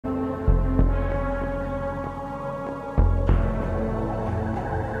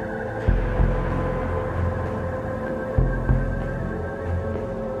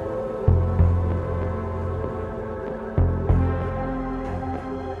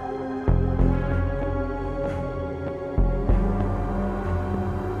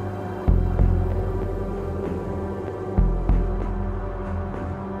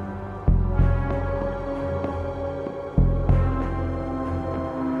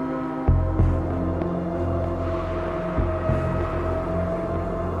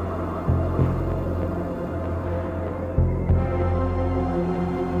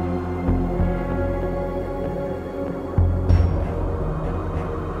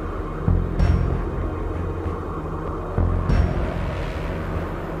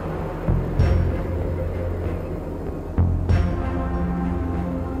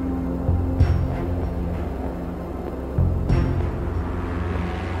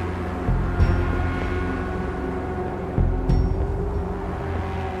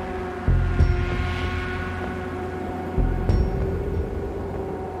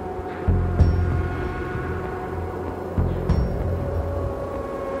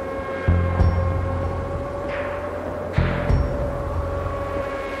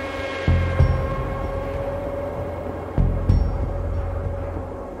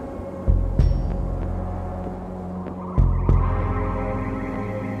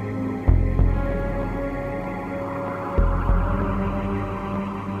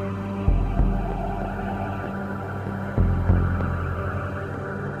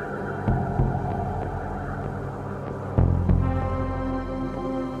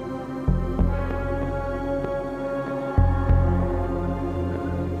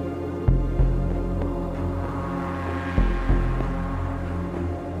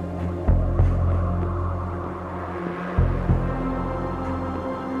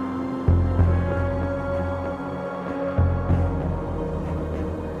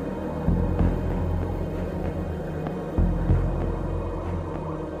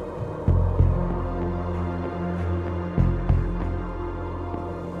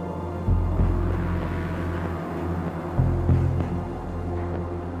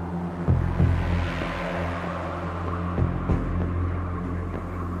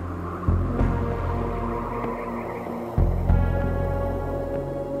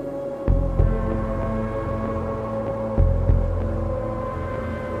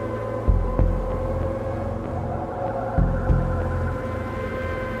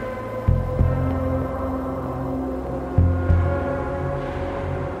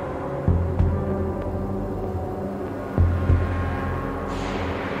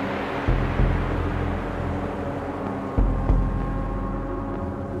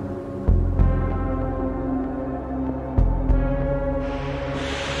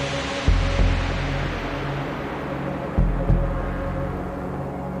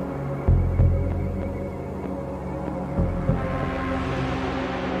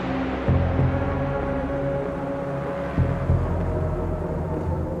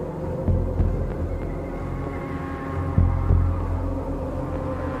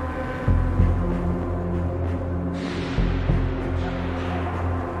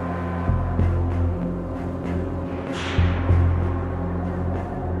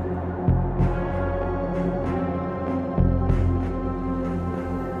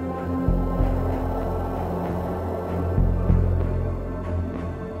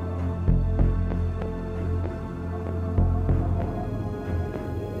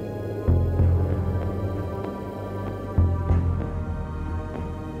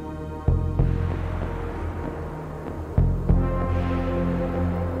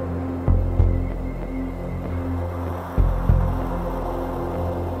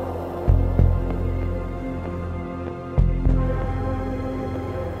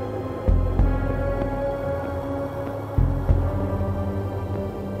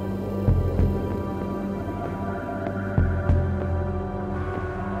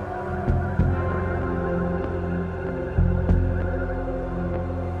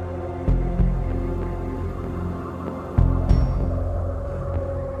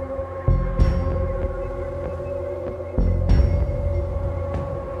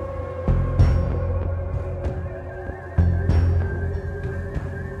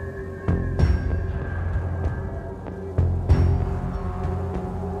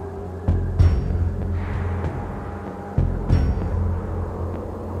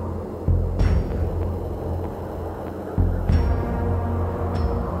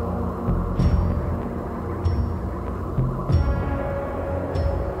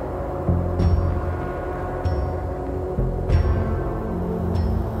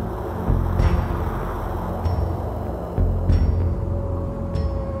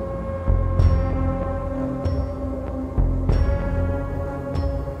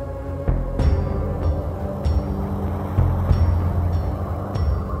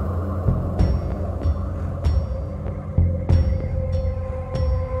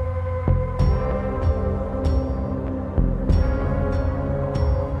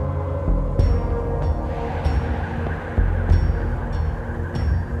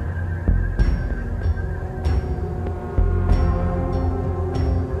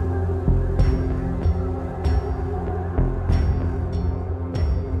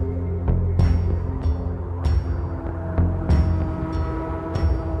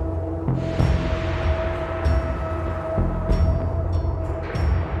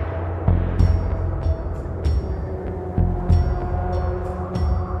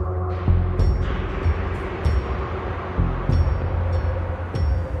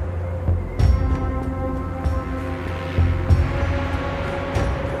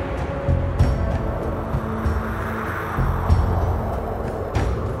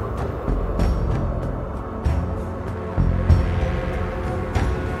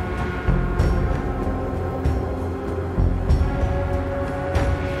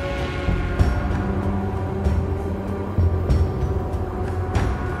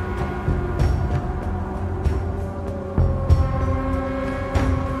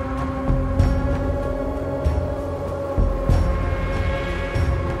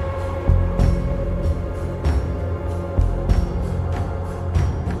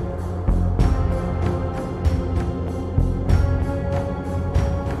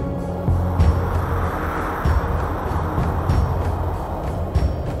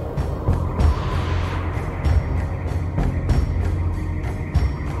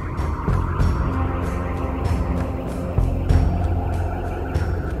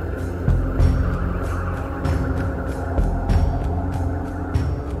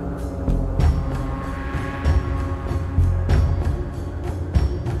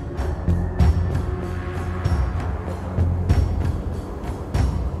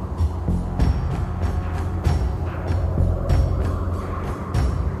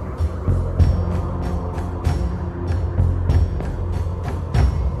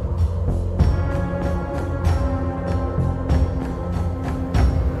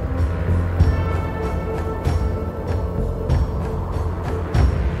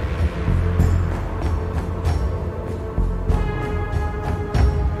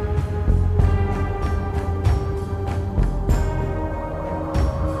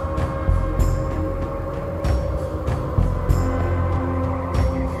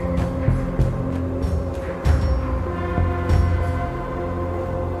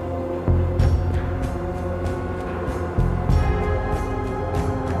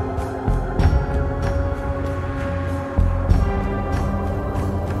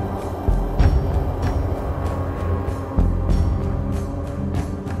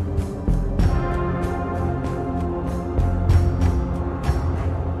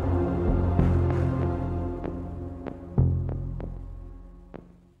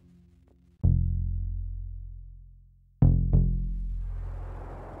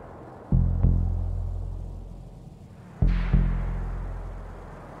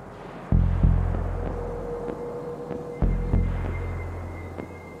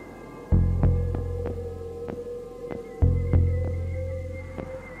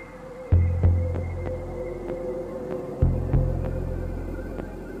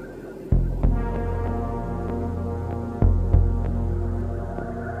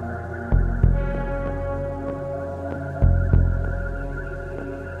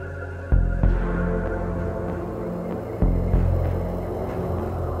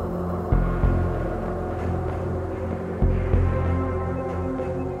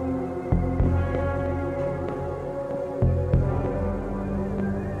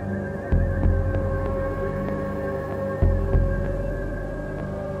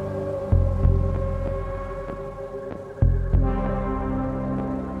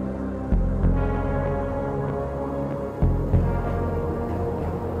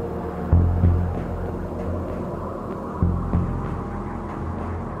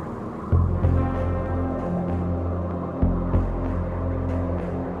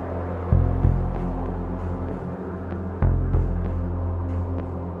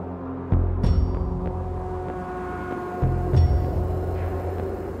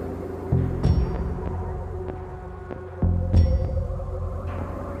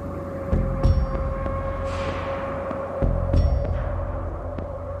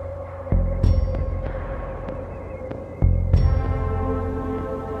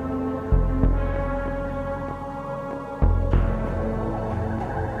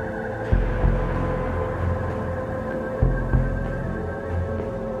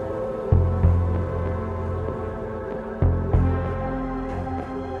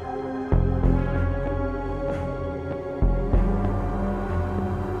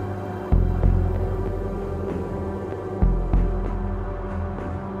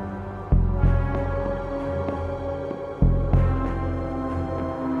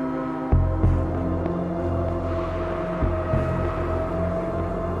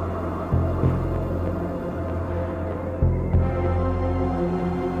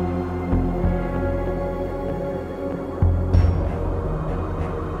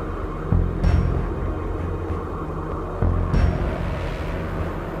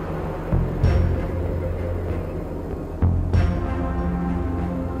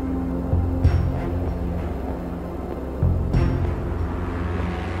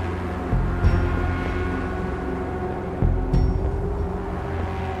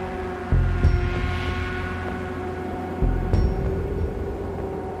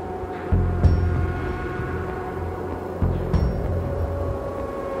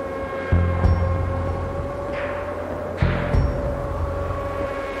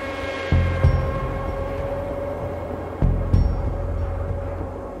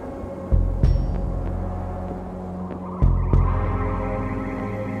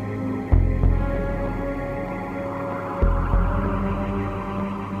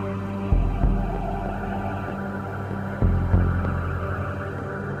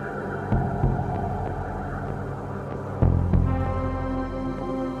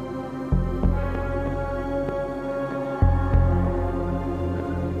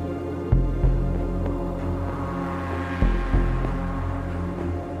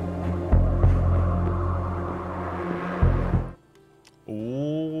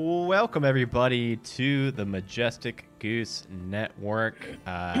welcome everybody to the Majestic Goose Network.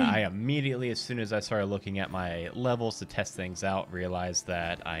 I immediately, as soon as I started looking at my levels to test things out, realized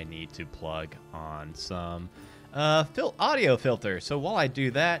that I need to plug on some audio filters. So while I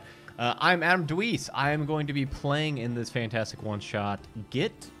do that, I'm Adam Deweese. I am going to be playing in this fantastic one-shot,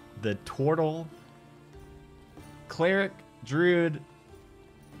 Get the Tortle Cleric, Druid,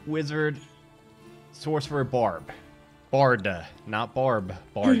 Wizard, Sorcerer, Barda, not Barb,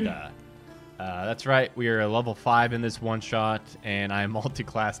 Barda. That's right, we are level 5 in this one-shot, and I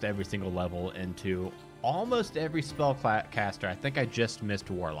multi-classed every single level into almost every spell caster. I think I just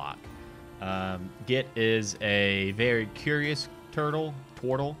missed Warlock. Git is a very curious turtle,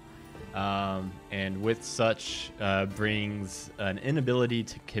 and with such brings an inability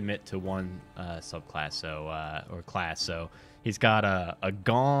to commit to one subclass, or class. So he's got a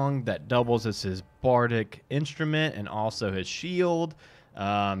gong that doubles as his bardic instrument and also his shield.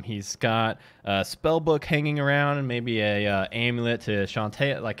 He's got a spell book hanging around and maybe a amulet to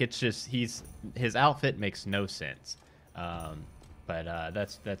Shantae. Like, it's just his outfit makes no sense. But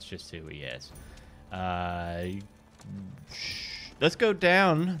that's just who he is. Let's go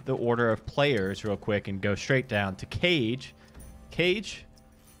down the order of players real quick and go straight down to Cage. Cage,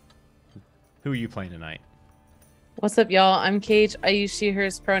 who are you playing tonight? What's up, y'all? I'm Cage. I use she,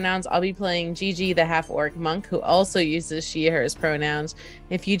 hers pronouns. I'll be playing Gigi, the half-orc monk, who also uses she, hers pronouns.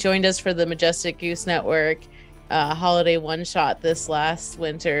 If you joined us for the Majestic Goose Network holiday one-shot this last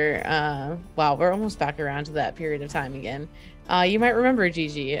winter, wow, we're almost back around to that period of time again. You might remember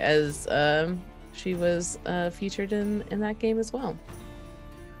Gigi as she was featured in that game as well.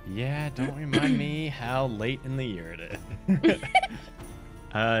 Yeah, don't remind me how late in the year it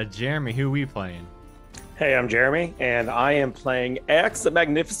is. Jeremy, who are we playing? Hey, I'm Jeremy, and I am playing Axe the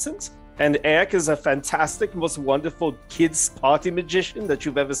Magnificent. And Axe is a fantastic, most wonderful kids party magician that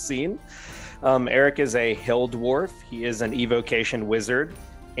you've ever seen. Eric is a hill dwarf. He is an evocation wizard,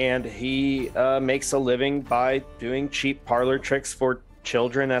 and he makes a living by doing cheap parlor tricks for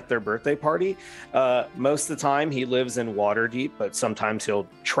children at their birthday party. Most of the time, he lives in Waterdeep, but sometimes he'll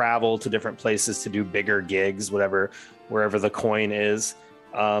travel to different places to do bigger gigs, wherever the coin is.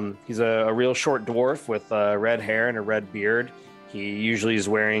 He's a real short dwarf with red hair and a red beard. He usually is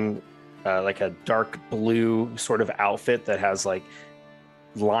wearing like a dark blue sort of outfit that has like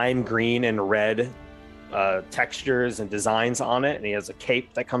lime green and red textures and designs on it. And he has a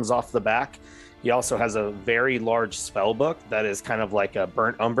cape that comes off the back. He also has a very large spell book that is kind of like a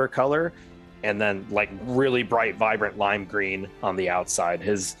burnt umber color and then like really bright, vibrant lime green on the outside.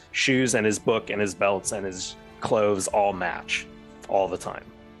 His shoes and his book and his belts and his clothes all match all the time.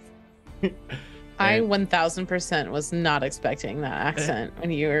 I 1000% was not expecting that accent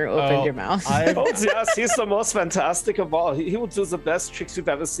when you opened your mouth. Yes, he's the most fantastic of all. He will do the best tricks you've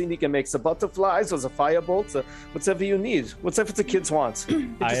ever seen. He can make the butterflies or the firebolt, whatever you need, whatever the kids want. He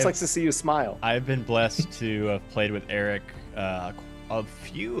just likes to see you smile. I've been blessed to have played with Eric a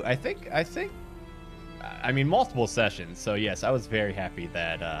few, I mean, multiple sessions. So yes, I was very happy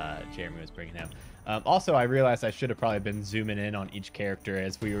that Jeremy was bringing him. Also, I realized I should have probably been zooming in on each character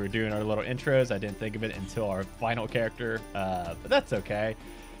as we were doing our little intros. I didn't think of it until our final character, but that's okay.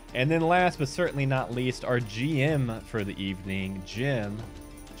 And then last but certainly not least, our GM for the evening, Jim.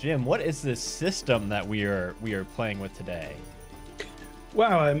 Jim, what is this system that we are playing with today?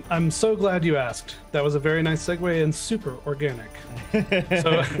 Wow, I'm so glad you asked. That was a very nice segue and super organic.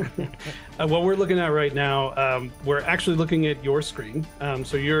 So what we're looking at right now, we're actually looking at your screen.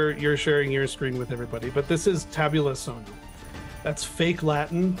 So you're sharing your screen with everybody, but this is Tabula Sono. That's fake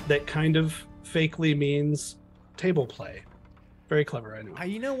Latin that kind of fakely means table play. Very clever, I know.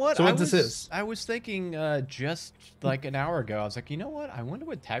 You know what? So this is? I was thinking just like an hour ago, I was like, you know what? I wonder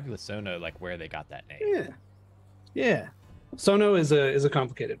what Tabula Sono, like where they got that name. Yeah. Sono is a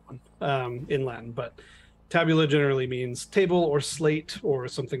complicated one in Latin, but tabula generally means table or slate or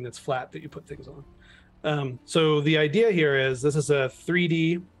something that's flat that you put things on. So the idea here is this is a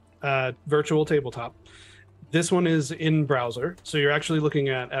 3D virtual tabletop. This one is in browser, so you're actually looking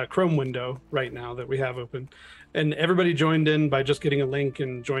at a Chrome window right now that we have open, and everybody joined in by just getting a link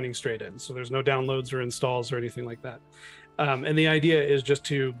and joining straight in. So there's no downloads or installs or anything like that. And the idea is just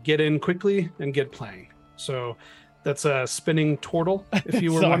to get in quickly and get playing. So that's a spinning turtle, if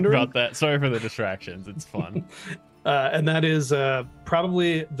you were wondering. Sorry about that. Sorry for the distractions. It's fun. And that is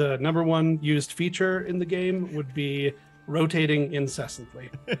probably the #1 used feature in the game would be rotating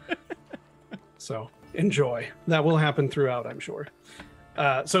incessantly. So enjoy. That will happen throughout, I'm sure.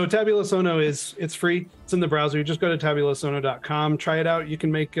 So Tabula Sono it's free. It's in the browser. You just go to tabulasono.com, try it out. You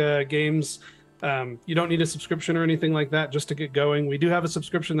can make games You don't need a subscription or anything like that just to get going. We do have a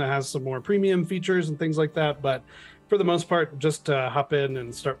subscription that has some more premium features and things like that, but for the most part, just hop in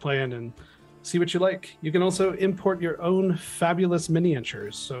and start playing and see what you like. You can also import your own fabulous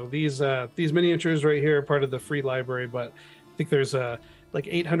miniatures. So these miniatures right here are part of the free library, but I think there's like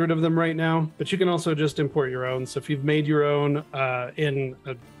 800 of them right now. But you can also just import your own. So if you've made your own in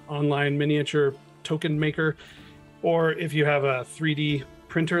an online miniature token maker, or if you have a 3D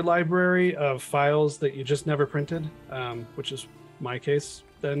printer library of files that you just never printed, which is my case,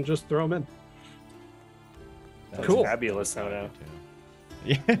 then just throw them in. That's Cool. fabulous. No.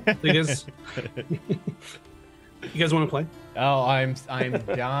 Yeah. You guys, you guys want to play? Oh, I'm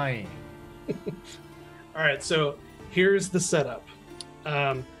dying. All right, so here's the setup.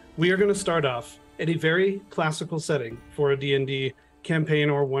 We are going to start off in a very classical setting for a D&D campaign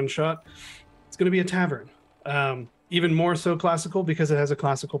or one-shot. It's going to be a tavern. Even more so classical because it has a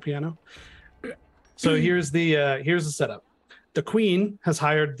classical piano. So here's the setup. The queen has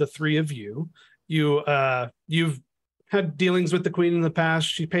hired the three of you. You've had dealings with the queen in the past.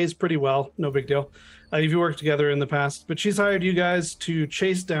 She pays pretty well, no big deal. You've worked together in the past, but she's hired you guys to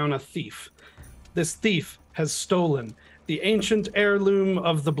chase down a thief. This thief has stolen the ancient heirloom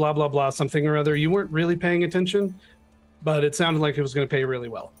of the blah, blah, blah, something or other. You weren't really paying attention, but it sounded like it was going to pay really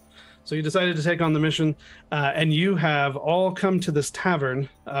well. So you decided to take on the mission, and you have all come to this tavern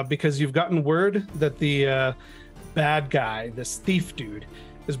because you've gotten word that the bad guy, this thief dude,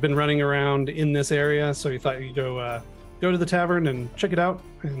 has been running around in this area. So you thought you'd go to the tavern and check it out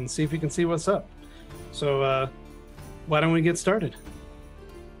and see if you can see what's up. So why don't we get started?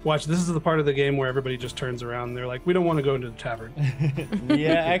 Watch, this is the part of the game where everybody just turns around. They're like, we don't want to go into the tavern.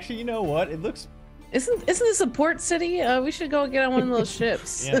 Yeah, actually, you know what? It looks... Isn't this a port city? We should go get on one of those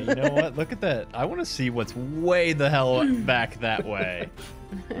ships. Yeah, you know what? Look at that. I want to see what's way the hell back that way.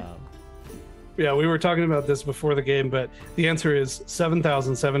 Yeah, we were talking about this before the game, but the answer is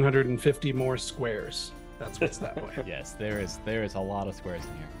 7,750 more squares. That's what's that way. Yes, there is a lot of squares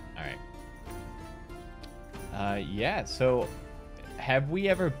in here. All right. Yeah. So, have we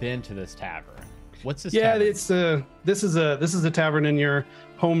ever been to this tavern? What's this? Yeah, tavern? this is a tavern in your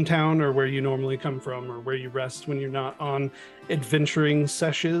hometown or where you normally come from or where you rest when you're not on adventuring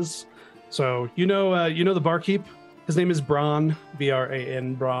sessions. So you know the barkeep. His name is Braun,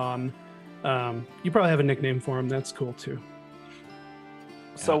 Bran, Braun. You probably have a nickname for him. That's cool too.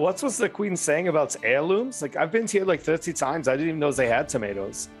 So what was the queen saying about heirlooms? Like, I've been here like 30 times. I didn't even know they had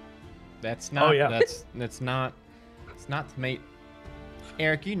tomatoes. That's not. Oh, yeah. That's not. It's not tomato.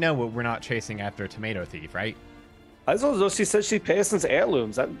 Eric, you know we're not chasing after a tomato thief, right? I don't know. She said she pays into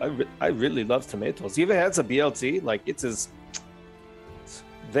heirlooms. I really love tomatoes. Even has a BLT. Like, it's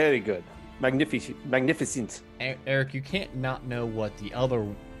very good, magnificent. Eric, you can't not know what the other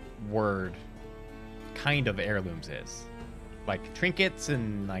word kind of heirlooms is. Like trinkets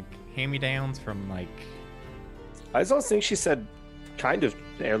and like hand-me-downs from like... I don't think she said kind of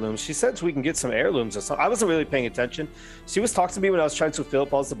heirlooms. She said we can get some heirlooms or something. I wasn't really paying attention. She was talking to me when I was trying to fill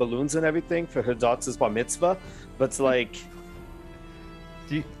up all the balloons and everything for her daughter's bar mitzvah. But like,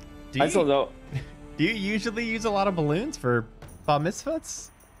 I don't know. Do you usually use a lot of balloons for bar mitzvahs?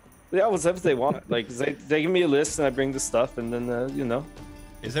 Yeah, whatever they want. Like they give me a list and I bring the stuff, and then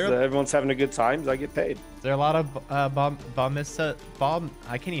is there everyone's having a good time, I get paid. Is there a lot of bar mitzvah?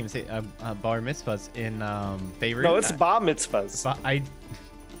 I can't even say bar mitzvahs in Beirut. No, it's bar mitzvahs.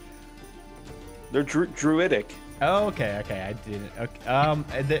 They're druidic. Oh, okay, I didn't.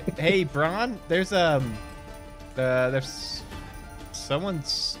 Okay. Hey, Braun, there's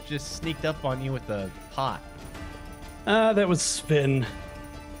someone's just sneaked up on you with a pot. That was Spin.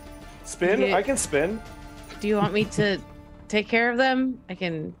 Spin? Yeah. I can spin. Do you want me to take care of them? I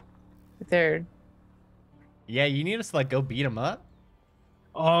can, if they're... Yeah, you need us to like go beat him up?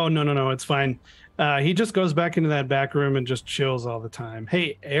 Oh, no, it's fine. He just goes back into that back room and just chills all the time.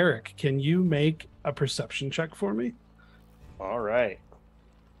 Hey, Eric, can you make a perception check for me? All right.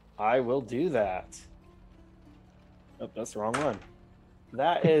 I will do that. Oh, that's the wrong one.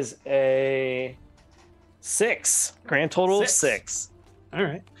 That is a 6. Grand total of 6. All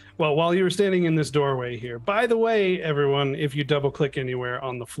right. Well, while you were standing in this doorway here, by the way, everyone, if you double click anywhere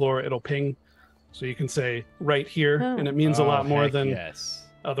on the floor, it'll ping. So you can say right here, and it means a lot more than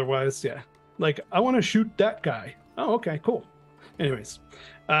otherwise. Yeah. Like, I want to shoot that guy. Oh, okay, cool. Anyways,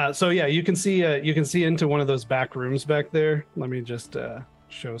 so yeah, you can see into one of those back rooms back there. Let me just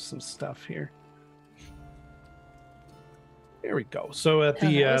show some stuff here. There we go. So at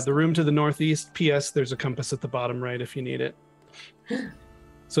the room to the northeast, P.S. there's a compass at the bottom right if you need it.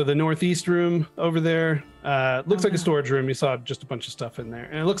 So the northeast room over there looks like a no. storage room. You saw just a bunch of stuff in there.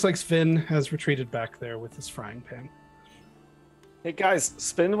 And it looks like Sven has retreated back there with his frying pan. Hey guys,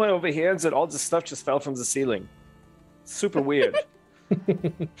 Spin went over here and said all this stuff just fell from the ceiling. Super weird.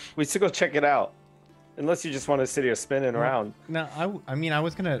 We should go check it out. Unless you just want to sit here spinning around. No, I mean, I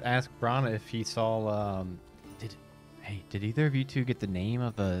was gonna ask Brana if he saw. Did either of you two get the name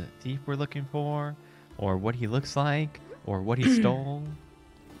of the thief we're looking for, or what he looks like, or what he stole?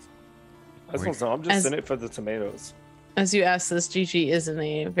 I just want to know, I'm just in it for the tomatoes. As you ask this, Gigi is in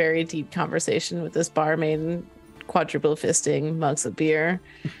a very deep conversation with this barmaid, quadruple fisting mugs of beer.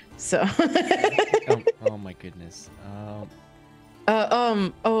 So. Oh my goodness.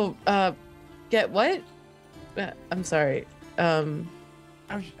 Get what? I'm sorry. I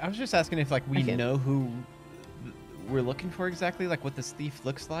was just asking if like we Okay. know who we're looking for exactly, like what this thief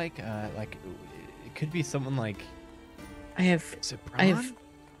looks like. Like it could be someone like. Is it Bron?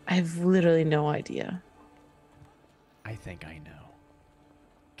 I have literally no idea. I think I know.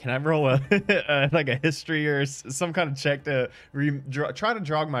 Can I roll a like a history or some kind of check to try to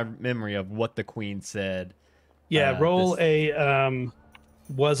jog my memory of what the queen said? Yeah, roll a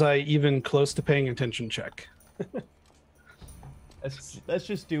was I even close to paying attention check. Let's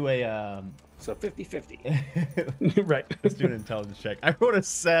just do a So 50-50. Right. let's do an intelligence check. I rolled a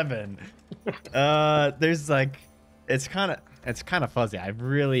 7. There's like it's kind of fuzzy.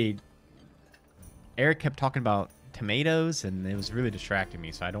 Eric kept talking about tomatoes and it was really distracting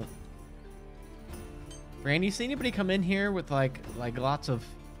me, so I don't. Brand, you see anybody come in here with like lots of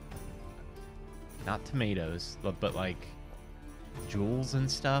not tomatoes, but like jewels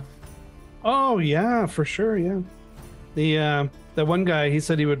and stuff? Oh yeah, for sure, yeah. The one guy, he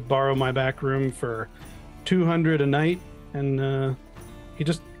said he would borrow my back room for 200 a night, and he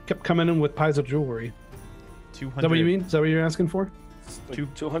just kept coming in with piles of jewelry. 200. Is that what you mean? Is that what you're asking for?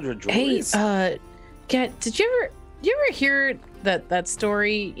 Like 200 Hey, jewelries. did you ever hear that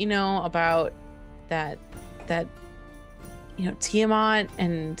story, about that Tiamat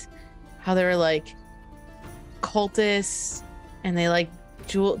and how they were like cultists and they like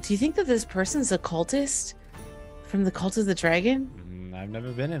jewel. Do you think that this person's a cultist from the Cult of the Dragon? I've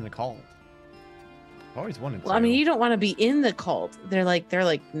never been in a cult. I've always wanted to. Well, I mean, you don't want to be in the cult. They're like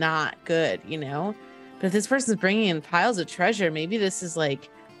not good, But if this person's bringing in piles of treasure, maybe this is like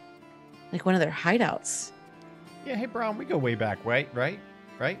one of their hideouts. Yeah, hey, Brown, we go way back, right?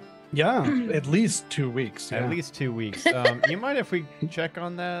 Yeah, at least 2 weeks. Yeah. At least 2 weeks. You mind if we check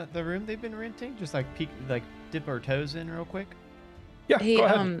on the room they've been renting? Just like dip our toes in real quick. Yeah, Hey, go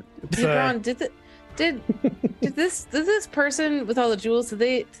ahead. hey, Braun, did this person with all the jewels, did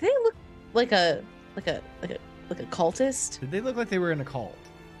they look like a cultist? Did they look like they were in a cult?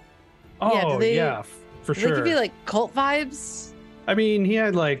 Oh, yeah, for Did sure. they give you like cult vibes? I mean, he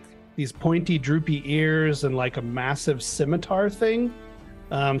had like these pointy, droopy ears and like a massive scimitar thing.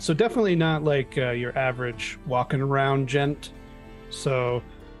 So definitely not like your average walking around gent. So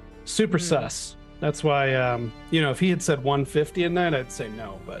super sus. That's why, if he had said 150 a night, I'd say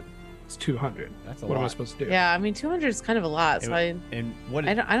no, but it's 200. That's a What am I lot. supposed to do? Yeah, I mean 200 is kind of a lot. So And what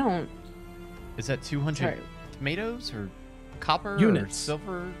I don't. is that? 200 Sorry. tomatoes or copper or Units.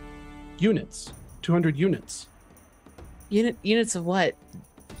 silver? Units. 200 units. Units of what?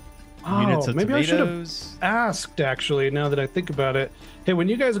 Units of maybe I should have tomatoes. asked, actually, now that I think about it. Hey, when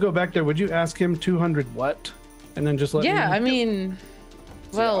you guys go back there, would you ask him 200 what? And then just let me Yeah, know? I mean,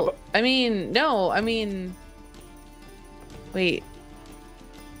 well, I mean, no, I mean, wait.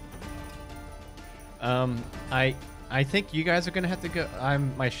 I think you guys are gonna have to go.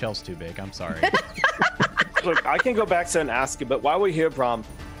 My shell's too big. I'm sorry. Look, I can go back to and ask you, but while we're here, Brom,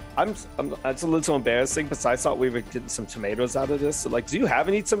 it's a little embarrassing because I thought we were getting some tomatoes out of this. So, like, do you have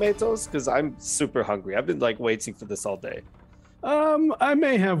any tomatoes? Because I'm super hungry. I've been like waiting for this all day. I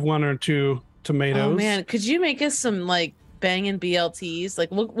may have 1 or 2 tomatoes. Oh man, could you make us some like banging BLTs? Like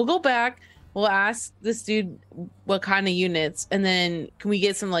we'll go back, we'll ask this dude what kind of units, and then can we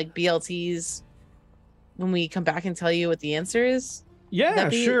get some like BLTs when we come back and tell you what the answer is? Yeah,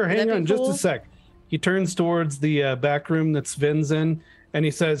 sure. would that Hang be on just cool? a sec. He turns towards the back room that Sven's in, and he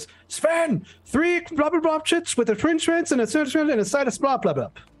says, Sven, 3 blah blah blah chits with a French fence and a French and a side of blah blah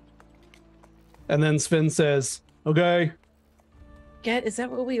blah. And then Sven says, okay. Is that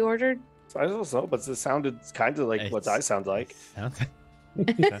what we ordered? I don't know, but it sounded kind of like what I sound like. Sounds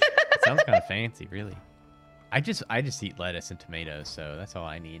kind of fancy, really. I just eat lettuce and tomatoes, so that's all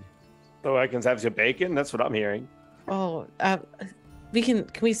I need. So I can have your bacon? That's what I'm hearing. Oh, can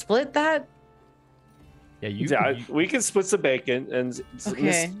we split that? Yeah, we can split some bacon, and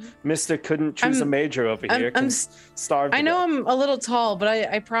Okay. Mister couldn't choose a major over here. I'm starved. I know I'm a little tall, but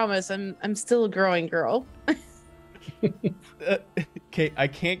I promise I'm still a growing girl. I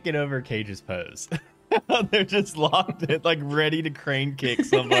can't get over Cage's pose. They're just locked in, like ready to crane kick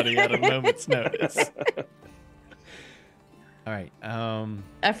somebody at a moment's notice. All right.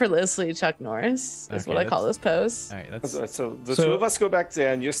 Effortlessly Chuck Norris is Okay, what I call this pose. All right. So the two of us go back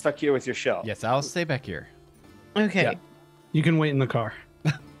there, and you're stuck here with your shell. Yes, I'll stay back here. Okay. Yeah. You can wait in the car.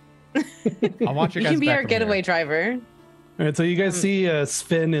 I'll watch you You guys. can be back our from getaway here. driver. All right, so you guys see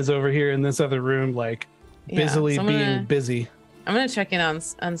Sven is over here in this other room, like busily so I'm being gonna- busy. I'm gonna check in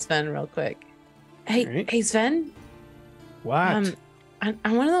on Sven real quick. Hey, Alright. hey Sven. What? On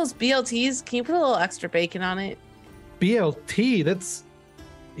one of those BLTs, can you put a little extra bacon on it? BLT? That's.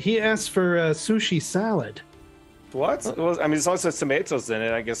 He asked for sushi salad. What? Well, I mean, as long as there's tomatoes in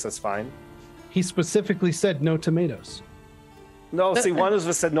it, I guess that's fine. He specifically said no tomatoes. No, see, one of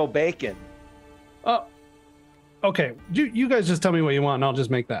us said no bacon. Oh. Okay. You guys just tell me what you want, and I'll just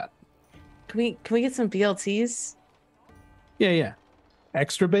make that. Can we get some BLTs? Yeah.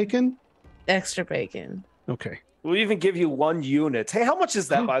 Extra bacon? Extra bacon. Okay. We'll even give you 1 unit. Hey, how much is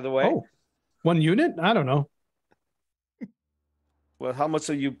that, by the way? Oh, 1 unit? I don't know. Well, how much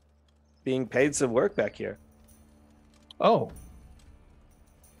are you being paid to work back here? Oh.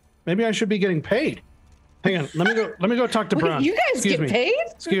 Maybe I should be getting paid. Hang on. Let me go talk to Wait, Bron. you guys Excuse get me. paid?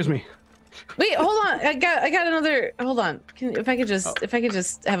 Excuse me. Wait, hold on. I got another. Hold on. If I could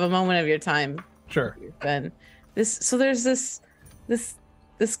just have a moment of your time, Sure. Ben. There's this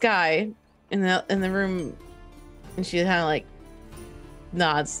guy in the room, and she kind of like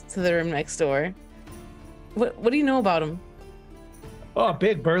nods to the room next door. What do you know about him? Oh,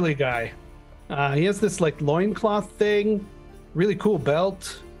 big burly guy. He has this like loincloth thing, really cool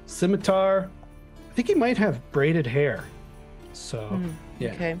belt, scimitar. I think he might have braided hair. So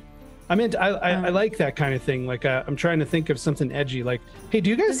yeah. Okay. I like that kind of thing. Like I'm trying to think of something edgy. Like, hey, do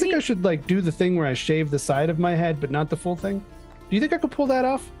you guys think I should like do the thing where I shave the side of my head but not the full thing? Do you think I could pull that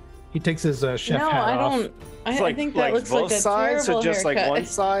off? He takes his chef hat I off. don't. I think that looks both like a sides, terrible or just haircut. like one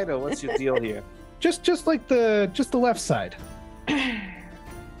side, or what's your deal here? Just like the left side.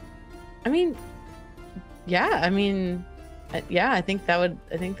 I mean, yeah. I mean, yeah. I think that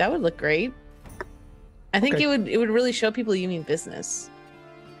would look great. I think Okay. it would really show people you mean business.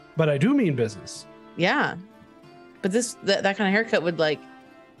 But I do mean business. Yeah, but that kind of haircut would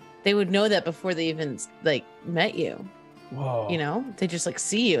they would know that before they even like met you. Whoa. You know, they just like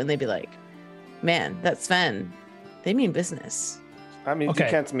see you and they'd be like, "Man, that's Sven. They mean business." I mean, Okay. you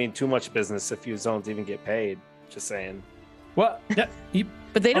can't mean too much business if you don't even get paid. Just saying. What? Yeah,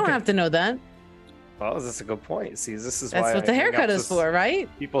 But they don't Okay. have to know that. Well, that's a good point. See, this is That's why what the I hang out haircut is with for, right?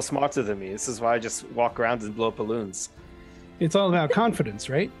 People smarter than me. This is why I just walk around and blow up balloons. it's all about confidence,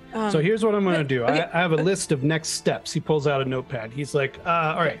 right? So here's what I'm going to do. okay. I have a list of next steps. He pulls out a notepad. He's like,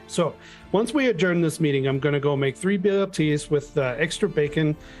 all right, so once we adjourn this meeting, I'm going to go make 3 BLTs with extra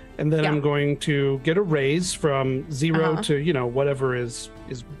bacon, and then Yeah. I'm going to get a raise from 0 Uh-huh. to, whatever is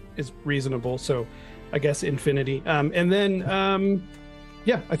reasonable. So I guess infinity. And then,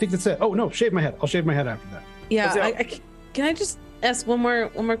 yeah, I think that's it. Oh, no, shave my head. I'll shave my head after that. Yeah, can I just ask one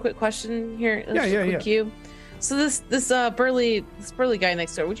more quick question here? Yeah, Just a quick yeah. cue. So this burly guy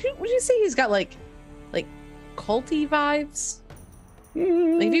next door, would you say he's got like culty vibes?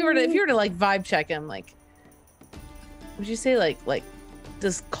 Like if you were to like vibe check him, like would you say like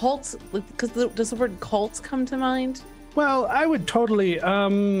does cults, because does the word cults come to mind? Well, I would totally,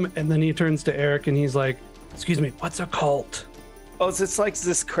 and then he turns to Eric and he's like, excuse me, what's a cult? Oh, it's like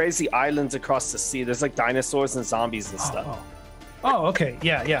this crazy island across the sea. There's like dinosaurs and zombies and stuff. Oh, okay.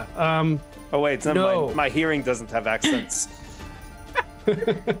 Yeah. Oh wait, No. my hearing doesn't have accents.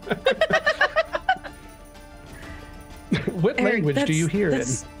 What Eric, language do you hear in?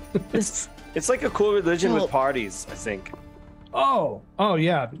 This, It's like a cool religion Well- with parties, I think. Oh,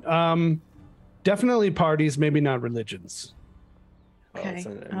 yeah. Definitely parties, maybe not religions. Okay,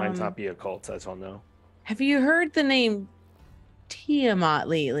 It might not be a cult. I don't know. have you heard the name Tiamat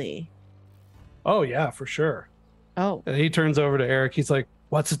lately? Oh, yeah, for sure. Oh, And he turns over to Eric. He's like,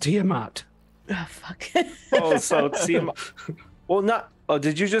 what's a Tiamat? oh fuck. Oh, so well, not. Oh,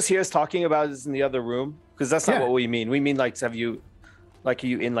 did you just hear us talking about this in the other room? Because that's not Yeah. what we mean. We mean like, are you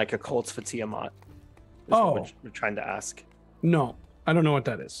in like a cult for Tiamat? Is what Oh. we're trying to ask. No, I don't know what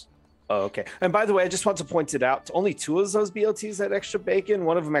that is. Oh, okay. And by the way, I just want to point it out. Only 2 of those BLTs had extra bacon.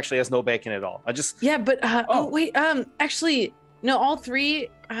 One of them actually has no bacon at all. Yeah, but Oh. wait, actually, no, all 3.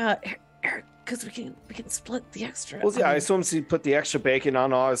 Eric, because we can split the extra. Well, yeah, I assume she put the extra bacon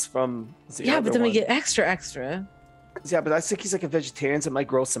on ours from the yeah, other but then we one. get extra. Yeah, but I think he's like a vegetarian, so it might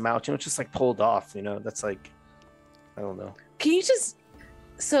gross him out. It's just like pulled off, That's like, I don't know. Can you just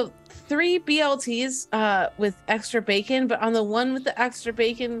 3 BLTs with extra bacon, but on the one with the extra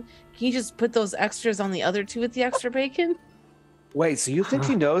bacon, can you just put those extras on the other 2 with the extra bacon? Wait, so you think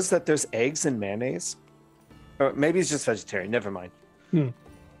he knows that there's eggs in mayonnaise? Or maybe he's just vegetarian. Never mind.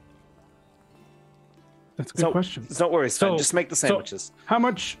 That's a good question. Don't worry, Sven. So- Just make the sandwiches. How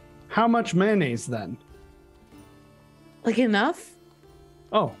much mayonnaise then? Like enough?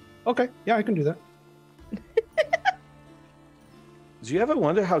 Oh, okay. Yeah, I can do that. Do you ever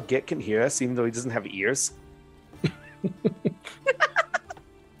wonder how Git can hear us even though he doesn't have ears?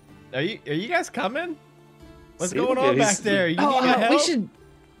 Are you guys coming? What's See, going look at on back his- there? You need my help? we should.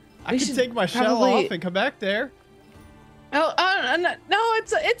 I we can should take my shell probably- off and come back there. No,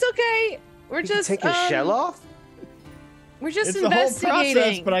 it's okay. We're You can just take his shell off? We're just It's the whole process,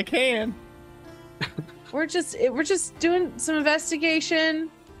 investigating. but I can. We're just doing some investigation.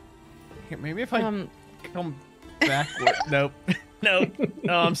 Here, maybe if I come backward. Nope. Nope.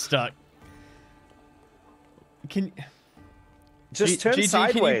 No, I'm stuck. Can Just turn GG,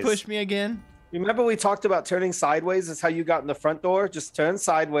 sideways. Can you push me again? Remember we talked about turning sideways? That's how you got in the front door? Just turn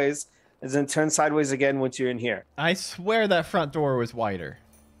sideways and then turn sideways again once you're in here. I swear that front door was wider.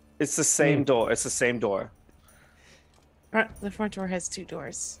 It's the same door. It's the same door. The front door has 2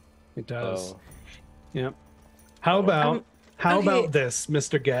 doors. It does. Oh. Yep. How about okay. this,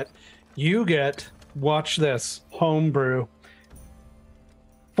 Mr. Get? You get, watch this, homebrew.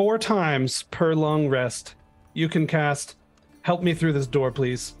 4 times per long rest, you can cast, help me through this door,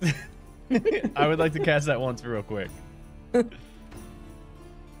 please. I would like to cast that once real quick.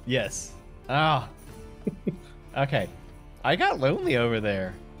 Yes. Ah. Okay. I got lonely over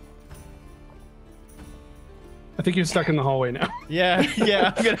there. I think you're stuck in the hallway now. Yeah,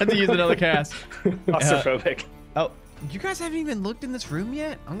 I'm gonna have to use another cast. Claustrophobic. Oh, you guys haven't even looked in this room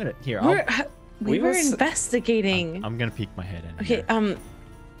yet? I'm gonna We We were was- investigating. I'm gonna peek my head in. Okay, here.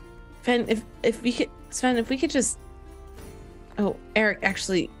 Fen, if we could, Sven, if we could just. Oh, Eric,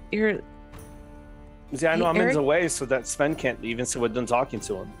 actually, you're. Yeah, I know I'm in Eric? the way so that Sven can't even see we're done talking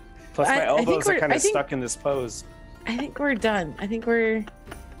to him. Plus my I think elbows are we're- kind I of think- stuck in this pose. I think we're done. I think we're.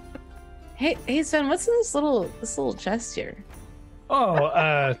 Hey, Sven, what's in this little chest here?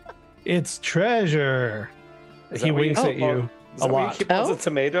 Oh, it's treasure. Is He that what winks you at keep you Is a that where you lot. keep all Oh? the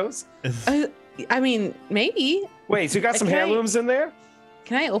tomatoes? I mean, maybe. Wait, so you got some Can I- heirlooms in there?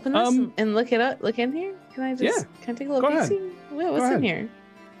 Can I open this Um, and look it up? Look in here? Can I just? Yeah. Can I take a look? Go and ahead. see what's ahead. in here?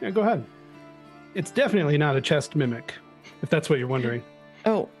 Yeah, go ahead. It's definitely not a chest mimic, if that's what you're wondering.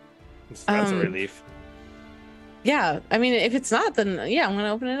 Oh, That's a Um, relief. yeah. I mean, if it's not, then yeah, I'm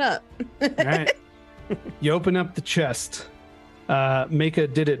gonna open it up. All right. You open up the chest. Make a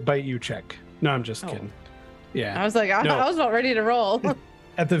did it bite you check. No, I'm just Oh. kidding. I Yeah. was like, No. I was about ready to roll.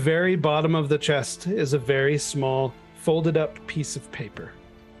 At the very bottom of the chest is a very small, folded up piece of paper.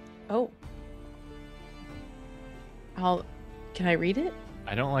 Oh. Can I read it?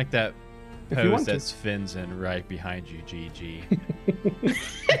 I don't like that If you pose want to. that Sven's in right behind you, GG.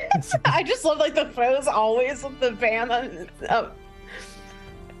 I just love like the pose always with the band on. Oh.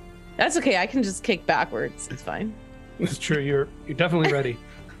 That's okay. I can just kick backwards. It's fine. It's true. You're definitely ready.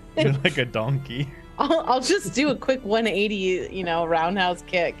 You're like a donkey. I'll just do a quick 180, roundhouse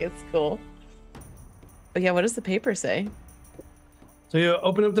kick. It's cool. But yeah, what does the paper say? So you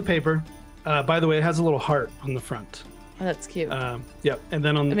open up the paper. By the way, it has a little heart on the front. Oh, that's cute. Yep. And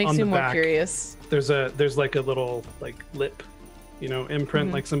then on It makes on me the more back, curious. there's like a little lip, imprint,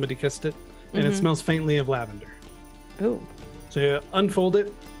 Mhm. like somebody kissed it, and it Mhm. smells faintly of lavender. Ooh. So you unfold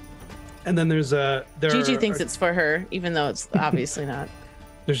it, and then there's Gigi thinks it's for her, even though it's obviously not.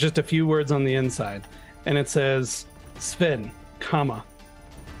 there's just a few words on the inside, and it says Sven, comma,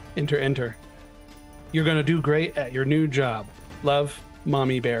 enter. You're gonna do great at your new job. Love,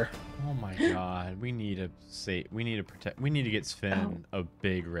 Mommy Bear. Oh my god, we need to get Sven a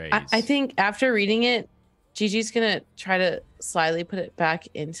big raise. I think after reading it, Gigi's gonna try to slyly put it back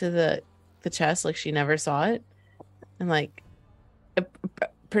into the chest like she never saw it, and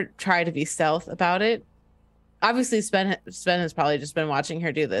try to be stealth about it. Obviously, Sven has probably just been watching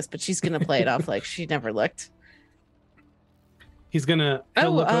her do this, but she's gonna play it off like she never looked. He'll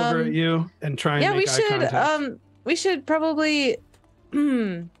look over at you and try and Yeah, make eye contact. we should probably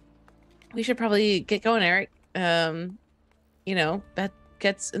get going, Eric. Beth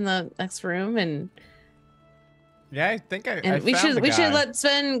gets in the next room, and Yeah, I think I we found the should guy. let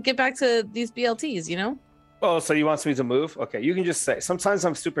Sven get back to these BLTs. Oh, so he wants me to move? Okay, you can just say. Sometimes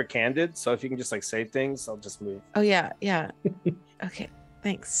I'm super candid, so if you can just like say things, I'll just move. Oh yeah, yeah. Okay,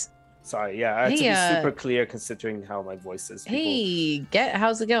 thanks. Sorry, yeah, I have to Hey, be super clear considering how my voice is. People- Hey,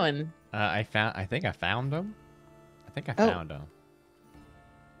 how's it going? I think I found him. I think I Oh. found him.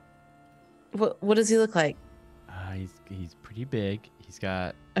 What does he look like? He's pretty big. He's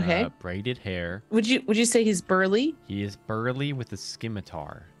got Okay. braided hair. Would you say he's burly? He is burly with a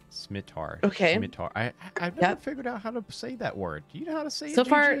scimitar. Scimitar. Okay. Scimitar. I've never figured out how to say that word. Do you know how to say it? So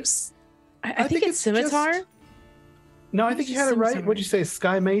far, Gigi? I think it's scimitar. No, I think you had it right. What'd you say,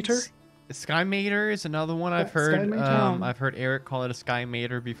 Sky Mater? Sky Mater is another one I've Yeah, heard. Sky Mater. I've heard Eric call it a Sky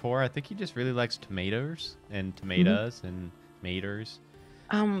Mater before. I think he just really likes tomatoes and tomatoes and maters.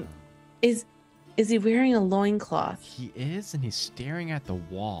 Is he wearing a loincloth? He is, and he's staring at the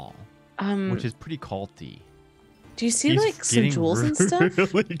wall, Um, which is pretty culty. do you see He's like some getting jewels and stuff?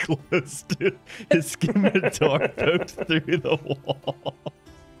 Really close to his scimitar poked through the wall.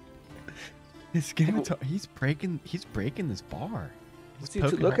 His scimitar, he's breaking this bar. What's you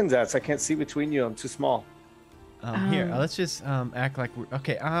two looking at? I can't see between you. I'm too small. Here, let's just act like we're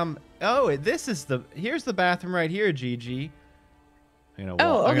okay. Oh, here's the bathroom right here, Gigi. I'm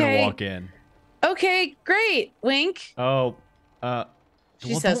gonna walk in. Okay, great. Wink. Oh,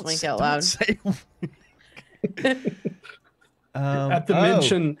 She says wink out loud. Say At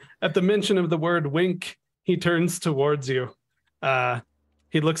the mention of the word wink, he turns towards you.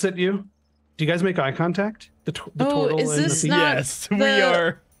 He looks at you. Do you guys make eye contact? The turtle is and this the not yes, we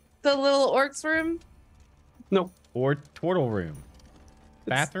are. The little orc's room? No. Or turtle room.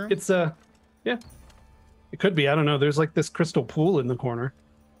 Bathroom? It's yeah. It could be. I don't know. There's like this crystal pool in the corner.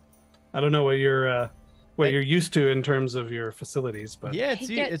 I don't know what you're used to in terms of your facilities, but yeah,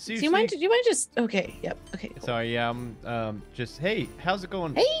 Hey, it's do usually. you mind just okay, yep. Okay. Cool. Sorry, just hey, how's it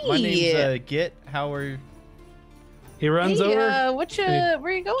going? Hey! My name's Git. How are you? he runs over, where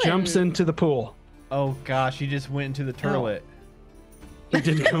are you going? jumps into the pool. Oh gosh, he just went into the turlet. He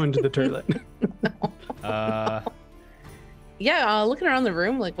did go into the toilet. Yeah, looking around the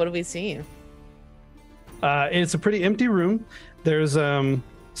room, like what do we see? It's a pretty empty room. There's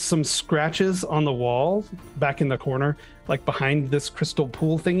some scratches on the wall back in the corner, like behind this crystal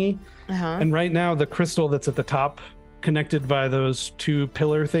pool thingy. Uh-huh. And right now, the crystal that's at the top, connected by those two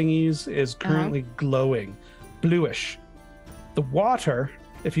pillar thingies, is currently glowing, bluish. The water,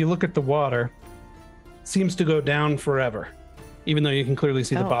 if you look at the water, seems to go down forever, even though you can clearly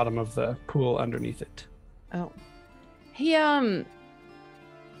see the bottom of the pool underneath it. Oh. Hey,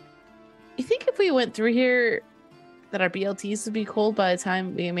 you think if we went through here that our BLTs would be cold by the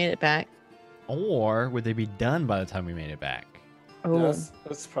time we made it back? Or would they be done by the time we made it back? Oh.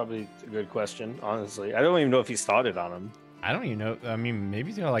 That's probably a good question, honestly. I don't even know if he started on him. I don't even know. I mean, maybe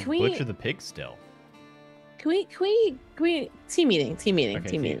he's gonna like butcher the pig still. Can we team meeting?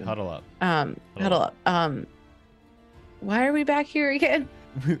 Okay, huddle up. Huddle up. Why are we back here again?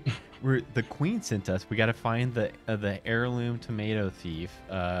 The queen sent us. We got to find the heirloom tomato thief,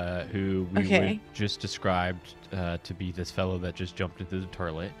 who we were just described to be this fellow that just jumped into the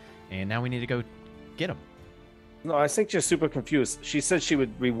toilet, and now we need to go get him. No, I think you're super confused. She said she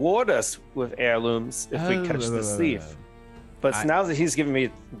would reward us with heirlooms if we catch the thief. But now that he's giving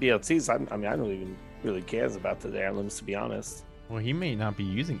me BLTs, I don't even really cares about the heirlooms, to be honest. Well, he may not be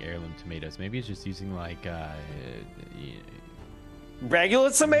using heirloom tomatoes. Maybe he's just using like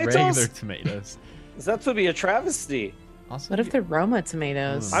regular tomatoes. Regular tomatoes. That would be a travesty. Also, what if they're Roma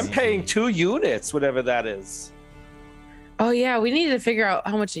tomatoes? I'm paying 2 units, whatever that is. Oh yeah, we need to figure out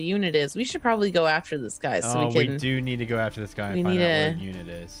how much a unit is. We should probably go after this guy so we can. We do need to go after this guy and find out what a unit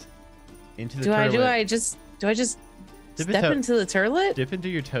is. Into the turlet. Do I just step into the turlet? Dip into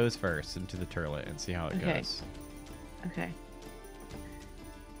your toes first into the turlet and see how it goes. Okay.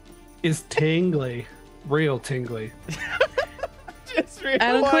 Is tingly, real tingly.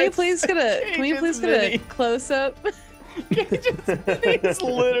 Adam, can we please get a close up? He's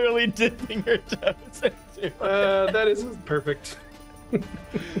literally dipping her toes into it. That is perfect.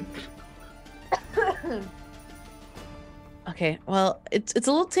 Okay, well, it's a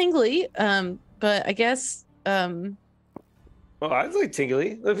little tingly, but I guess. Well, I like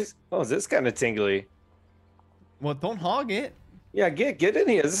tingly. Oh, this kind of tingly. Well, don't hog it. Yeah, get in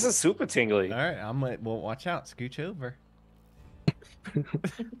here. This is super tingly. All right, well, watch out. Scooch over.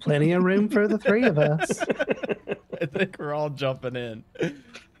 Plenty of room for the three of us. I think we're all jumping in.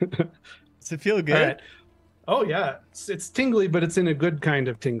 Does it feel good? All right. Oh yeah, it's tingly, but it's in a good kind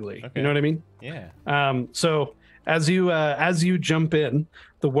of tingly. Okay. You know what I mean? Yeah. So as you jump in,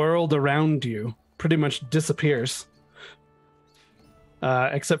 the world around you pretty much disappears,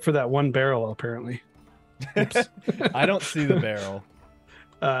 except for that one barrel apparently. I don't see the barrel.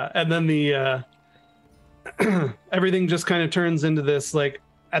 And then the everything just kind of turns into this. Like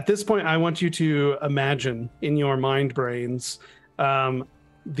at this point, I want you to imagine in your mind brains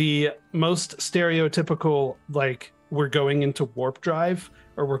the most stereotypical, like we're going into warp drive,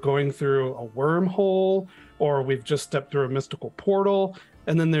 or we're going through a wormhole, or we've just stepped through a mystical portal,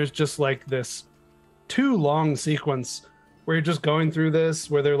 and then there's just like this too long sequence where you're just going through this,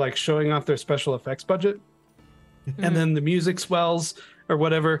 where they're like showing off their special effects budget, and then the music swells or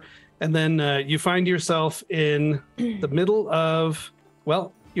whatever, and then you find yourself in the middle of,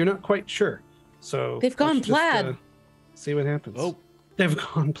 well, you're not quite sure. So They've gone let's just, plaid. see what happens. Oh. They've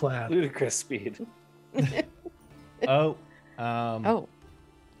gone plaid. Ludicrous speed. Oh. Oh,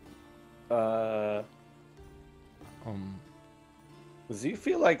 Do you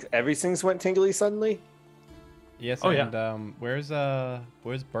feel like everything's went tingly suddenly? Yes. Oh, and yeah. where's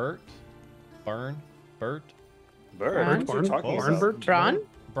Bert? Bert? Bird. Bron? What are you talking Bron? about? Bert?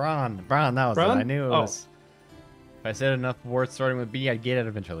 Braun. That was Braun? it. I knew it Oh. was. If I said enough words starting with B, I'd get it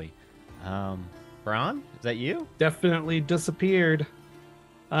eventually. Braun? Is that you? Definitely disappeared.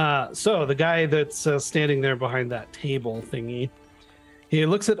 So the guy that's standing there behind that table thingy, he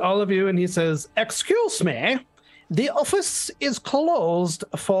looks at all of you and he says, "Excuse me, the office is closed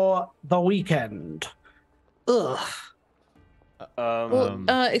for the weekend." Ugh. well,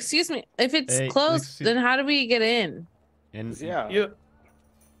 excuse me. If it's Hey, closed, excuse- then how do we get in? And Yeah. You,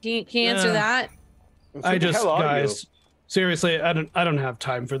 Can you answer Yeah. that? Who I the just, hell are guys, seriously, I don't have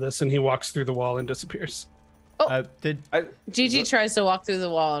time for this. And he walks through the wall and disappears. did Gigi tries to walk through the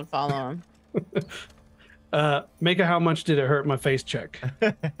wall and follow him. Make a how much did it hurt my face check.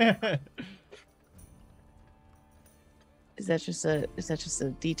 Is that just a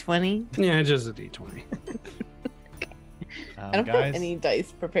D20? Yeah, just a d20. I don't guys, have any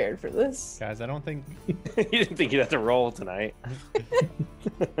dice prepared for this. guys, I don't think you didn't think you'd have to roll tonight.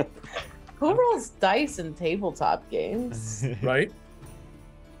 Who rolls dice in tabletop games? Right?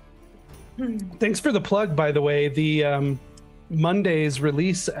 Thanks for the plug, by the way. The Monday's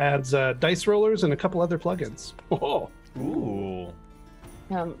release adds dice rollers and a couple other plugins. Oh, Ooh.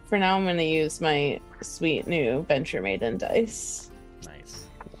 For now, I'm going to use my sweet new Venture Maiden dice. Nice.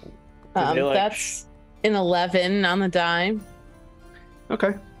 they, like, That's an 11 on the die.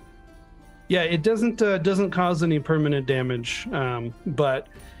 okay. Yeah, it doesn't cause any permanent damage, but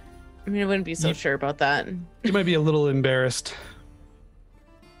I mean, I wouldn't be so You- sure about that. you might be a little embarrassed.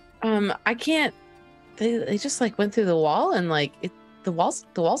 I can't. They just like went through the wall and like the walls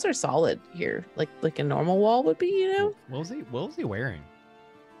are solid here, like a normal wall would be, you know. What was he wearing?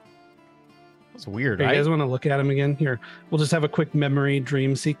 That's weird, Hey, you right? guys want to look at him again? Here, we'll just have a quick memory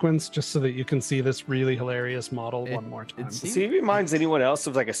dream sequence just so that you can see this really hilarious model one more time. it's- See, he reminds anyone else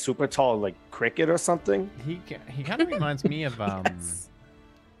of like a super tall like cricket or something. He kind of reminds me of Yes.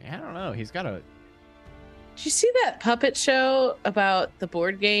 I don't know. He's got a Did you see that puppet show about the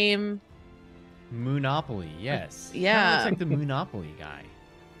board game? Monopoly. Yes. He kinda Yeah. looks like the Monopoly guy.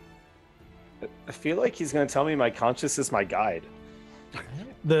 I feel like he's gonna tell me my conscience is my guide.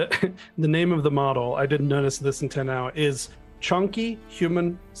 The name of the model, I didn't notice this until now, is Chunky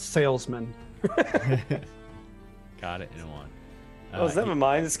Human Salesman. Got it in one. Oh, never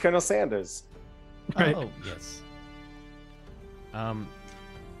mind. It's Colonel Sanders. Right. Oh, yes.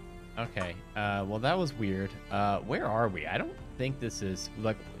 Okay. Well, that was weird. Where are we? I don't think this is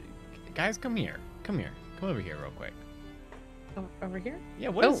like. Guys, come here. Come here. Come over here real quick. Over here? Yeah.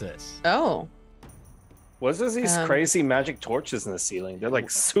 What is Oh. this? Oh, What is these crazy magic torches in the ceiling? They're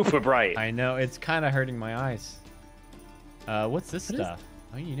like super bright. I know it's kind of hurting my eyes. What's this What is- stuff?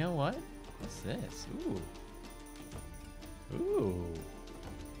 Oh, you know what? What's this? Ooh. Ooh.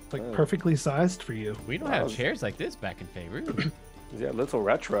 Like Oh. perfectly sized for you. We don't Wow. have chairs like this back in Faerun. Yeah, a little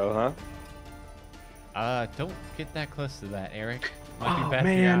retro, huh? Don't get that close to that, Eric. Might Oh, be bad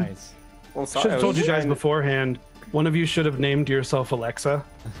man. for your eyes. Well, sorry, Should I have was told you guys trying to- beforehand. One of you should have named yourself Alexa.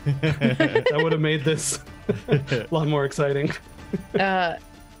 That would have made this a lot more exciting. do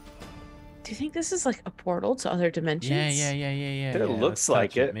you think this is like a portal to other dimensions? Yeah. It yeah, looks let's touch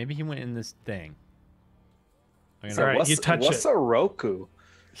like it. Maybe he went in this thing. I'm So gonna- All right, what's, you touch what's it. a Roku?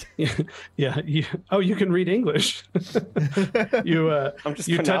 Yeah. You can read English. you I'm just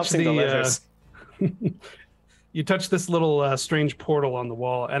You touch pronouncing the the, letters. you touch this little strange portal on the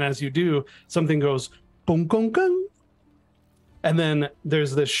wall, and as you do, something goes boom, gong, gong. And then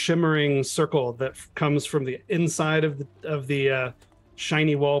there's this shimmering circle that comes from the inside of the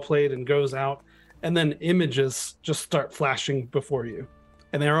shiny wall plate and goes out, and then images just start flashing before you,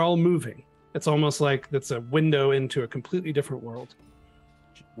 and they're all moving. It's almost like it's a window into a completely different world.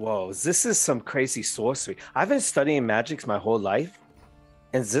 Whoa, this is some crazy sorcery. I've been studying magics my whole life,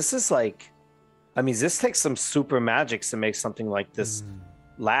 and this is like, I mean, this takes some super magics to make something like this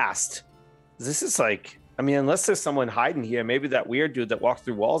last. This is like, I mean, unless there's someone hiding here, maybe that weird dude that walked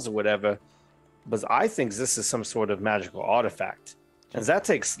through walls or whatever, but I think this is some sort of magical artifact, and that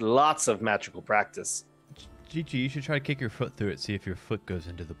takes lots of magical practice. Gigi, you should try to kick your foot through it, see if your foot goes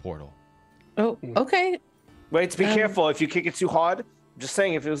into the portal. Oh, okay. Wait, be careful if you kick it too hard. I'm just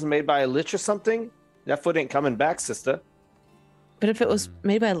saying, if it was made by a lich or something, that foot ain't coming back, sister. But if it was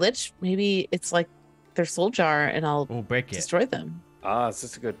made by a lich, maybe it's like their soul jar, and I'll break it. destroy them. Ah, that's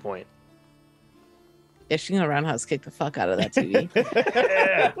just a good point. Yeah, she can go roundhouse kick the fuck out of that TV.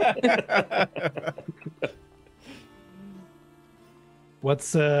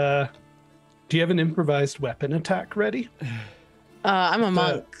 What's do you have an improvised weapon attack ready? I'm a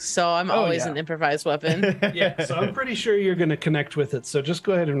monk, so I'm always an improvised weapon. Yeah, so I'm pretty sure you're going to connect with it. So just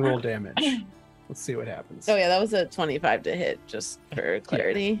go ahead and roll damage. Let's see what happens. Oh yeah, that was a 25 to hit, just for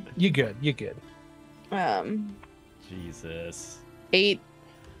clarity. You good? You good? Jesus. Eight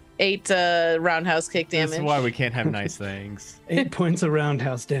roundhouse kick damage. This is why we can't have nice things. 8 points of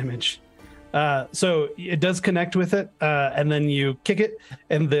roundhouse damage. So it does connect with it, and then you kick it,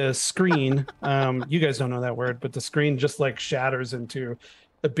 and the screen, you guys don't know that word, but the screen just like shatters into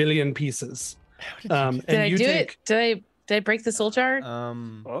a billion pieces. Did I do it? Did I break the soul jar?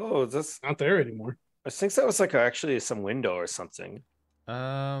 Oh, that's not there anymore. I think that was like actually some window or something.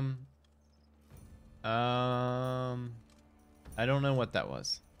 I don't know what that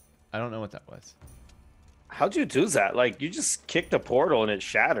was. How'd you do that? Like, you just kicked a portal and it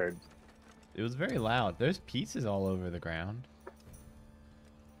shattered. It was very loud. There's pieces all over the ground.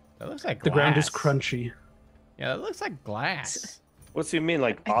 That looks like glass. The ground is crunchy. Yeah, that looks like glass. What do you mean,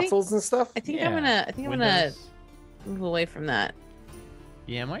 like bottles and stuff? I think I'm gonna move away from that.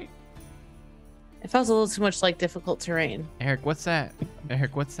 Yeah, might. It felt a little too much like difficult terrain. Eric, what's that?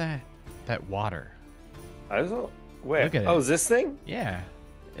 That water. I don't know. Where? Look at oh, it. is this thing? Yeah.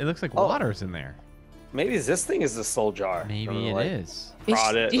 It looks like water's in there. Maybe this thing is the soul jar. Maybe it is.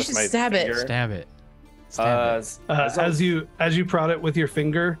 Prod it you with should my stab finger. it. Stab it. As you prod it with your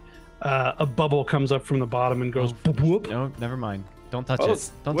finger, a bubble comes up from the bottom and goes boop, whoop. No, never mind. Don't touch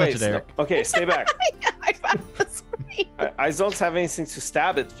it. Don't touch it, Eric. Okay, stay back. I found the screen. I don't have anything to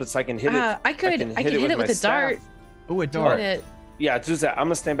stab it, but so I can hit it. I could hit it with a dart. Oh, a dart. Yeah, do that. I'm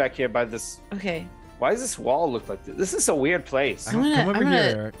gonna stand back here by this. Okay. Why does this wall look like this? This is a weird place. Come over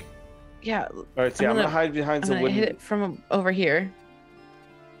here, Eric. Yeah. All right, so I'm gonna hide behind some wooden. Hit it from over here.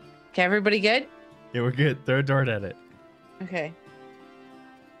 Okay, everybody good? Yeah, we're good. Throw a dart at it. Okay.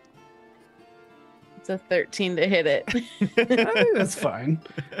 It's a 13 to hit it. I think that's fine.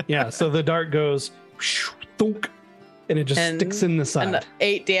 Yeah, so the dart goes thunk, and it just sticks in the side. And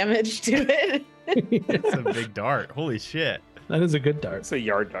 8 damage to it. It's a big dart. Holy shit. That is a good dart. It's a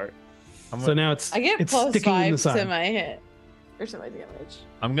yard dart. So now it's I get it's plus sticking in the 5 side. to my hit. Or to my damage.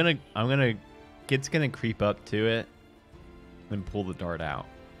 It's gonna creep up to it, then pull the dart out.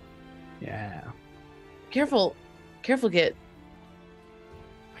 Yeah. Careful, Git.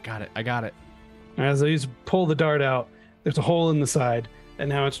 I got it. As I pull the dart out, there's a hole in the side, and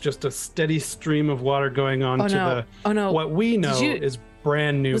now it's just a steady stream of water going on what we know is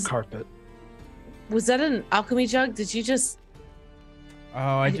brand new carpet. Was that an alchemy jug? Did you just?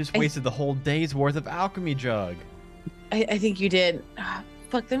 Oh, I just wasted the whole day's worth of alchemy jug. I think you did.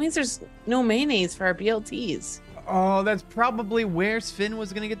 Fuck, that means there's no mayonnaise for our BLTs. Oh, that's probably where Sven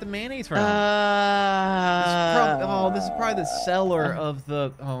was gonna get the mayonnaise from. This is probably the cellar of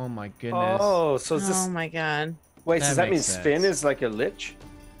the. Oh my goodness. Oh, so is this? Oh my god. Wait, does that mean makes sense. Sven is like a lich?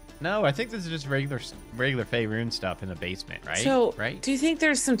 No, I think this is just regular Faerun stuff in the basement, right? So, right? Do you think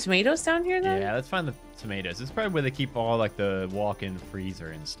there's some tomatoes down here then? Yeah, let's find the tomatoes. This is probably where they keep all like the walk-in freezer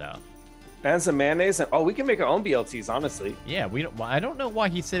and stuff. And some mayonnaise, and we can make our own BLTs, honestly. Yeah, we don't. I don't know why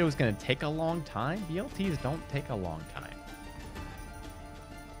he said it was going to take a long time. BLTs don't take a long time.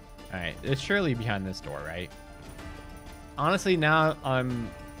 All right, it's surely behind this door, right? Honestly, now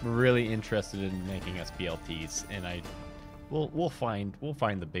I'm really interested in making us BLTs, and we'll find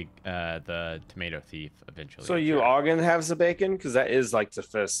the big the tomato thief eventually. So you are gonna have the bacon, because that is like the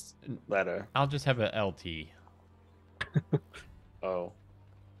first letter. I'll just have a LT. Oh.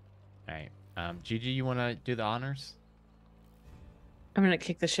 All right. Gigi, you want to do the honors? I'm gonna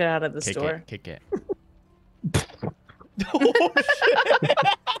kick the shit out of the store. Kick it.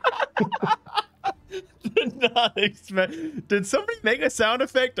 Did not expect. Did somebody make a sound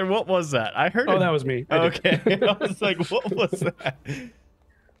effect, or what was that? I heard. Oh, that was me. Okay. I was like, what was that?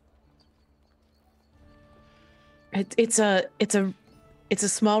 It's a It's a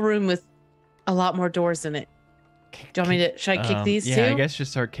small room with a lot more doors in it. Do you want me to? Should I kick these yeah, too? I guess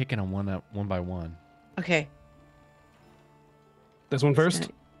just start kicking them one by one. Okay. This one first.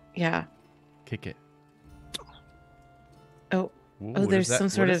 Yeah. Kick it. Oh. Ooh, Oh, what there's is that? some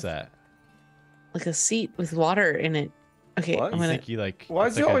sort What of is that? like a seat with water in it. Okay, What? I'm You gonna. think you like? Why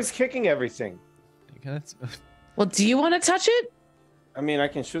it's is he like a- always kicking everything? That's- Well, do you want to touch it? I mean, I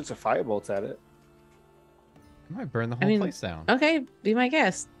can shoot some firebolts at it. I might burn the whole mean, place down. Okay, be my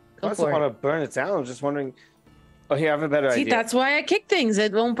guest. I Go also for want it. to burn it down. I'm just wondering. Oh, here, I have a better See, idea. that's why I kick things.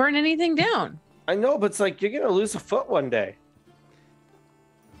 It won't burn anything down. I know, but it's like you're gonna lose a foot one day.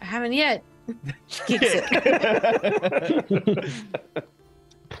 I haven't yet. She kicks it.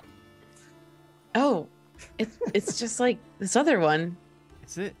 Oh, it's just like this other one.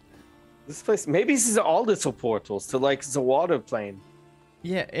 Is it? This place, maybe these are all little portals to like the water plane.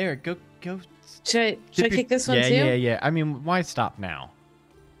 Yeah, Eric, go. Should I dip your- kick this one yeah, too? Yeah. I mean, why stop now?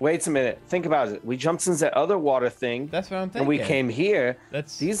 Wait a minute, think about it. We jumped into that other water thing, That's what I'm thinking. and we came here.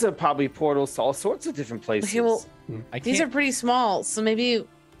 That's. These are probably portals to all sorts of different places. Okay, well, I these are can't- pretty small, so maybe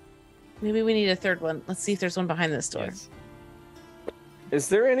we need a third one. Let's see if there's one behind this door. Yes. Is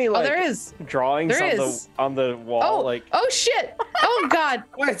there any Oh, like there is. drawings There on is. the wall? Oh, Like, oh shit! Oh god!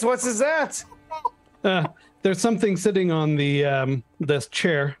 wait, what's is that? There's something sitting on the this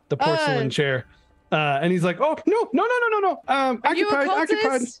chair, the porcelain chair, and he's like, "Oh no! Are you a Occupied.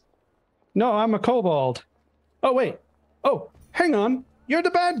 cultist? No, I'm a kobold. Oh wait. Oh, hang on. You're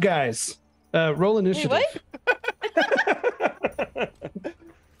the bad guys. Roll initiative." what?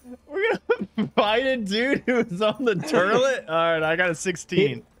 We're gonna fight a dude who's on the turlet. All right, I got a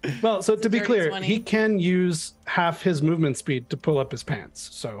 16. Well, so to be dirty clear, 20. he can use half his movement speed to pull up his pants.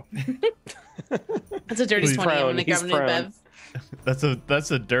 So That's a dirty He's 20. I'm prone, gonna grab a he's new prone. bev. That's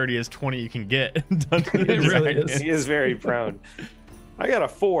the dirtiest 20 you can get. It really is. He is very prone. I got a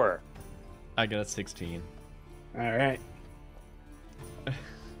 4. I got a 16. all right.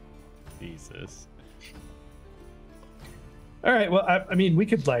 Jesus. All right. Well, I mean, we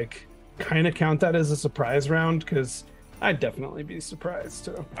could like kind of count that as a surprise round because I'd definitely be surprised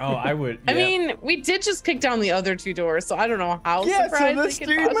too. Oh, I would. I yeah. mean, we did just kick down the other two doors, so I don't know how Yeah, so surprised this they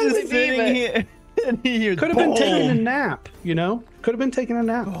dude could possibly was be. sitting But... here. And he Could have been taking a boom. nap, you know? Could have been taking a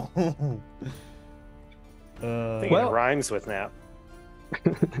nap. I think Well- it rhymes with nap.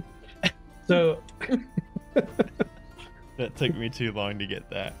 So That took me too long to get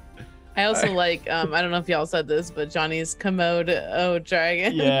that. I also like, I don't know if y'all said this, but Johnny's Komodo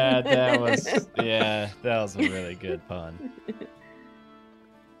dragon. Yeah, that was a really good pun.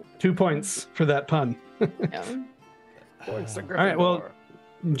 2 points for that pun. Yeah. Oh, it's the All right, well-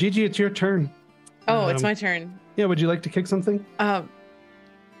 Gryffindor. Gigi, it's your turn. Oh, it's Um, my turn. Yeah, would you like to kick something?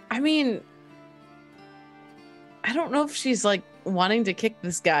 I mean, I don't know if she's like wanting to kick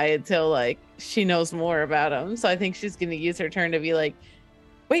this guy until like she knows more about him. So I think she's gonna use her turn to be like,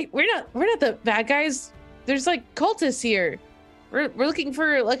 "Wait, we're not the bad guys. There's like cultists here. We're looking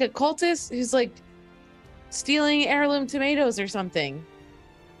for like a cultist who's like stealing heirloom tomatoes or something.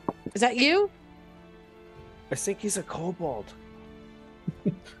 Is that you?" I think he's a kobold.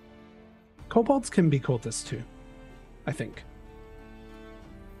 Kobolds can be cultists too, I think.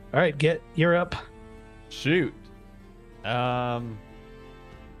 All right, you're up. Shoot. I'm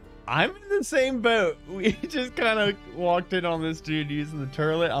in the same boat. We just kind of walked in on this dude using the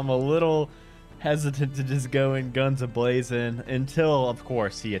turlet. I'm a little hesitant to just go in guns a-blazing until, of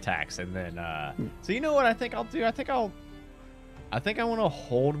course, he attacks. And then, so you know what I think I'll do? I think I want to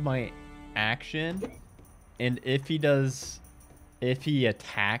hold my action. And if he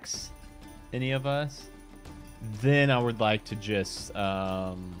attacks any of us, then I would like to just,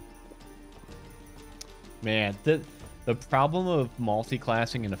 man, the problem of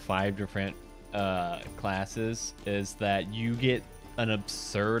multi-classing into 5 different classes is that you get an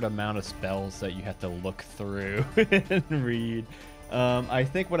absurd amount of spells that you have to look through and read. I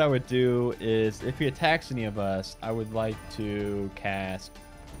think what I would do is if he attacks any of us, I would like to cast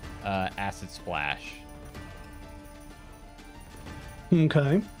Acid Splash.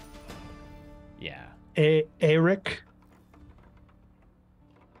 Okay. Yeah. Eric.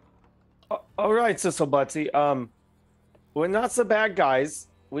 All right, Sister Buttsy. We're not the bad guys.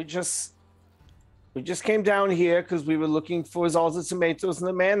 We just came down here because we were looking for all the tomatoes and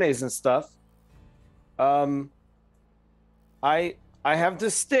the mayonnaise and stuff. I have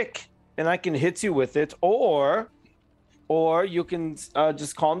this stick and I can hit you with it, or you can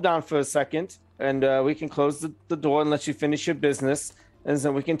just calm down for a second and we can close the door and let you finish your business, and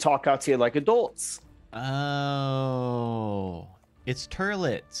then we can talk out here like adults. Oh, it's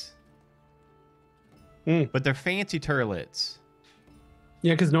turlets. Mm. But they're fancy turlets.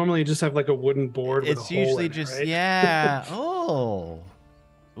 Yeah, because normally you just have like a wooden board with a It's hole usually in it, just right? yeah. Oh,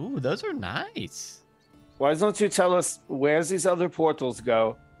 ooh, those are nice. Why don't you tell us where's these other portals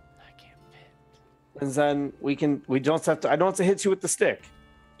go? I can't fit. And then we don't have to, I don't have to hit you with the stick.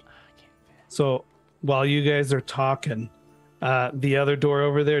 I can't fit. So while you guys are talking, the other door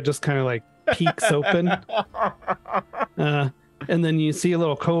over there just kind of like peeks open. And then you see a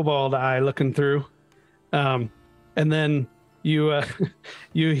little kobold eye looking through. And then you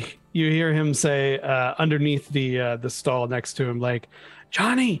you hear him say underneath the stall next to him, like,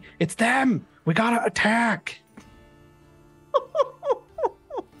 Johnny, it's them. We gotta attack.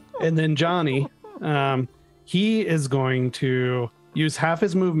 And then Johnny, he is going to use half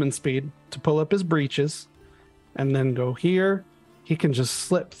his movement speed to pull up his breeches and then go here. He can just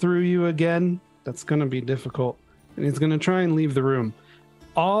slip through you again. That's going to be difficult. And he's going to try and leave the room.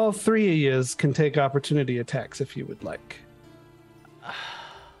 All three of yous can take opportunity attacks if you would like.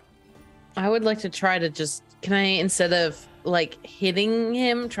 I would like to try to just, can I, instead of like hitting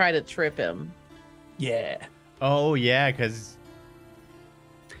him, try to trip him? Yeah. Oh yeah, because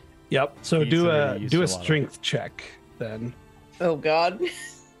Yep. So He's do already a used do to a a lot of strength check then. Oh God.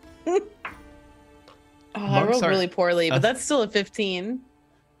 Oh, I Monks rolled are- really poorly, but that's still a 15.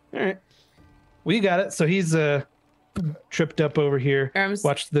 All right. We got it. So he's tripped up over here. Or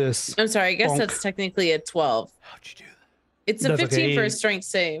Watch this. I'm sorry, I guess Bonk. that's technically a 12. how'd you do that? It's a That's 15 for okay. a strength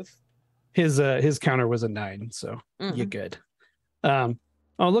save. His counter was a 9, so you're Mm. good.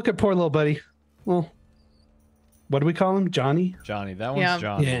 Oh, look at poor little buddy. Well, what do we call him? Johnny? Johnny, that one's Yeah.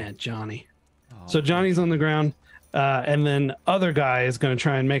 Johnny. Yeah, Johnny. Oh, So Johnny's on the ground, and then other guy is going to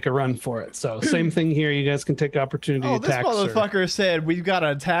try and make a run for it. So same thing here. You guys can take opportunity Oh, this attacks. or- motherfucker said we've got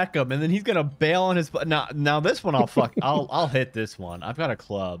to attack him, and then he's gonna bail on his. Now this one I'll fuck. I'll hit this one. I've got a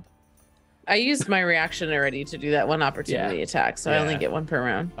club. I used my reaction already to do that one opportunity attack, so I only Yeah. get one per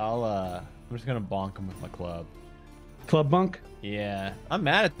round. I'm just gonna bonk him with my club. Club bunk. Yeah, I'm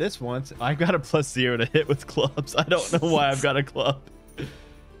mad at this one. I got a +0 to hit with clubs. I don't know why I've got a club.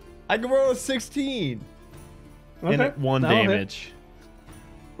 I can roll a 16 Okay. and 1 that'll hit. damage.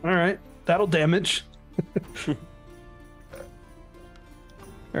 All right, that'll damage.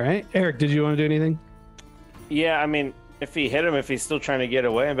 All right, Eric, did you want to do anything? Yeah, I mean, if he hit him, if he's still trying to get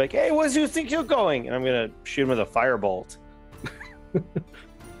away, I'm like, hey, where do you think you're going? And I'm gonna shoot him with a firebolt.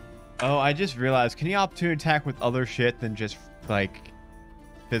 Oh, I just realized. Can you opportunity attack with other shit than just like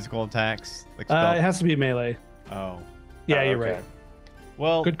physical attacks? Like It has to be melee. oh, Yeah, Oh, you're okay. right.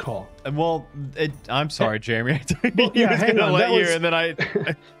 well, Good call. I'm sorry, Jeremy. I thought Well, you yeah, was hang gonna on, let that you, was- and then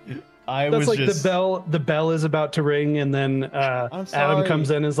I That's was like just the bell. The bell is about to ring, and then Adam sorry. comes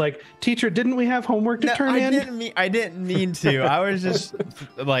in and is like, "Teacher, didn't we have homework to No, turn in?" I didn't mean to. I was just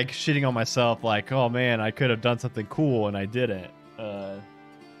like shitting on myself. Like, oh man, I could have done something cool and I didn't.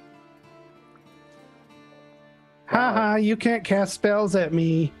 Haha, you can't cast spells at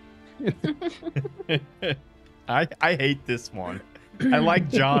me. I hate this one. I like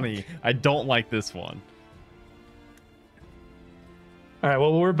Johnny. I don't like this one. All right,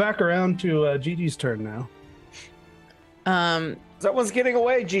 well, we're back around to Gigi's turn now. That one's getting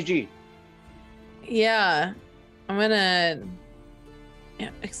away, GG. Yeah, I'm gonna. Yeah,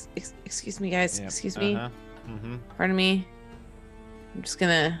 excuse me, guys. Yep, Excuse me. Mm-hmm. Pardon me. I'm just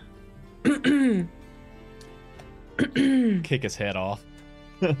gonna. Kick his head off.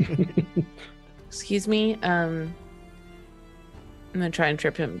 Excuse me. I'm gonna try and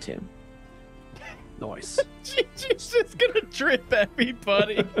trip him too. Nice. She's just gonna trip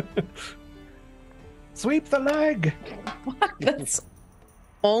everybody. Sweep the leg. That's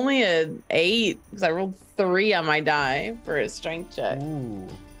only an 8 because I rolled 3 on my die for a strength check. Ooh.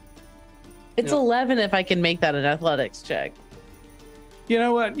 It's 11 if I can make that an athletics check. You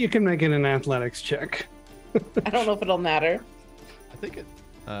know what? You can make it an athletics check. I don't know if it'll matter. I think it.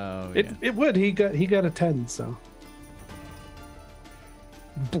 Oh It yeah. it would. He got a 10. So.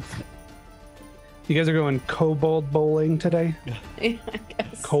 You guys are going kobold bowling today? I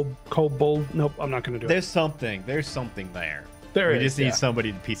guess. Kobold? Nope, I'm not going to do it. There's something there. There we is, just need yeah.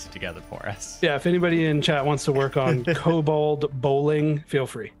 somebody to piece it together for us. Yeah, if anybody in chat wants to work on kobold bowling, feel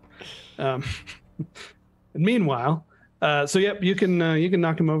free. And meanwhile, so yep, you can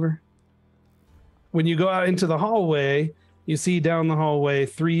knock him over. When you go out into the hallway, you see down the hallway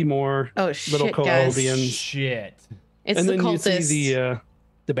 3 more Oh little shit, guys! Koboldians. Shit. It's and the then cultist. you see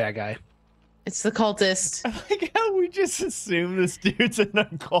the bad guy. It's the cultist. I like how we just assume this dude's in a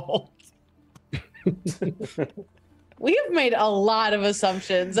cult. We have made a lot of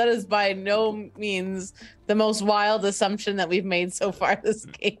assumptions. That is by no means the most wild assumption that we've made so far this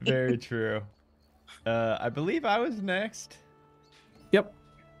game. Very true. I believe I was next. Yep.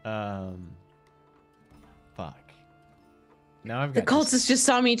 Fuck. Now I've The got cultist just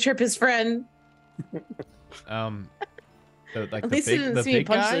saw me trip his friend. like At least he didn't see me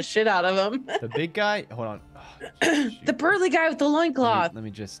punch the shit out of him. The big guy. Hold on. Oh, The burly guy with the loincloth. let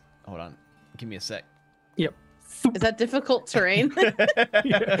me just hold on. Give me a sec. Yep. Is that difficult terrain?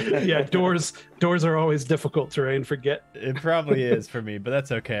 Yeah, doors are always difficult terrain. Forget. It probably is for me, but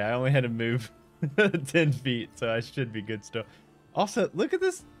that's okay. I only had to move 10 feet, so I should be good still. Also, look at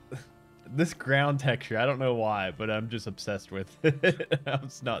this ground texture. I don't know why, but I'm just obsessed with it.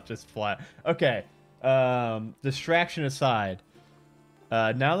 It's not just flat. Okay. Distraction aside,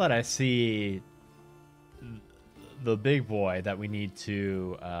 now that I see the big boy that we need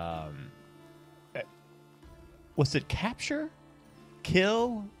to was it capture,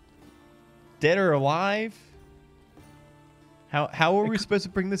 kill, dead or alive? How were we supposed to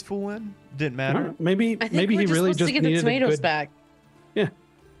bring this fool in? Didn't matter. Maybe I think we're he really supposed just to get the needed tomatoes a good, back. Yeah.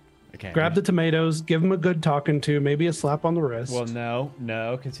 Okay. Grab the tomatoes, give him a good talking to, maybe a slap on the wrist. Well, no,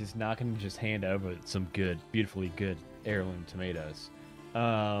 because he's not going to just hand over some good, beautifully good heirloom tomatoes.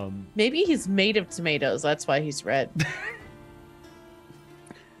 Maybe he's made of tomatoes. That's why he's red.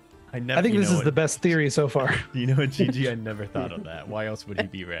 I think this is the best theory so far. You know what, Gigi? I never thought of that. Why else would he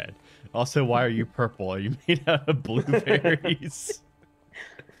be red? Also, why are you purple? Are you made out of blueberries?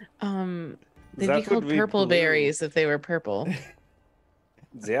 They'd be called purple berries if they were purple.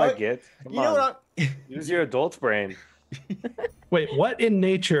 Yeah, I get. Come you know on. what? Use your adult brain. Wait, what in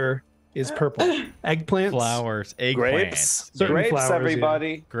nature is purple? Eggplants? Flowers, eggplants, Grapes. Certain Grapes, flowers, yeah.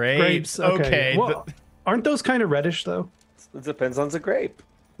 everybody. grapes. Okay. Well, aren't those kind of reddish though? It depends on the grape.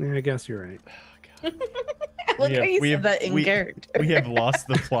 Yeah, I guess you're right. Look how you said that in character. We have lost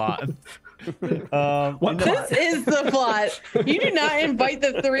the plot. What This is the plot. You do not invite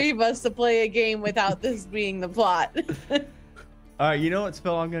the three of us to play a game without this being the plot. All right, you know what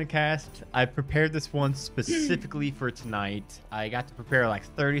spell I'm going to cast? I prepared this one specifically for tonight. I got to prepare like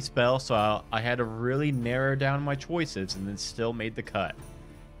 30 spells, so I had to really narrow down my choices and then still made the cut.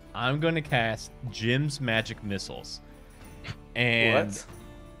 I'm going to cast Jim's Magic Missiles. And What?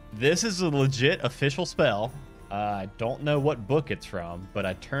 this is a legit official spell. I don't know what book it's from, but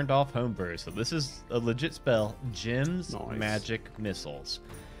I turned off Homebrew, so this is a legit spell. Jim's Nice. Magic Missiles.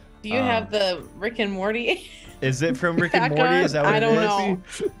 Do you have the Rick and Morty? Is it from Rick and back Morty? on? Is that what I it don't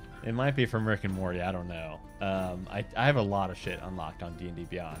is? know. It might be from Rick and Morty. I don't know. I have a lot of shit unlocked on D&D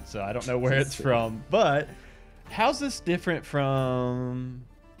Beyond, so I don't know where it's from. But how's this different from?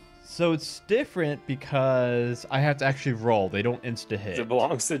 So it's different because I have to actually roll. They don't insta hit. It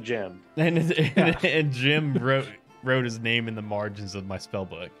belongs to Jim. And Jim wrote his name in the margins of my spell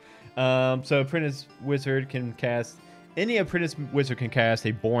book. So apprentice wizard can cast. Any apprentice wizard can cast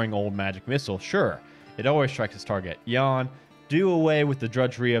a boring old magic missile. Sure, it always strikes its target. Yawn. Do away with the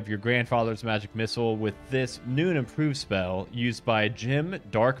drudgery of your grandfather's magic missile with this new and improved spell used by Jim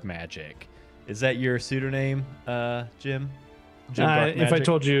Dark Magic. Is that your pseudonym, Jim? Jim Dark If I Magic?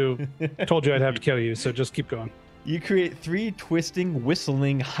 told you I'd have to kill you, so just keep going. You create 3 twisting,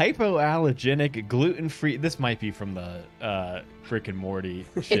 whistling, hypoallergenic, gluten-free. This might be from the Rick and Morty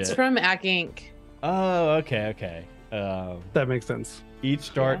shit. It's from Ack Inc. Oh, okay. That makes sense.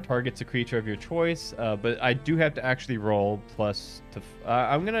 Each dart targets a creature of your choice, but I do have to actually roll plus to.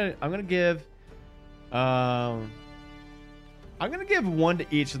 I'm gonna give 1 to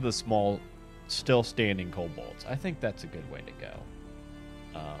each of the small, still standing kobolds. I think that's a good way to go.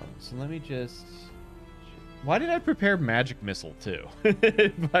 So let me just. Why did I prepare magic missile too?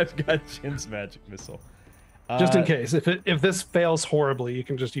 If I've got Jim's magic missile. Just in case, if this fails horribly, you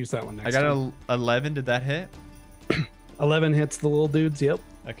can just use that one next I got time. 11. Did that hit? 11 hits the little dudes. Yep.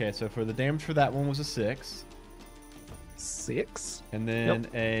 Okay, so for the damage for that one was a 6. 6. And then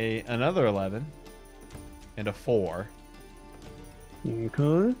another 11 and a 4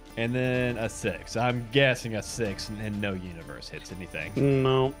 Okay. and then a 6. I'm guessing a 6 and no universe hits anything.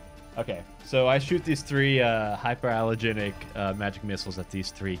 No. Okay, so I shoot these 3 hyperallergenic magic missiles at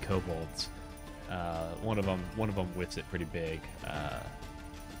these 3 kobolds. One of them whips it pretty big.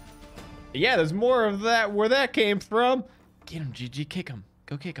 Yeah, there's more of that where that came from. Get him, GG, kick him.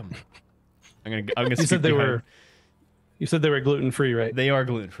 Go kick him. I'm gonna You said they were gluten free, right? They are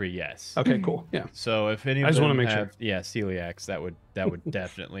gluten free, yes. Okay, cool. Yeah. So if any of I just them wanna make have, sure. yeah, celiacs, that would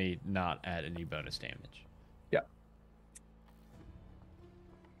definitely not add any bonus damage. Yeah.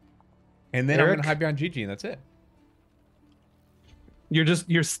 And then Eric? I'm gonna hide behind Gigi, and that's it.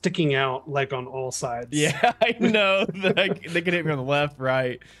 You're sticking out like on all sides. Yeah, I know. They can hit me on the left,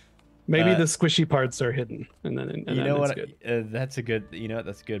 right. Maybe the squishy parts are hidden, and then You know what? Good. That's a good. You know what?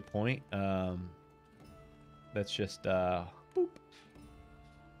 That's a good point. That's just boop.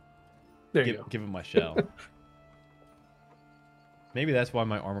 There you go. Give him my shell. Maybe that's why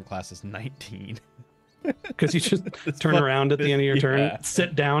my armor class is 19. Because you just It's turn fun- around at the end of your turn, yeah.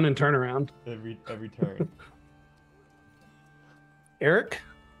 sit down, and turn around. Every turn. Eric?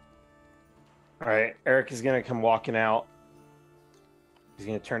 All right, Eric is gonna come walking out. He's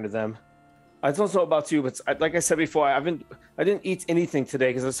gonna turn to them. I don't know about you, but like I said before, I didn't eat anything today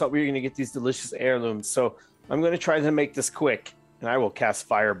because I thought we were gonna get these delicious heirlooms. So I'm gonna try to make this quick, and I will cast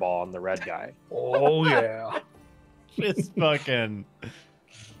Fireball on the red guy. Oh, yeah. It's fucking.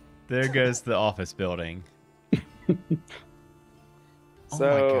 There goes the office building. Oh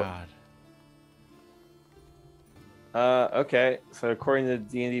So, my god. Okay. So according to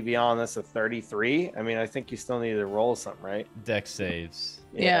D&D Beyond, that's a 33. I mean, I think you still need to roll something, right? Deck saves.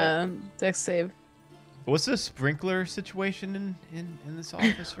 Yeah, dex save. What's the sprinkler situation in this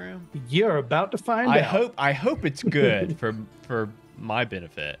office room? You're about to find out. I hope it's good for my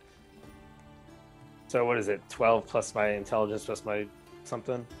benefit. So what is it? 12 plus my intelligence plus my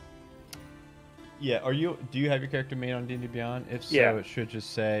something? Yeah, do you have your character made on D&D Beyond? If so, Yeah. it should just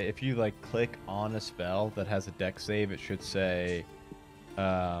say, if you like click on a spell that has a deck save, it should say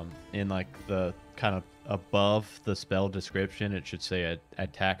in like the kind of above the spell description, it should say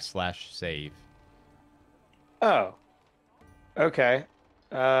attack/save. Oh. Okay.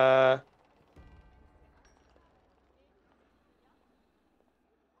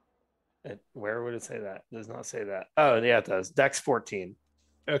 Where would it say that? It does not say that. Oh, yeah, it does. Dex 14.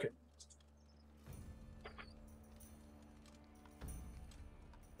 Okay.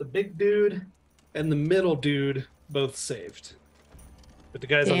 The big dude and the middle dude both saved. But the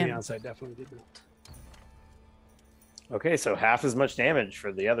guys on the Damn. outside definitely did not. Okay, so half as much damage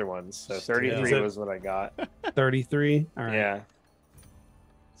for the other ones. So 33 Still. was what I got. 33. All right. Yeah.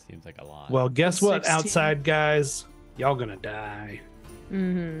 Seems like a lot. Well, guess what, 16. outside guys? Y'all gonna die.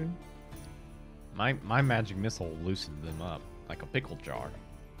 Mm-hmm. my magic missile loosened them up like a pickle jar.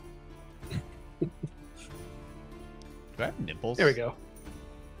 Do I have nipples? There we go.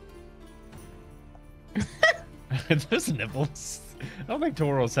 There's nipples. I don't think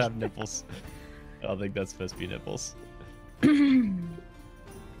Toros have nipples. I don't think that's supposed to be nipples. All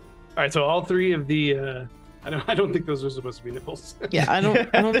right, so all three of the I don't think those are supposed to be nipples. Yeah, I don't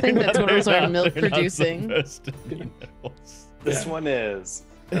think that Toros They're are not- milk they're not producing. supposed to be nipples. This Yeah. one is.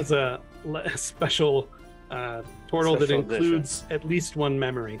 That's a special turtle that Special includes at least one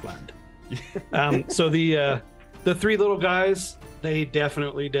memory gland. So the three little guys, they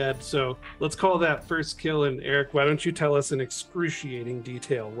definitely dead. So let's call that first kill. And Eric, why don't you tell us in excruciating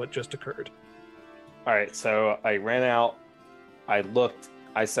detail what just occurred? All right, so I ran out. I looked.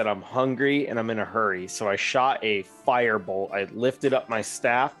 I said, I'm hungry and I'm in a hurry. So I shot a firebolt. I lifted up my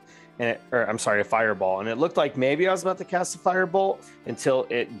staff, a fireball. And it looked like maybe I was about to cast a firebolt until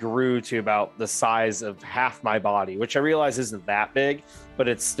it grew to about the size of half my body, which I realize isn't that big, but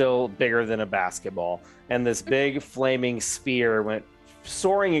it's still bigger than a basketball. And this big flaming sphere went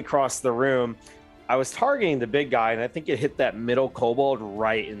soaring across the room. I was targeting the big guy, and I think it hit that middle kobold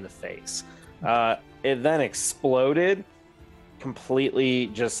right in the face. It then exploded, completely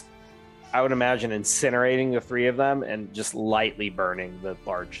just, I would imagine, incinerating the three of them and just lightly burning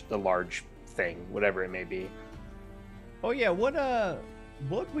the large thing, whatever it may be. Oh yeah, what do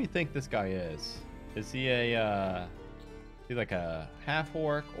we think this guy is? Is he like a half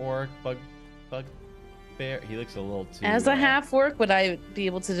orc, bug bear? He looks a little too. As a half orc, would I be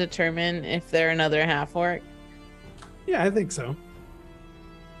able to determine if they're another half orc? Yeah, I think so.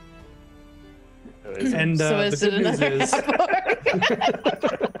 And So the is it good news another is, half orc?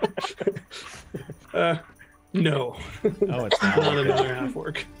 no, Oh, it's not not. another half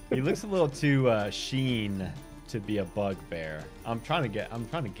orc. He looks a little too sheen to be a bugbear. I'm trying to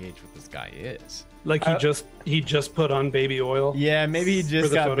gauge what this guy is. Like he just put on baby oil. Yeah, maybe he For just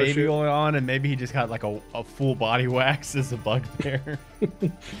the got photo baby shoot. oil on, and maybe he just got like a full body wax as a bugbear.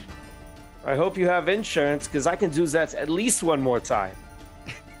 I hope you have insurance because I can do that at least one more time.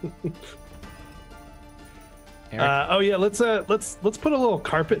 Eric? Oh yeah, let's put a little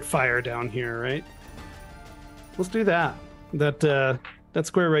carpet fire down here, right? Let's do that. That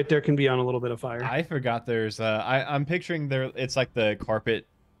square right there can be on a little bit of fire. I forgot there's I'm picturing it's like the carpet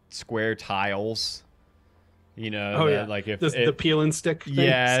square tiles. You know, Oh, that, yeah. like if the peel and stick. Things.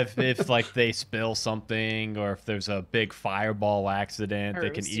 yeah, if like they spill something or if there's a big fireball accident, they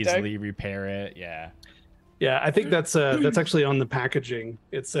can Harvest easily repair it. Yeah. Yeah, I think that's actually on the packaging.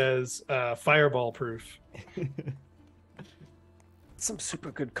 It says fireball proof. Some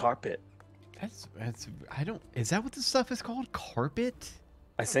super good carpet. Is that what this stuff is called? Carpet?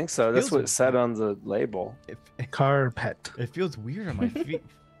 I think so. That's Feels what it said on the label. Carpet. It feels weird on my feet.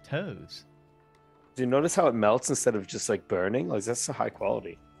 toes. Do you notice how it melts instead of just like burning? Like that's a high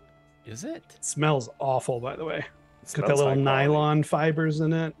quality. Is it? It smells awful, by the way. It It's got smells the little high quality. nylon fibers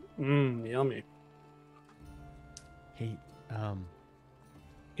in it. Yummy. Hey,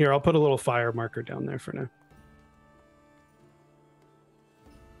 Here, I'll put a little fire marker down there for now.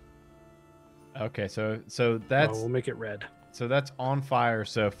 okay, so Oh, that's we'll make it red. so that's on fire.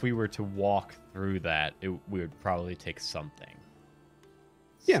 So if we were to walk through that, we would probably take something.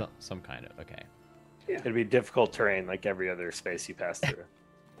 Yeah. Some kind of okay. It'd be difficult terrain like every other space you pass through.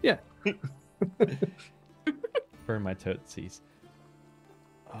 Yeah. Burn my tootsies.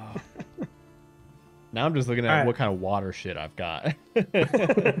 Oh. Now I'm just looking at All right. what kind of water shit I've got.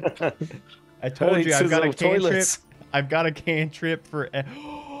 I Oh, told you I've got a little cantrip. toilets. I've got a cantrip for.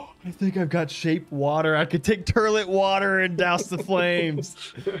 I think I've got shape water. I could take turlet water and douse the flames.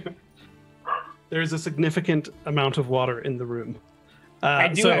 There's a significant amount of water in the room. I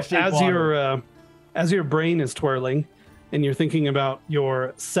do so have shape as water. as your brain is twirling, and you're thinking about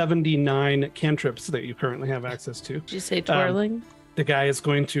your 79 cantrips that you currently have access to, Did you say twirling? the guy is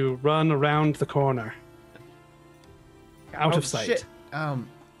going to run around the corner, out of sight. Shit. Oh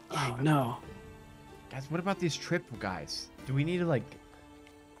no! Guys, what about these trip guys? Do we need to like?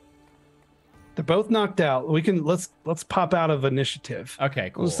 They're both knocked out. We can let's pop out of initiative. Okay,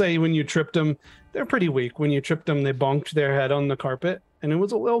 cool. We'll say when you tripped them, they're pretty weak. When you tripped them, they bonked their head on the carpet, and it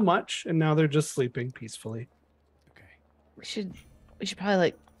was a little much. And now they're just sleeping peacefully. Okay. We should probably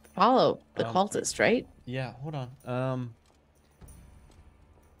like follow the Um, cultist, right? Yeah. Hold on.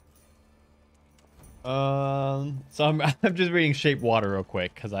 So I'm I'm just reading shape water real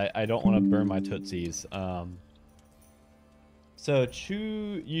quick because I don't want to burn my tootsies. So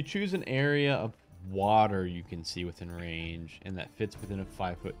you choose an area of water you can see within range and that fits within a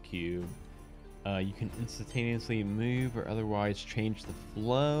 5-foot cube. You can instantaneously move or otherwise change the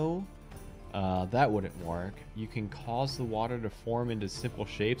flow. That wouldn't work. You can cause the water to form into simple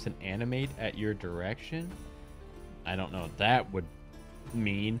shapes and animate at your direction. I don't know what that would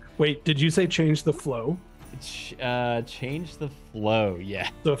mean. Wait, did you say change the flow? Change the flow. Yeah.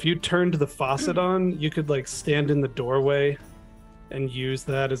 So if you turned the faucet on, you could like stand in the doorway and use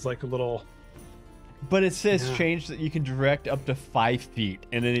that as like a little. But it says Yeah. change that you can direct up to 5 feet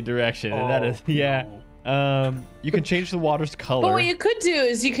in any direction, and that Oh, is yeah. no. You can change the water's color. But what you could do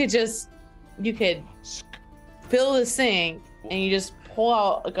is you could fill the sink and you just pull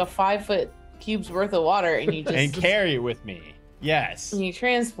out like a 5-foot cube's worth of water and you just and carry it with me. Yes. and you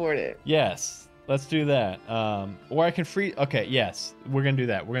transport it. Yes. Let's do that. Or I can free. Okay. Yes. We're gonna do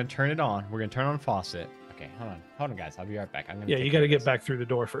that. We're gonna turn it on. We're gonna turn on faucet. Okay. Hold on, guys. I'll be right back. I'm gonna. Yeah, take you care got to of get this. back through the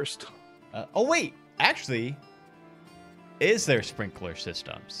door first. Oh wait. Actually, is there sprinkler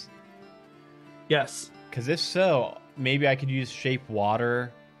systems? Yes. Because if so, maybe I could use shape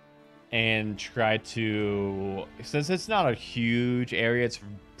water and try to, since it's not a huge area, it's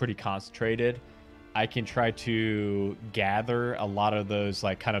pretty concentrated. I can try to gather a lot of those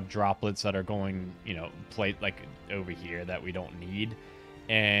like kind of droplets that are going, plate like over here that we don't need,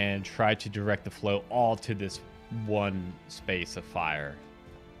 and try to direct the flow all to this one space of fire.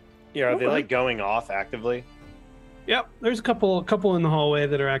 Yeah, are they Okay. like going off actively? Yep. There's a couple in the hallway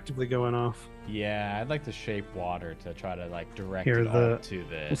that are actively going off. Yeah, I'd like to shape water to try to like direct Here, it all the- to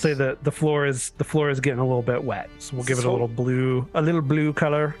this. We'll say that the floor is getting a little bit wet, so we'll give it a So- little blue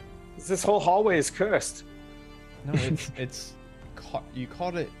color. This whole hallway is cursed. No, it's you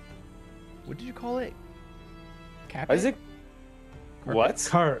called it. What did you call it? Carpet? Is it? What?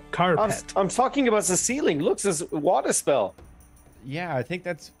 Carpet. I'm talking about the ceiling. Look, this water spell. Yeah, I think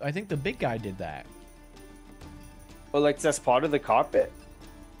the big guy did that. Well, like that's part of the carpet.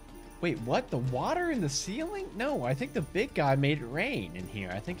 Wait, what? The water in the ceiling? No, I think the big guy made it rain in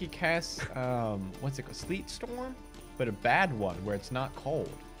here. I think he cast what's it called? Sleet storm? But a bad one where it's not cold.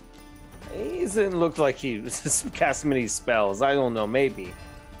 He doesn't look like he cast many spells. I don't know. Maybe.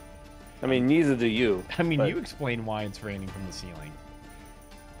 I mean, neither do you. I mean, But- you explain why it's raining from the ceiling.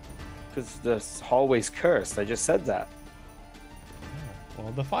 Because this hallway's cursed. I just said that.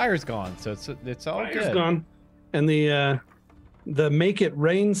 Well, the fire's gone, so it's all Fire's good. gone, and the make it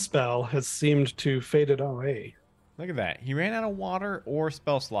rain spell has seemed to fade away. Look at that. He ran out of water or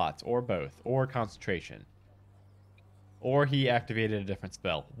spell slots or both or concentration. Or he activated a different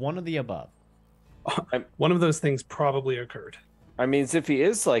spell. One of the above. One of those things probably occurred. I mean, if he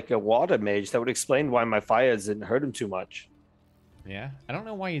is like a water mage, that would explain why my fires didn't hurt him too much. Yeah. I don't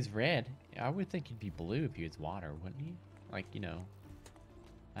know why he's red. I would think he'd be blue if he was water, wouldn't he? Like,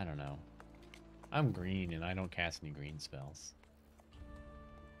 I don't know. I'm green and I don't cast any green spells.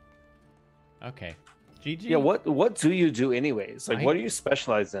 Okay. GG. Yeah, what do you do anyways? Like, what do you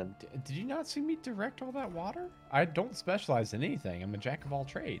specialize in? Did you not see me direct all that water? I don't specialize in anything. I'm a jack of all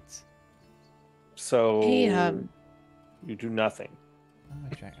trades. So Hey, you do nothing.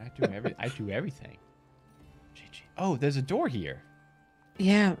 I'm a jack. I do everything. GG. Oh, there's a door here.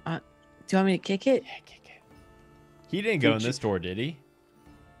 yeah. Do you want me to kick it? Yeah, kick it. He didn't go in this door, did he?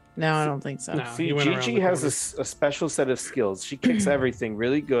 No, I don't think so. No. See, he went around Gigi the has corner. a special set of skills. She kicks everything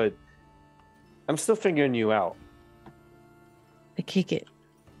really good. I'm still figuring you out. I kick it.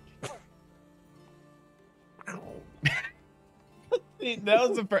 That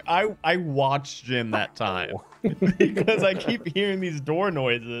was the first. I watched Jim that time because I keep hearing these door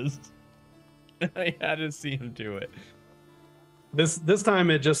noises. I had to see him do it. This time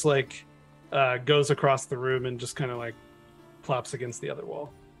it just like goes across the room and just kind of like plops against the other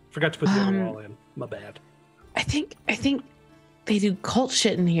wall. Forgot to put the other wall in. My bad. I think they do cult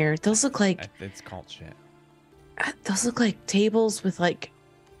shit in here. Those look like It's called shit. tables with like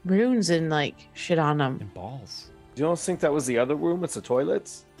runes and like shit on them. And balls. You don't think that was the other room? It's the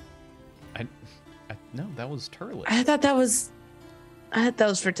toilets? No, that was Turlet. I thought that was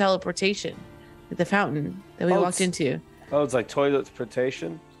for teleportation with the fountain that we walked into. Oh, it's like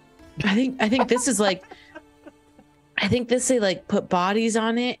toiletportation? I think this is like I think this they like put bodies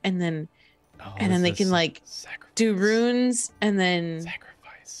on it and then they can like do runes and then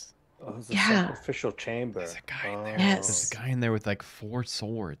sacrifice. Oh, it's a Yeah. sacrificial chamber. There's a guy in there. Yes. There's a guy in there with like 4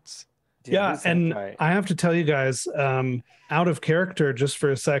 swords. Yeah, who's that and guy? I have to tell you guys, out of character just for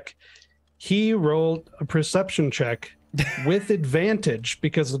a sec, he rolled a perception check with advantage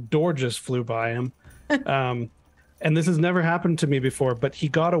because the door just flew by him. And this has never happened to me before, but he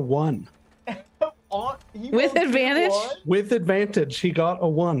got a 1. with advantage. With advantage, he got a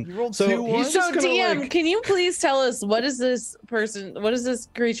 1. You rolled So 2 he's ones? just So gonna, DM, like- can you please tell us what is this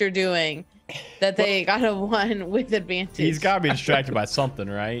creature doing that they got a 1 with advantage? He's got to be distracted by something,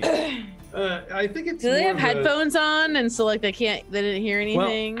 right? I think it's. Do they more have of a- headphones on and so like they didn't hear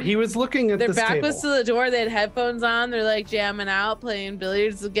anything? Well, he was looking at Their this back table. was to the door. They had headphones on. They're like jamming out, playing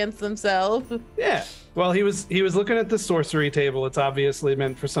billiards against themselves. Yeah. Well, he was looking at the sorcery table. It's obviously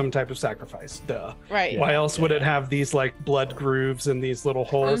meant for some type of sacrifice. Duh. Right. Why else would it have these like blood grooves and these little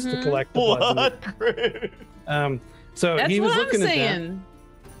holes to Mhm. collect the blood? So That's he was what I'm looking at that, saying.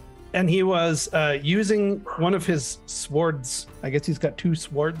 and he was using one of his swords. I guess he's got 2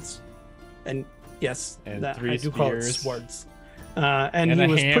 swords, and yes, And that, 3 I do call it spears. swords. And And he a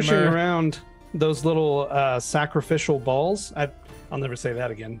was pushing hammer. around those little sacrificial balls. I'll never say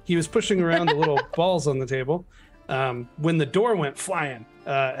that again. He was pushing around the little balls on the table when the door went flying,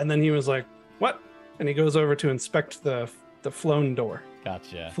 and then he was like, "What?" And he goes over to inspect the flown door.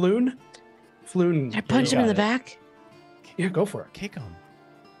 Gotcha. Floon. Did I punch You him in got the it. back? Yeah, go for it. Kick him.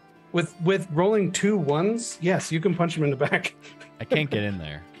 With rolling 2 1s, yes, you can punch him in the back. I can't get in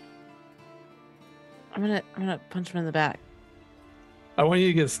there. I'm gonna punch him in the back. I want you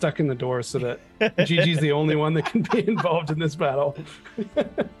to get stuck in the door so that Gigi's the only one that can be involved in this battle.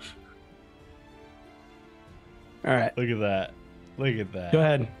 All right, Look at that. Look at that. go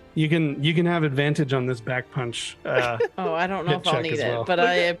ahead. You can have advantage on this back punch. Oh, I don't know Hit if I'll check need as it, well. but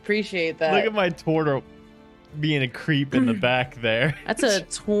I appreciate that. Look at my Torto being a creep in the back there. That's a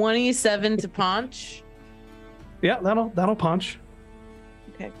 27 to punch. Yeah, that'll punch.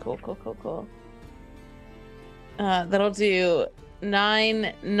 Okay, cool. That'll do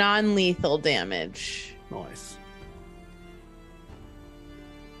 9 non-lethal damage. Nice.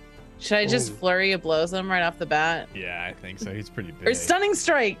 Should I just Ooh. flurry of blows him right off the bat? Yeah, I think so. He's pretty big. Or stunning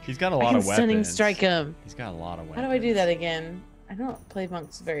strike? He's got a I lot can of weapons. stunning strike him. He's got a lot of weapons. How do I do that again? I don't play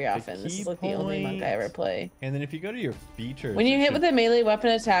monks very often. This key is like the only monk I ever point. play. And then if you go to your features, When you it hit should- with a melee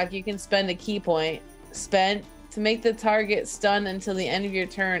weapon attack, you can spend a key point spent to make the target stun until the end of your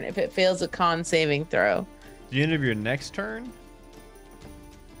turn if it fails a con saving throw. the end of your next turn.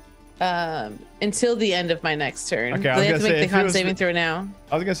 Until the end of my next turn. Okay, Do I was they have gonna to say, make if the it con was saving the- throw now?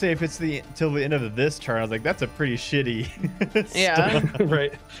 I was gonna say if it's till the end of this turn, I was like, that's a pretty shitty. Yeah.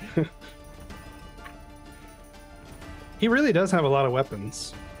 Right. He really does have a lot of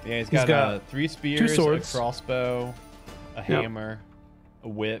weapons. Yeah, he's He's got, got 3 spears, swords. a crossbow, a hammer, a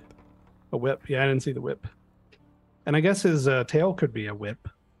whip. A whip. Yeah, I didn't see the whip. And I guess his tail could be a whip.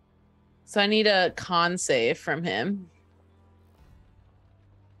 So I need a con save from him.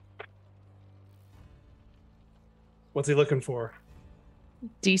 What's he looking for?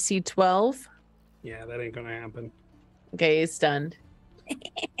 DC 12. Yeah, that ain't gonna happen. Okay, he's stunned.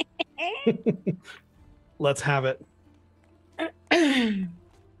 Let's have it.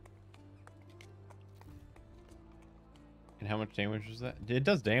 And how much damage was that? It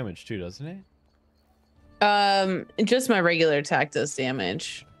does damage too, doesn't it? Just my regular attack does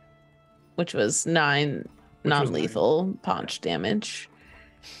damage, which was 9 non-lethal punch damage.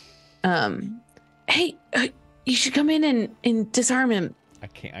 Hey, you should come in and disarm him. I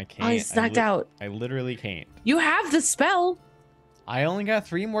can't. Oh, he's knocked out. I literally can't. You have the spell. I only got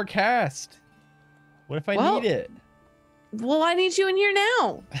 3 more cast. What if I need it? Well, I need you in here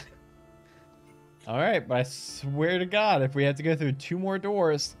now. All right, but I swear to God, if we have to go through 2 more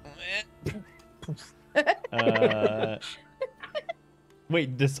doors.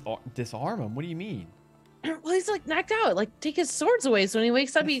 Wait, disarm him? What do you mean? Well, he's like knocked out. Like, take his swords away so when he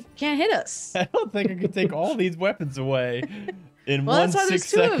wakes up, he can't hit us. I don't think I could take all these weapons away in well, one that's why 6 there's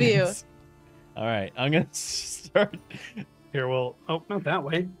 2 seconds. of you. All right, I'm gonna start. Here, well, oh, not that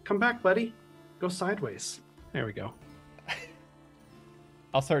way. Come back, buddy. Go sideways. There we go.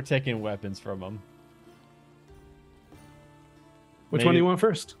 I'll start taking weapons from him. Which one do you want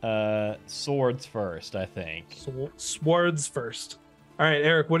first? Swords first, I think. Swords first. All right,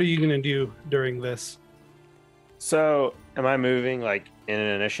 Eric, what are you going to do during this? So, am I moving like in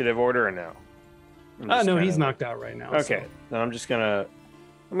an initiative order or no? No, he's knocked out right now. Okay, then I'm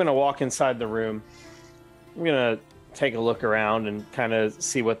gonna walk inside the room. I'm gonna take a look around and kind of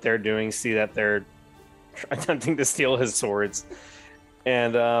see what they're doing. See that they're attempting to steal his swords,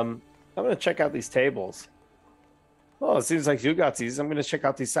 and I'm gonna check out these tables. Oh, it seems like you got these. I'm gonna check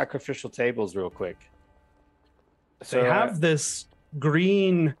out these sacrificial tables real quick. So they have this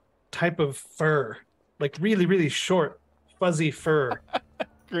green type of fur, like really, really short, fuzzy fur,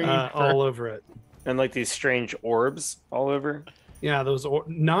 Green all over it. And like these strange orbs all over. Yeah, those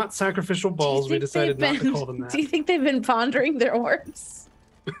not sacrificial balls. We decided not to call them that. Do you think they've been pondering their orbs?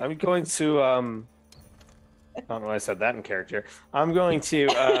 I'm going to I don't know why I said that in character. I'm going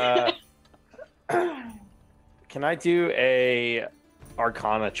to can I do a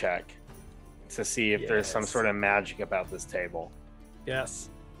Arcana check to see if there's some sort of magic about this table? Yes.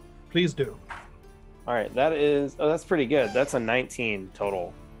 Please do. All right, that's pretty good. That's a 19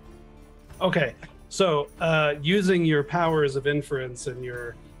 total. Okay. So, using your powers of inference and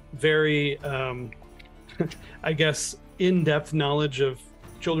your very, I guess, in-depth knowledge of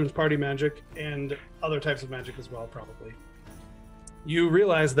children's party magic and other types of magic as well, probably, you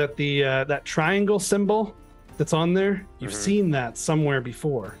realize that the that triangle symbol that's on there, you've seen that somewhere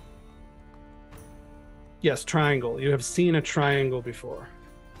before. Yes, triangle. You have seen a triangle before,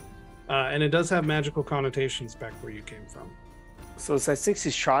 and it does have magical connotations back where you came from. So it's like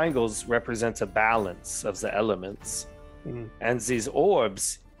 60 triangles represents a balance of the elements. And these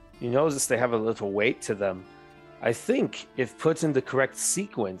orbs, you notice they have a little weight to them. I think if put in the correct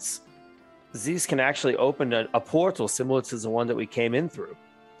sequence, these can actually open a portal similar to the one that we came in through.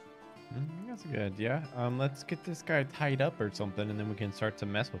 That's good, yeah. Let's get this guy tied up or something, and then we can start to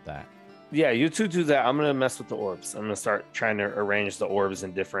mess with that. Yeah, you two do that. I'm going to mess with the orbs. I'm going to start trying to arrange the orbs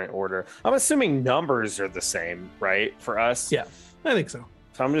in different order. I'm assuming numbers are the same, right, for us? Yeah, I think so.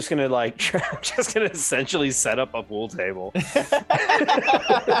 So I'm just going to essentially set up a pool table.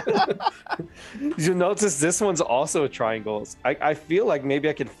 You'll notice this one's also a triangle. I feel like maybe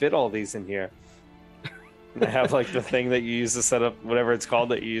I could fit all these in here. And I have like the thing that you use to set up, whatever it's called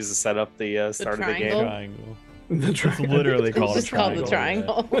that you use to set up the start of the game. Triangle. It's literally called It's a just called the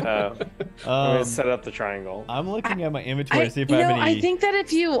triangle. triangle. I'm going to set up the triangle. I'm looking at my inventory to see if I have any... I think that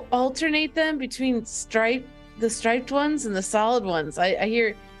if you alternate them between the striped ones and the solid ones, I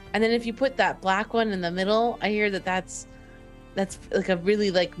hear, and then if you put that black one in the middle, I hear that's like a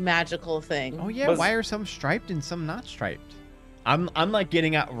really like magical thing. Oh yeah, why are some striped and some not striped? I'm like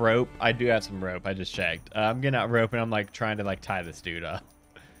getting out rope. I do have some rope. I just checked. I'm getting out rope and I'm like trying to like tie this dude up.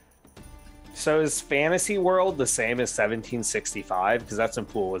 So is Fantasy World the same as 1765? Because that's when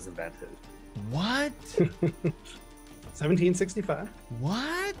pool was invented. What? 1765.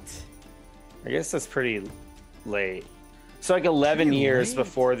 What? I guess that's pretty late. So like 11 years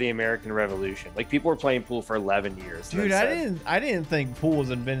before the American Revolution. Like people were playing pool for 11 years. Dude, I didn't think pool was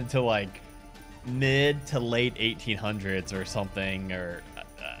invented until like mid to late 1800s or something, or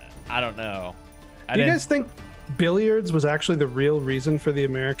I don't know. Do you guys think billiards was actually the real reason for the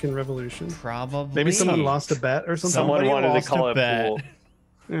American Revolution? Probably. Maybe someone lost a bet or something. Someone wanted to call it bet. pool.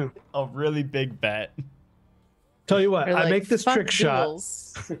 Yeah. A really big bet. Tell you what, Or I like, make this fuck trick shot,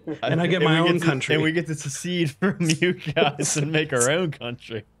 duels. and I get my own country. And we get to secede from you guys and make our own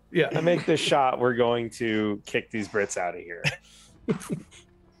country. Yeah. I make this shot, we're going to kick these Brits out of here.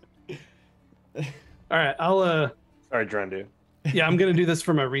 All right, I'll Sorry, Drendu. yeah, I'm gonna do this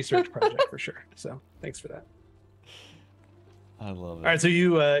for my research project for sure. So thanks for that. I love it. All right, so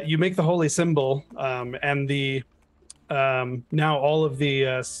you make the holy symbol, and the Now all of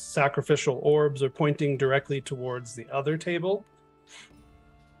the sacrificial orbs are pointing directly towards the other table,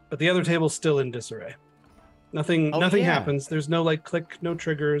 but the other table's still in disarray. Nothing happens. There's no like click, no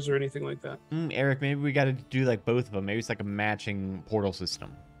triggers or anything like that. Eric, maybe we got to do like both of them. Maybe it's like a matching portal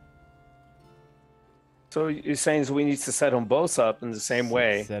system. So you're saying we need to set them both up in the same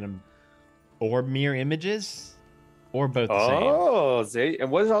way? Set them, or mirror images, or both the same. Oh, and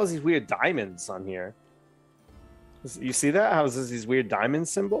what is all these weird diamonds on here? You see that? How is this these weird diamond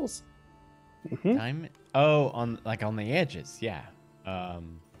symbols? Diamond? Oh, on the edges. Yeah. I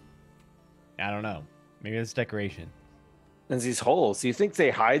don't know. Maybe it's decoration. And these holes. Do you think they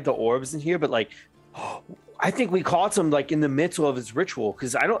hide the orbs in here? But like, I think we caught them like in the middle of his ritual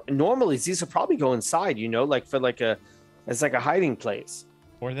because I don't. Normally these will probably go inside. You know, like for like it's like a hiding place.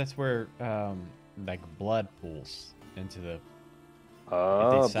 Or that's where like blood pools into the.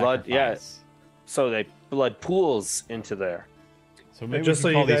 Blood. Yeah. So blood pools into there. So maybe just so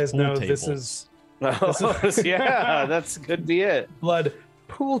you guys know, this is yeah, that's could be it. Blood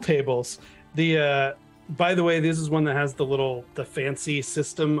pool tables. By the way, this is one that has the fancy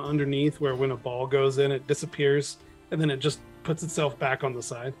system underneath where when a ball goes in, it disappears and then it just puts itself back on the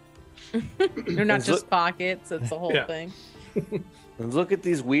side. They're not just pockets; it's the whole thing. And look at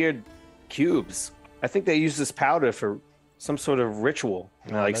these weird cubes. I think they use this powder for some sort of ritual.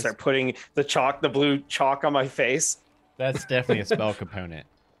 Like start putting the blue chalk on my face. That's definitely a spell component.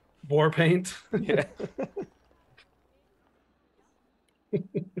 War paint. Yeah.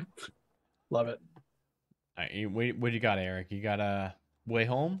 Love it. All right, what do you got, Eric? You got a way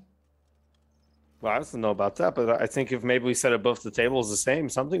home? Well, I don't know about that, but I think if maybe we set up both the tables the same,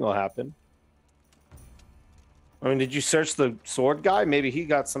 something will happen. I mean, did you search the sword guy? Maybe he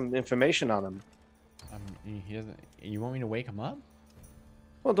got some information on him. He doesn't. You want me to wake him up?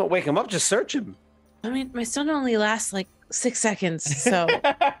 Well, don't wake him up. Just search him. I mean, my stun only lasts like 6 seconds, so.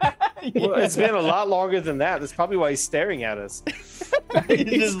 Well, it's been a lot longer than that. That's probably why he's staring at us. He's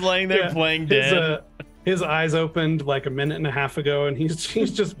just laying there playing dead. His eyes opened like a minute and a half ago, and he's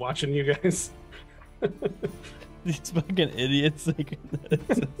just watching you guys. These fucking idiots. Do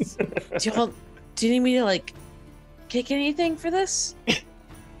you need me to like kick anything for this?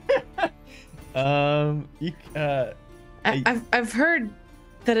 I've heard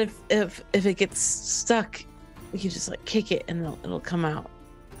that if it gets stuck, you can just like kick it and it'll come out.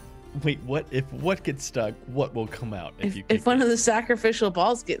 Wait, what? If what gets stuck, what will come out? If one of the sacrificial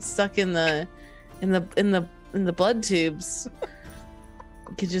balls gets stuck in the blood tubes,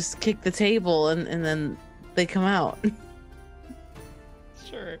 you could just kick the table and then they come out.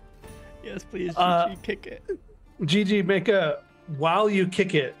 Sure. Yes, please, GG, kick it. GG, while you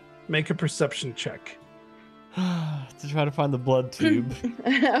kick it, make a perception check. To try to find the blood tube.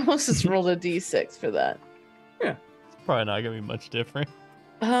 I almost just rolled a d6 for that. Yeah. It's probably not gonna be much different.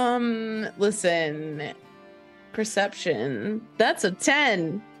 Listen. Perception. That's a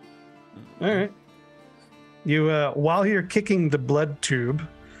 10. All right. You while you're kicking the blood tube,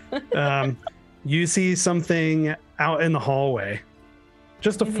 you see something out in the hallway.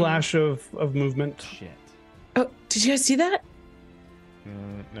 Just a flash of movement. Shit. Oh, did you guys see that?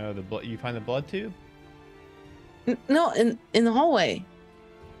 No, you find the blood tube? No, in the hallway.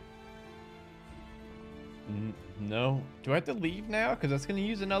 No. Do I have to leave now? Because that's going to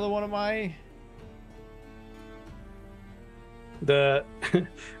use another one of my... I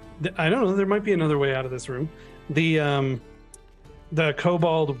don't know. There might be another way out of this room. The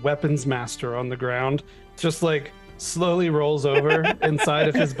kobold weapons master on the ground just like slowly rolls over inside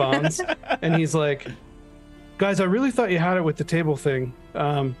of his bonds, and he's like, "Guys, I really thought you had it with the table thing.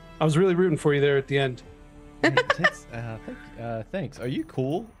 I was really rooting for you there at the end." Thanks. Are you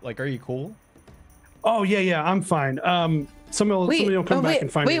cool? Are you cool? Oh yeah, I'm fine. Somebody will come back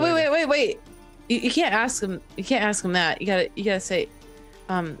and find me. Wait. You can't ask him. You can't ask him that. You gotta say,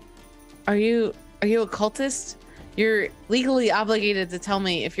 are you a cultist? You're legally obligated to tell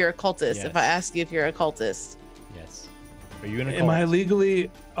me if you're a cultist. Yes. If I ask you if you're a cultist. Yes. Are you in a cult? Am I legally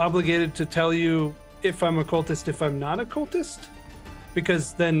obligated to tell you if I'm a cultist if I'm not a cultist?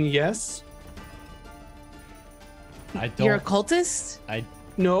 Because then yes. I don't. You're a cultist?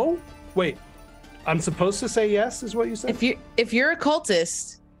 No. Wait. I'm supposed to say yes, is what you said? If you're a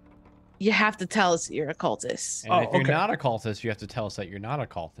cultist, you have to tell us that you're a cultist. And if you're not a cultist, you have to tell us that you're not a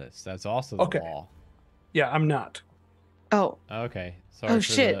cultist. That's also the law. Yeah, I'm not. Oh. Okay. Sorry for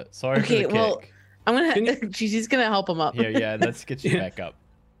shit. For the kick. Well, I'm gonna. Gigi's gonna help him up. Yeah. Let's get you back up.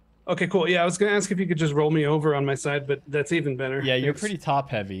 Okay, cool. Yeah, I was gonna ask if you could just roll me over on my side, but that's even better. Yeah, you're pretty top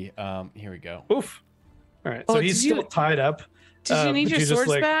heavy. Here we go. Oof. All right. So he's still tied up. Did you need your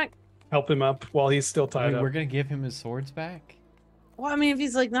swords back? help him up while he's still I tied mean, we're up. gonna give him his swords back. Well, I mean, if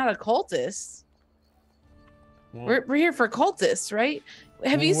he's like not a cultist, Well, we're here for cultists, right?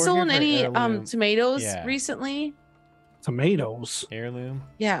 Have Well, you we're here stolen for any heirloom. tomatoes Yeah. recently? Tomatoes? heirloom.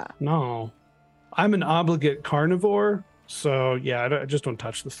 Yeah. No. I'm an obligate carnivore, so yeah, I just don't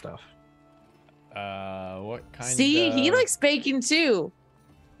touch the stuff. What kind? See, he of... likes bacon too.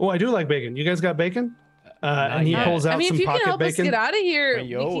 Oh, I do like bacon. You guys got bacon? Not And he yet. pulls out I mean, some if you can pocket help bacon. us get out of here, Wait, we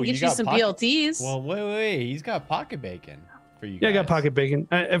yo, can you get you got some pocket- BLTs. Well, wait. He's got pocket bacon for you. Yeah, I got guys. pocket bacon.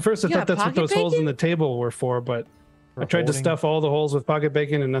 At first, I You thought got that's what pocket those holes in bacon? the table were for, but For I tried to holding- stuff all the holes with pocket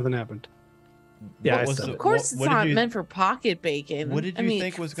bacon and nothing happened. Yeah, What I was stuffed the- it. Of course, what it's did not you- meant for pocket bacon. What did I you mean,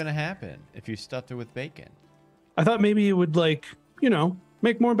 think was gonna happen if you stuffed it with bacon? I thought maybe it would, like,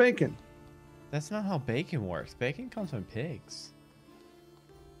 make more bacon. That's not how bacon works. Bacon comes from pigs.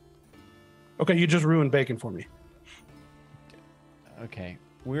 Okay, you just ruined bacon for me. Okay,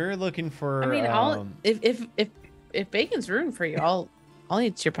 we're looking for. I mean, if bacon's ruined for you, I'll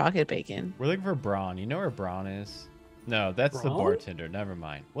eat your pocket bacon. We're looking for Braun. You know where Braun is? No, that's the Braun? bartender. Never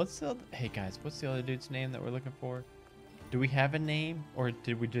mind. Hey guys, what's the other dude's name that we're looking for? Do we have a name, or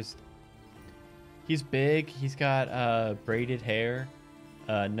did we just? He's big. He's got braided hair,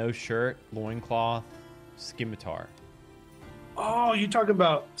 no shirt, loincloth, scimitar. Oh, you talking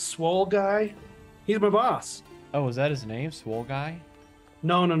about Swole Guy? He's my boss. Oh, is that his name? Swole Guy?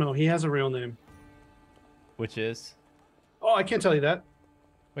 No. He has a real name. Which is? Oh, I can't tell you that.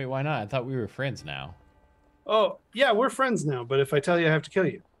 Wait, why not? I thought we were friends now. Oh, yeah, we're friends now, but if I tell you, I have to kill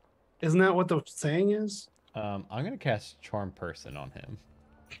you. Isn't that what the saying is? I'm gonna cast Charm Person on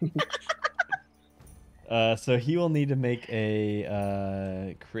him. So he will need to make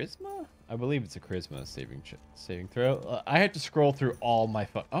a charisma. I believe it's a charisma saving throw. I have to scroll through all my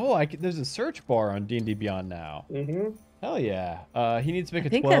there's a search bar on D&D Beyond now. Mm-hmm. Hell yeah. He needs to make a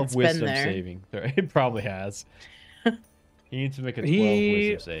think 12 that's been wisdom there. saving throw. It probably has. He needs to make a 12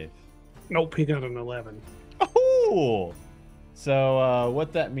 wisdom save. Nope, he got an 11. Oh! So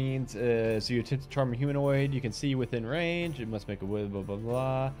what that means is you attempt to charm a humanoid. You can see within range. It must make a blah blah blah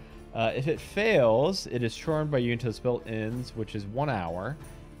blah. If it fails, it is charmed by you until the spell ends, which is 1 hour,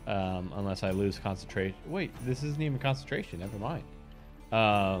 unless I lose concentration. Wait, this isn't even concentration. Never mind.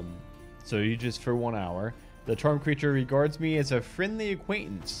 So you just for 1 hour. The charmed creature regards me as a friendly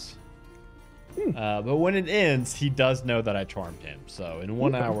acquaintance. But when it ends, he does know that I charmed him. So in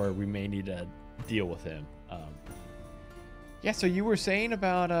 1 hour, we may need to deal with him. Yeah, so you were saying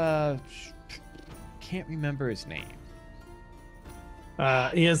about can't remember his name.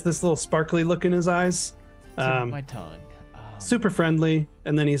 He has this little sparkly look in his eyes. Tip of my tongue. Super friendly,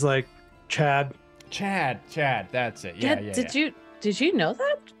 and then he's like, Chad. Chad, that's it. Yeah, yeah. Did you know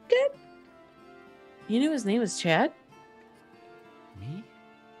that, Dad? You knew his name was Chad? Me?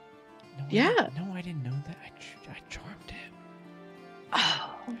 No, Yeah. No, I didn't know that. I charmed him.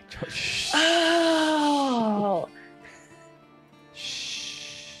 Oh. Shh. Oh.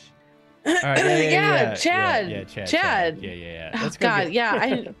 Shh. All right, Yeah, Chad. Yeah, Chad. Chad. Yeah. Oh, Let's go God, get-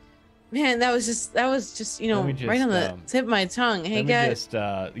 yeah. Man, that was just Let me right on the just, tip of my tongue. Hey, Let me guys.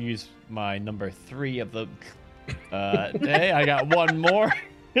 just use my number 3 of the. Hey, I got one more.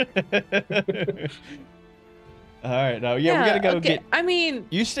 All right, now we gotta go okay. get. I mean,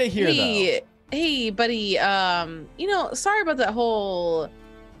 You stay here though. hey, buddy. Sorry about that whole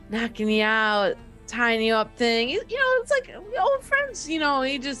knocking you out, tying you up thing. It's like old friends. You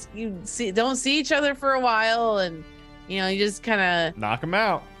don't see each other for a while, and you just kind of Knock him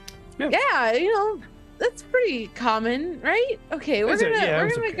out. yeah. That's pretty common, right? Okay, we're Is it? gonna Yeah, it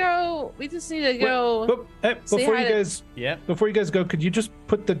was okay. go. We just need to go. Say Before hi you to- guys, Yep. before you guys go, could you just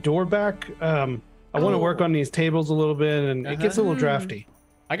put the door back? I want to work Oh. on these tables a little bit, and it gets a little drafty.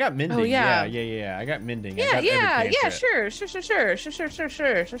 I got mending. Oh, yeah. Yeah. I got mending. I Yeah, got every yeah, cantrip. sure.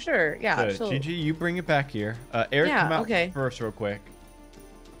 Yeah, So, absolutely. Gigi, you bring it back here. Eric, Yeah, come out okay. first, real quick.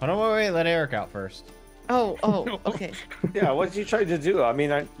 Hold on, wait. Let Eric out first. Oh, okay. Yeah, what did you try to do? I mean,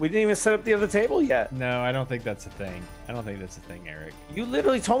 we didn't even set up the other table yet. No, I don't think that's a thing. Eric. You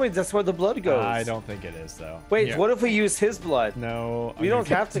literally told me that's where the blood goes. I don't think it is, though. Wait, Here. what if we use his blood? No. We don't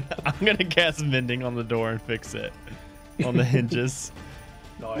have to. I'm gonna cast mending on the door and fix it on the hinges.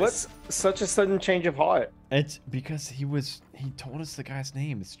 Nice. What's such a sudden change of heart? It's because he told us the guy's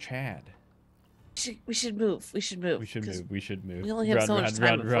name. It's Chad. We should move. We should 'cause move. We should move. we only have so much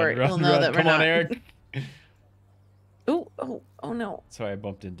time before run, he'll know that we're Come on, not. Eric. Oh no. Sorry, I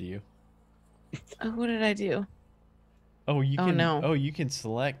bumped into you. Oh, what did I do? Oh, you Oh, can. no. Oh, you can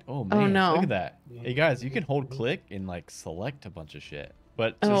select. Oh Oh, man, no. look at that. Hey guys, you can hold click and like select a bunch of shit.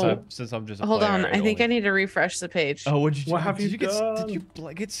 But Oh. since I'm just a Hold player, on. I think I only... need to refresh the page. Oh, what'd you do? What have did you get? done? Did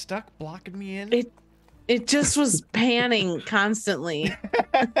you get stuck blocking me in? It just was panning constantly.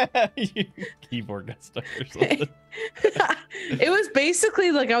 Your keyboard got stuck or something. It was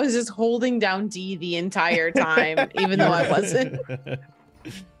basically like I was just holding down D the entire time, even though I wasn't.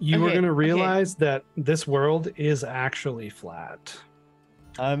 You were Okay, going to okay. realize that this world is actually flat.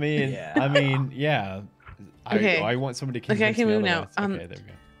 I mean, yeah. Okay. I want somebody to Okay, I convince can me move now. otherwise. Okay, there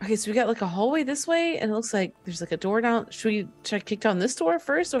we go. Okay, so we got like a hallway this way, and it looks like there's like a door down. Should I kick down this door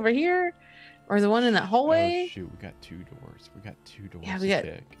first over here? Or the one in that Oh hallway? shoot, we got 2 doors. We got 2 doors Yeah,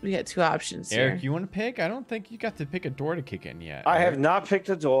 to kick. we got 2 options Eric, here. you want to pick? I don't think you got to pick a door to kick in yet. I have Eric. not picked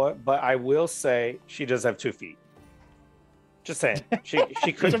a door, but I will say she does have 2 feet. Just saying. She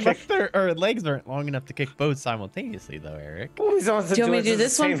could kick. Her legs aren't long enough to kick both simultaneously, though, Eric. Well, we don't have to Do you want me it to do at the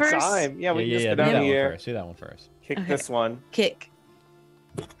this one same first? time. Yeah, we can just do go that down one here. first. Do that one first. Kick Okay. this one. Kick.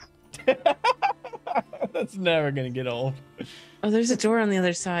 That's never gonna get old. Oh, there's a door on the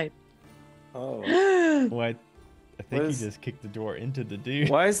other side. Oh. Well, I think What he is- just kicked the door into the dude.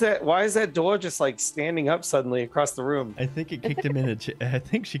 Why is that door just like standing up suddenly across the room? I think it kicked him into. I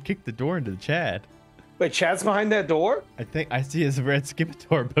think she kicked the door into Chad. Wait, Chad's behind that door? I think I see his red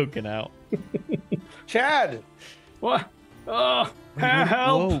Skimitor poking out. Chad! What? Oh, Wait,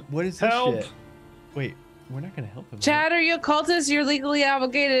 help! Whoa, what is this Help! shit? Wait, we're not gonna help him. Chad, are you a cultist? You're legally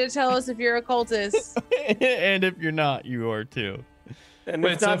obligated to tell us if you're a cultist. And if you're not, you are too. And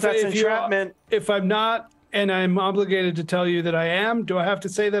Wait, if so not, that's if you are- entrapment. If I'm not, and I'm obligated to tell you that I am, do I have to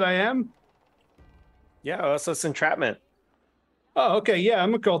say that I am? Yeah, also it's entrapment. Oh, okay. Yeah,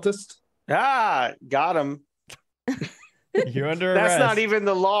 I'm a cultist. Ah, got him. You're under arrest. That's not even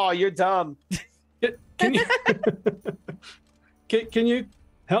the law. You're dumb. Can you can you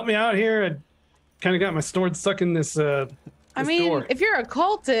help me out here? I kind of got my sword stuck in this. I This mean, door. if you're a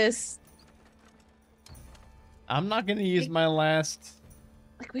cultist, I'm not gonna use my last.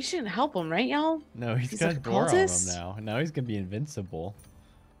 like we shouldn't help him, right, y'all? No, he's He's got like a a door on him cultist? now. Now he's gonna be invincible.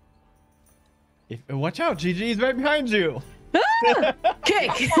 Watch out, GG, he's right behind you.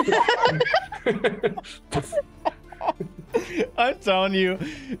 Kick. I'm telling you,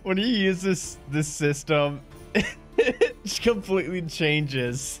 when you use this system, it completely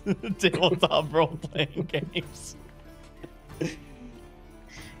changes tabletop role playing games.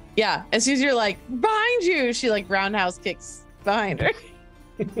 Yeah, as soon as you're like behind you, she like roundhouse kicks behind her.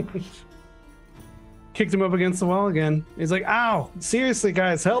 Kicked him up against the wall again. He's like, "Ow! Seriously,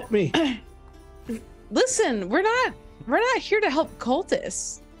 guys, help me!" Listen, we're not here to help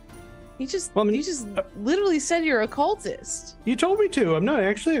cultists. You just Well, I mean, you just literally said you're a cultist. You told me to. I'm not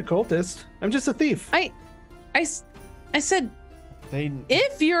actually a cultist. I'm just a thief. I said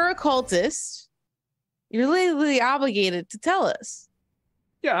if you're a cultist, you're legally obligated to tell us.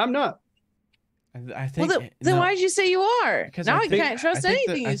 Yeah, I'm not. I think. Well, then why'd you say you are? Because Now I think- can't trust I think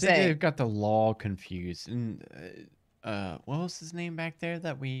anything I you think say. they've got the law confused. And what was his name back there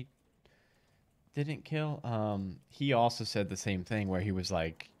that we didn't kill? He also said the same thing where he was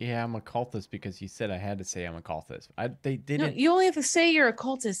like, "Yeah, I'm a cultist because he said I had to say I'm a cultist." They No, didn't. you only have to say you're a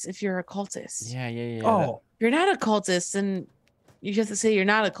cultist if you're a cultist. Yeah. Oh, If you're not a cultist, then you have to say you're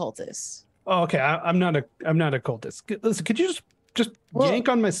not a cultist. oh, okay. I'm not a cultist. Listen, could you just Well- yank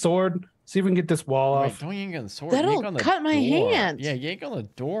on my sword? See if we can get this wall Wait, off. don't yank on the sword. That'll yank on the cut my door. hand. Yeah, yank on the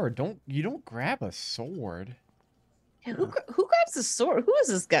door. You don't grab a sword. Yeah, who grabs the sword? Who is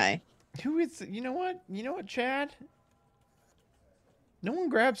this guy? Who is? You know what? You know what, Chad? No one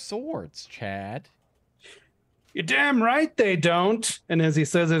grabs swords, Chad. You're damn right they don't. And as he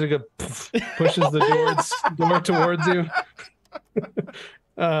says it, pushes the door towards you.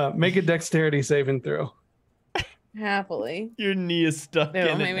 Make a dexterity saving throw. Happily. Your knee is stuck No, in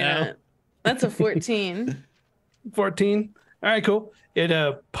it maybe now. not. That's a 14. 14. All right, cool.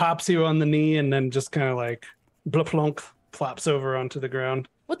 It pops you on the knee and then just kind of like plunk flops over onto the ground.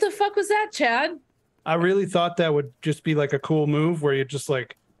 What the fuck was that, Chad? I really thought that would just be like a cool move where you just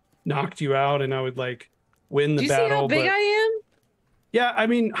like knocked you out and I would like win the Do you battle. see how big but I am? yeah, I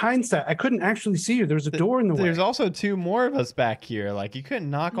mean, hindsight, I couldn't actually see you. There's a door in the way. There's also 2 more of us back here. Like you couldn't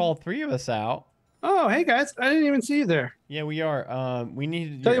knock all 3 of us out. Oh, hey guys, I didn't even see you there. Yeah, we are. We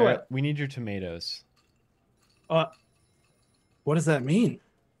need. Tell you what. We need your tomatoes. What does that mean?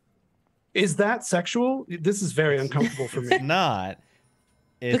 Is that sexual? This is very uncomfortable for me. It's not.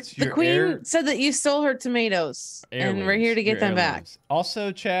 It's The your queen said that you stole her tomatoes, and we're here to get them back.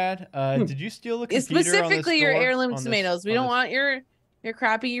 Also, Chad, did you steal the computer Specifically, your heirloom on this- tomatoes. We on don't this- want your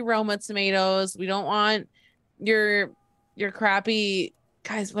crappy Roma tomatoes. We don't want your your crappy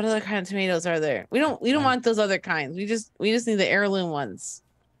guys. What other kind of tomatoes are there? We don't want those other kinds. We just need the heirloom ones,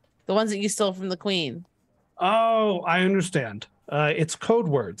 the ones that you stole from the queen. Oh, I understand. It's code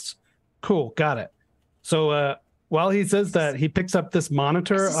words. Cool, got it. So while he says that, he picks up this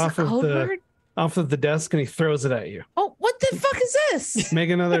monitor off of the desk and he throws it at you. Oh, what the fuck is this? Make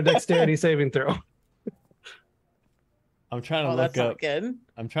another dexterity saving throw. I'm trying to that's look not up. good.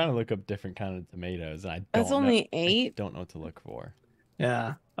 I'm trying to look up different kind of tomatoes, and I don't. That's only 8. I don't know what to look for.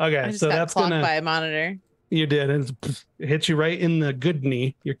 Yeah. Okay. I just So got that's clocked gonna. by a monitor. You did, and it hits you right in the good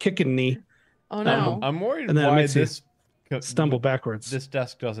knee. Your kicking knee. Oh no. I'm worried And then it why makes you this stumble backwards. This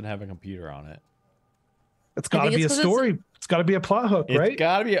desk doesn't have a computer on it. It's got to be a story. It's got to be a plot hook, right? It's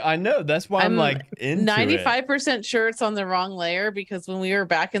got to be. I know. That's why I'm like into 95% sure it's on the wrong layer because when we were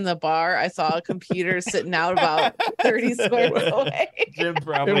back in the bar, I saw a computer sitting out about 30 squares away. Jim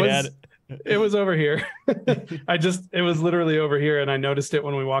probably had it. It was over here. It was literally over here, and I noticed it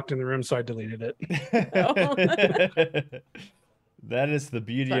when we walked in the room, so I deleted it. That is the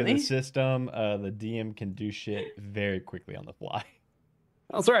beauty of Funny. the system. The DM can do shit very quickly on the fly.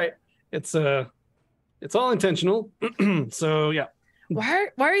 That's right. It's all intentional. So yeah. Why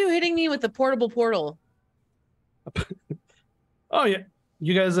are you hitting me with the portable portal? Oh yeah.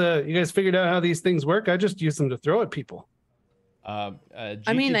 You guys figured out how these things work? I just use them to throw at people. I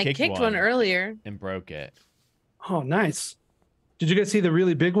mean, I kicked one earlier and broke it. Oh, nice. Did you guys see the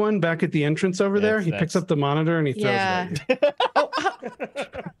really big one back at the entrance over there? He picks up the monitor and he throws it at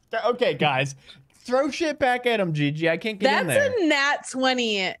you. Okay, guys. Throw shit back at him, Gigi. I can't get in there. That's a nat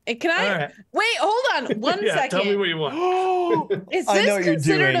 20. Can I right. wait? Hold on one second. Tell me what you want. Is I know this what you're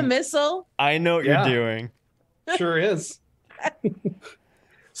considered a doing. missile? I know what you're doing. Sure is.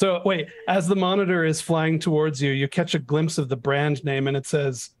 So wait, as the monitor is flying towards you, you catch a glimpse of the brand name and it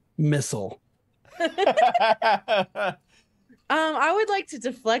says missile. I would like to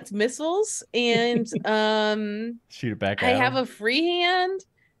deflect missiles and shoot it back I at have him. a free hand.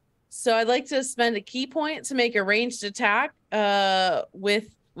 So I'd like to spend a key point to make a ranged attack with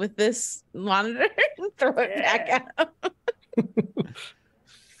this monitor and throw it back at him.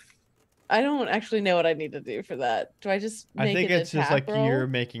 I don't actually know what I need to do for that. Do I just make I think an it's just attack like roll? you're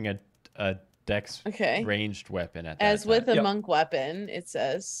making a dex ranged weapon at that As with time. a monk weapon, it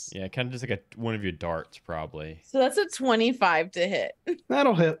says. Yeah, kind of just like one of your darts, probably. So that's a 25 to hit.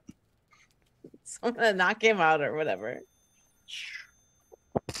 That'll hit. So I'm gonna knock him out or whatever.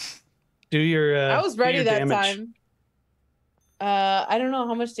 Do your I was ready do your that damage. time. I don't know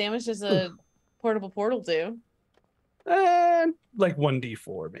how much damage does a portable portal do. Like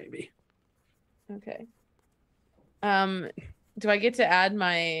 1d4 maybe. Okay. Do I get to add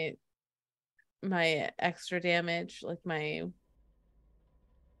my extra damage, like my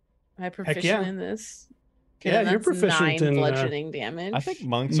proficient yeah. in this? Yeah, you're that's proficient 9 in bludgeoning damage. I think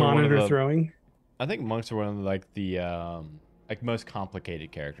monks are Monitor one of the, throwing. I think monks are one of the, like the most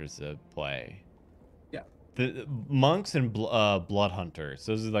complicated characters to play. Yeah. The monks and blood hunters.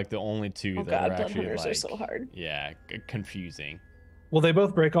 Those are like the only two Oh that god, are blood actually hunters like are so hard. yeah, confusing. Well, they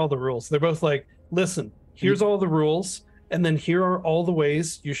both break all the rules. They're both like, listen, here's all the rules, and then here are all the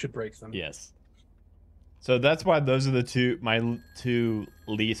ways you should break them. Yes. So that's why those are my two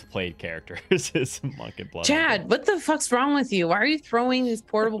least played characters is monk and blood. Chad, hunter. what the fuck's wrong with you? Why are you throwing these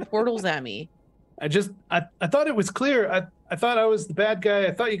portable portals at me? I thought it was clear. I thought I was the bad guy.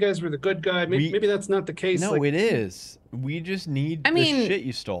 I thought you guys were the good guy. Maybe that's not the case. No, it is. We just need the shit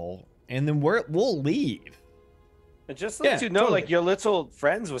you stole, and then we'll leave. And just to let you know, like your little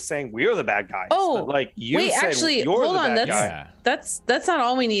friends was saying we're the bad guys. Oh, but, like you wait, said actually, you're hold the on. bad guy. That's not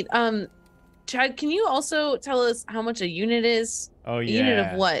all we need. Chad, can you also tell us how much a unit is? Oh A yeah. unit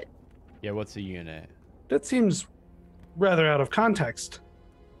of what? Yeah, what's a unit? That seems rather out of context.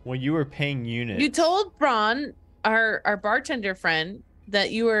 Well, you were paying units. You told Braun, our bartender friend,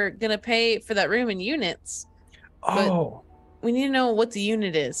 that you were gonna pay for that room in units. Oh. We need to know what the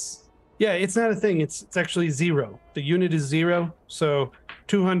unit is. Yeah, it's not a thing. It's actually 0. The unit is 0. So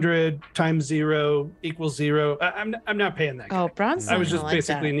 200 times 0 equals 0. I'm not paying that. Oh, Braun's I was not just gonna like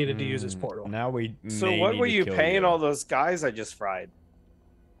basically that. needed to use his portal. Now we. So may what need were to you kill paying all those guys I just fried?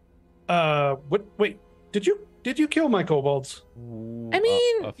 What? Wait, did you kill my kobolds? I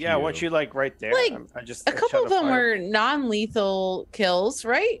mean, Yeah, what you like right there? Like, I just a couple of them were non-lethal kills,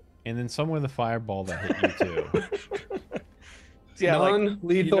 right? And then some with a fireball that hit you too. Yeah,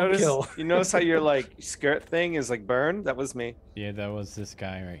 non-lethal kill. You notice how your like skirt thing is like burned? That was me. Yeah, that was this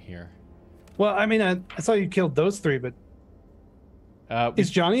guy right here. Well, I mean, I saw you killed those 3, but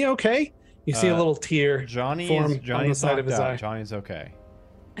is Johnny okay? You see a little tear Johnny form is on the side of his eye. Johnny's okay.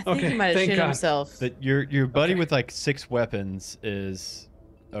 I think Okay, he might have thank shit God. himself. That your buddy Okay. with like 6 weapons is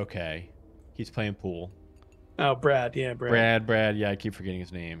okay. He's playing pool. Oh, Brad. Yeah, Brad. Brad. Yeah, I keep forgetting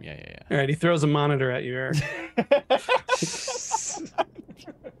his name. Yeah. All right, he throws a monitor at you, Eric.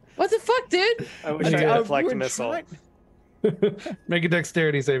 What the fuck, dude? I wish I had a deflect missile. Make a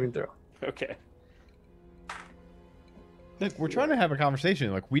dexterity saving throw. Okay. Look, we're trying to have a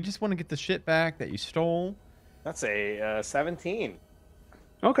conversation. Like, we just want to get the shit back that you stole. That's a 17.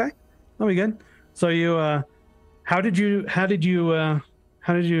 Okay, that'll be good. So you, how did you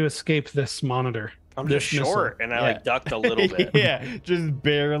escape this monitor? I'm This just short, and I like ducked a little bit. Yeah, just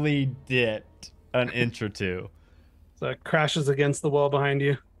barely dipped an inch or two. So it crashes against the wall behind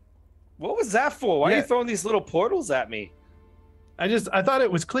you. What was that for? Why are Yeah. you throwing these little portals at me? I thought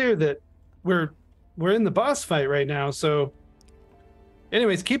it was clear that we're in the boss fight right now. So,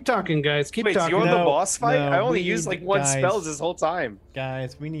 anyways, keep talking, guys. Keep Wait, so talking. you're in the No, boss fight? no, I only we used need- like one guys. spell this whole time.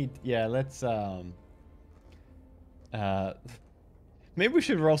 Guys, we need... Yeah, let's... maybe we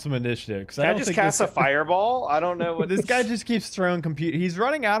should roll some initiative. Because Can I just cast a fireball? I don't know what This guy just keeps throwing computer. He's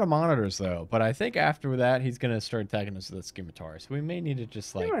running out of monitors, though. But I think after that, he's going to start attacking us with a scimitar. So we may need to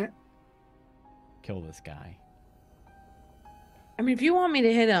just, like, All right. kill this guy. I mean, if you want me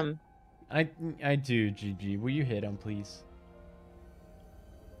to hit him. I do, GG. Will you hit him, please?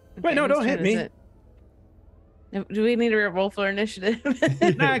 Wait, no, whose don't hit turn is me. it? Do we need to roll for initiative?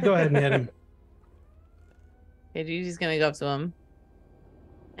 Nah, go ahead and hit him. Okay, Gigi's gonna go up to him,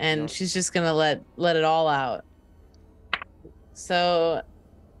 and No. she's just gonna let it all out. So,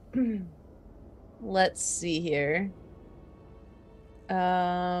 let's see here.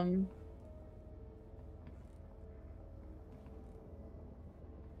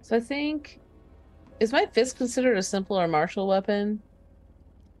 So I think, is my fist considered a simple or martial weapon?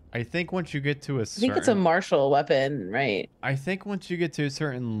 I think once you get to a I certain... think it's a martial weapon, right? I think once you get to a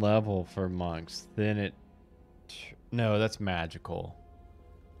certain level for monks, then it... No, that's magical.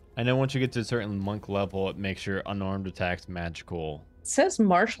 I know once you get to a certain monk level, it makes your unarmed attacks magical. It says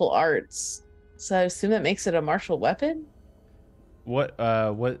martial arts, so I assume that makes it a martial weapon. Like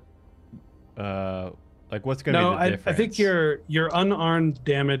what's going to No, be the difference? I think your unarmed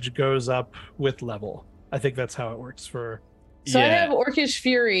damage goes up with level. I think that's how it works for. So I have Orcish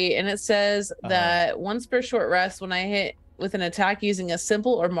Fury, and it says that once per short rest, when I hit with an attack using a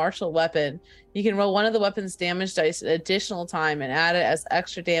simple or martial weapon, you can roll one of the weapon's damage dice an additional time and add it as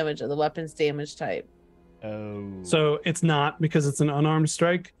extra damage of the weapon's damage type. Oh. So it's not because it's an unarmed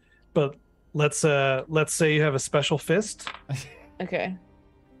strike, but let's say you have a special fist. Okay.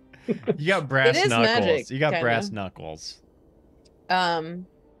 You got brass It is knuckles. magic, You got kinda. brass knuckles.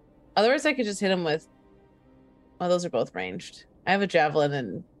 Otherwise I could just hit him with. Well, those are both ranged. I have a javelin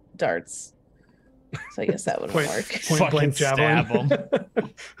and darts, so I guess that wouldn't work. Point blank javelin. Stab 'em.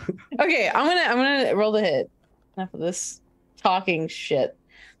 Okay, I'm gonna roll the hit. Enough of this talking shit.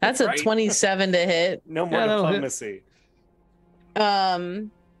 That's That's a right. 27 to hit. No more Yeah, that'll hit. diplomacy.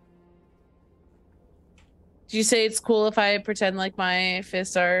 Do you say it's cool if I pretend like my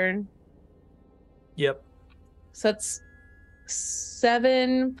fists are? Yep. So that's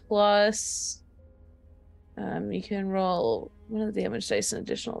 7 plus. You can roll one of the damage dice an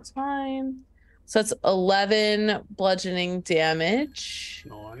additional time. So that's 11 bludgeoning damage.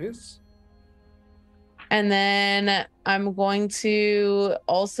 Nice. And then I'm going to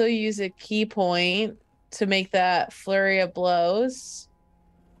also use a key point to make that flurry of blows.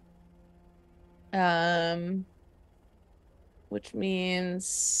 Which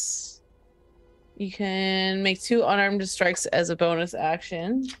means you can make 2 unarmed strikes as a bonus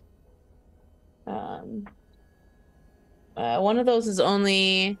action. One of those is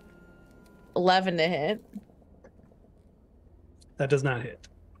only 11 to hit. That does not hit.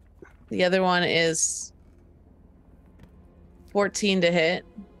 The other one is 14 to hit.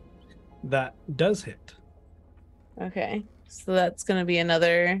 That does hit. Okay, so that's going to be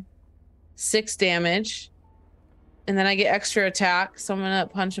another 6 damage. And then I get extra attack, so I'm going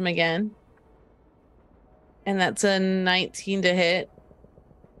to punch him again. And that's a 19 to hit.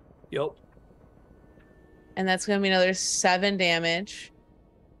 Yep. And that's going to be another 7 damage.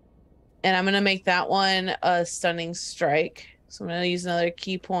 And I'm going to make that one a stunning strike. So I'm going to use another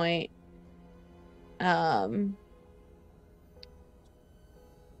key point.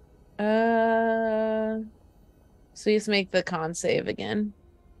 So you have to make the con save again.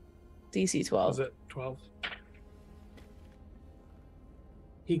 DC 12. Was it 12?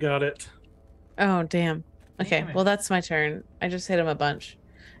 He got it. Oh, damn. Okay, Damn it. well, that's my turn. I just hit him a bunch.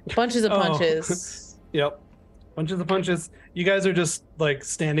 Bunches of Oh. punches. Yep. Bunches of punches. You guys are just like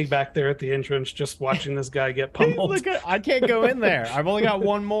standing back there at the entrance, just watching this guy get pummeled. Look I can't go in there. I've only got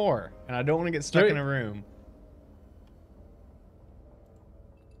one more, and I don't want to get stuck Right. in a room.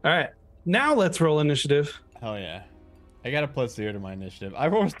 All right, now let's roll initiative. Hell yeah. I got a +0 to my initiative. I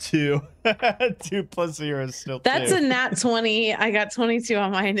rolled 2. 2 + 0 is still 2. That's a nat 20. I got 22 on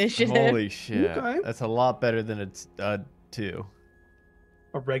my initiative. Holy shit. Okay. That's a lot better than a 2.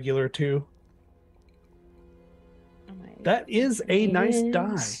 A regular 2. Oh my That is a nice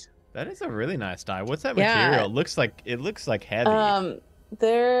goodness. die. That is a really nice die. What's that Yeah. material? It looks like heavy.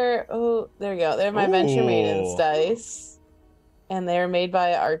 There we go. They're my Venture Maidens Ooh. dice. And they're made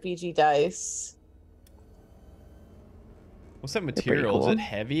by RPG Dice. What's that pretty material? cool. Is it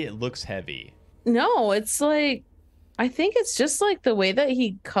heavy? It looks heavy. No, it's like I think it's just like the way that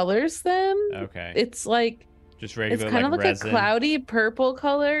he colors them. Okay. It's like Just it's regular kind of like resin. a cloudy purple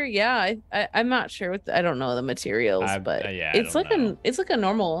color. Yeah, I'm not sure what I don't know the materials, but yeah, I it's don't like know. it's like a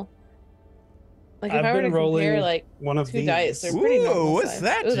normal. Like if I've I were been to compare rolling like one of 2 these. dice, they're pretty normal Ooh, what's size.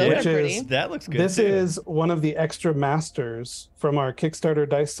 that, Ooh, those Jim? are Which pretty. is- That looks good This too. is one of the extra masters from our Kickstarter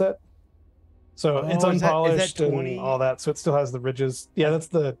dice set. So Oh, it's is that unpolished 20? and all that. So it still has the ridges. Yeah, that's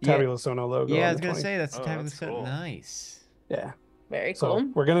the Yeah. Tabula Sono logo. Yeah, I on was the gonna 20. say that's the Oh, time of the that's set. cool. Nice. Yeah. Very So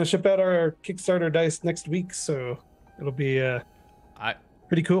cool. we're gonna ship out our Kickstarter dice next week. So it'll be I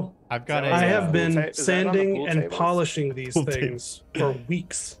pretty cool. I've got that a what I it's uh, have Pool been ta- is that on the sanding pool and tables? polishing these Pool things for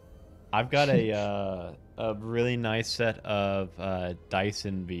weeks. I've got a really nice set of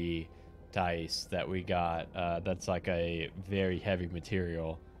Dyson V dice that we got. That's like a very heavy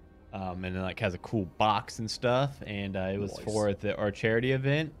material, and then like has a cool box and stuff. And it was Nice. for our charity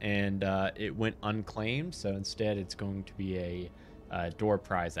event, and it went unclaimed. So instead, it's going to be a door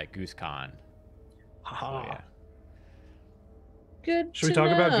prize at GooseCon. So, Haha. yeah. Good. Should we to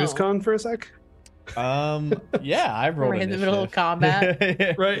talk about know. GooseCon for a sec? Yeah, I rolled Right in the middle of initiative.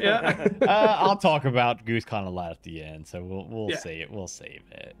 combat. Right, yeah. I'll talk about GooseCon a lot at the end, so we'll Yeah. save it. We'll save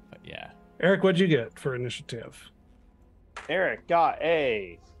it. But yeah. Eric, what'd you get for initiative? Eric got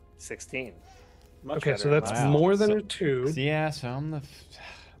a 16. Much Okay, better so than that's last. Wow. more than So- a 2. So yeah, so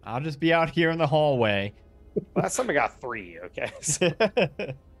I'll just be out here in the hallway. Last time I got 3. Okay.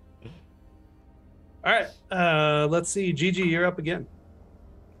 All right, let's see. Gigi, you're up again.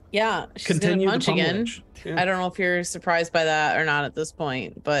 Yeah, she's Continue gonna the punch again. pummelage. Yeah. I don't know if you're surprised by that or not at this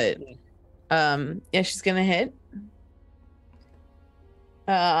point, but yeah, she's gonna hit.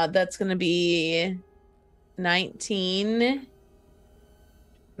 That's gonna be 19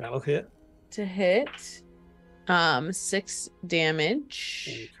 That'll hit. to hit. 6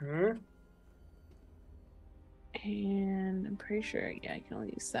 damage. Okay. And I'm pretty sure, yeah, I can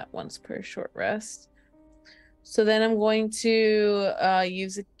only use that once per short rest. So then I'm going to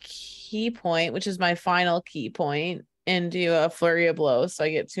use a key point, which is my final key point, and do a flurry of blows. So I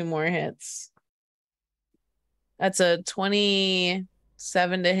get 2 more hits. That's a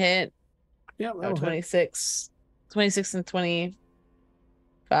 27 to hit. Yeah, Oh, that'll hit. 26 and 25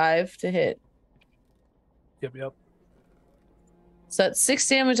 to hit. Yep. So that's 6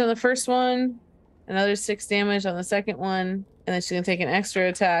 damage on the first one, another 6 damage on the second one, and then she's gonna take an extra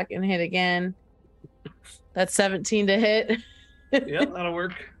attack and hit again. That's 17 to hit. Yep, that'll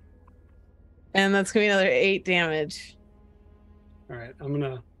work. And that's gonna be another 8 damage. All right, I'm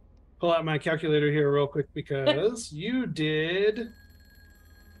gonna pull out my calculator here real quick because you did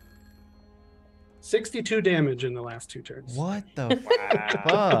 62 damage in the last 2 turns. What the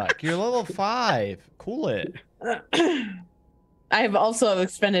Wow. fuck? You're level 5. Cool it. I've also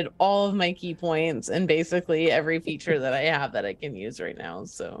expended all of my key points and basically every feature that I have that I can use right now.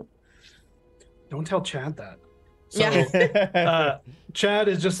 So Don't tell Chad that. So, Yeah. Chad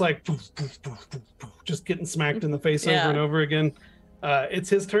is just like poof, poof, poof, poof, poof, just getting smacked in the face Yeah. over and over again. It's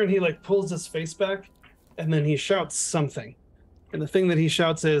his turn. He like pulls his face back and then he shouts something. And the thing that he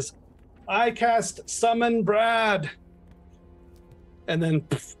shouts is, "I cast summon Brad." And then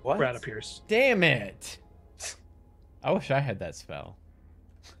poof, What? Brad appears. Damn it. I wish I had that spell.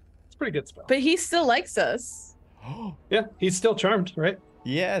 It's a pretty good spell. but he still likes us. Yeah, he's still charmed, right?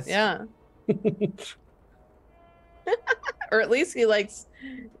 Yes. Yeah. Or at least he likes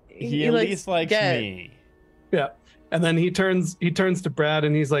He at least likes Get. me. Yeah. And then he turns to Brad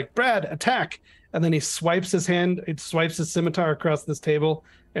and he's like, "Brad, attack." And then he swipes his scimitar across this table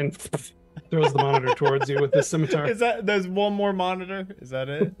and throws the monitor towards you with his scimitar. There's one more monitor? Is that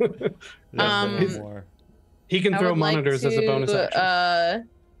it? There's one more. He can I throw would like monitors as a bonus to, action.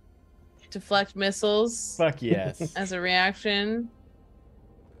 Deflect missiles Fuck yes. as a reaction.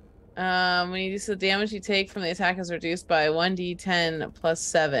 When you do so, the damage you take from the attack is reduced by 1d10 plus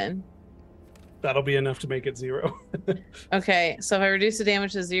 7. That'll be enough to make it 0. Okay, so if I reduce the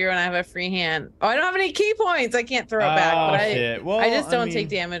damage to 0 and I have a free hand, oh, I don't have any key points. I can't throw it back. But Shit. Well, I just don't mean, take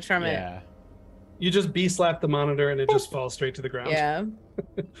damage from it. yeah. You just B-slap the monitor and it just falls straight to the ground. Yeah.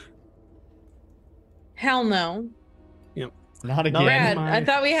 Hell no. Not again. Brad, I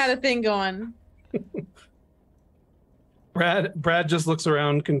thought we had a thing going. Brad just looks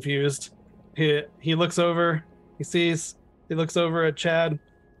around confused. He looks over, he looks over at Chad,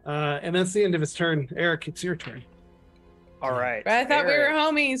 and that's the end of his turn. Eric, it's your turn. All right. But I thought we were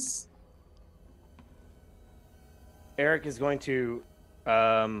homies. Eric is going to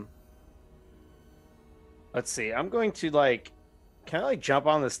let's see. I'm going to can I jump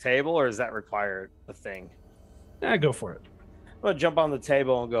on this table, or is that required a thing? Go for it. I'm gonna jump on the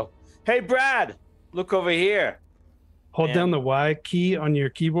table and go, "Hey Brad, look over here." Hold down the Y key on your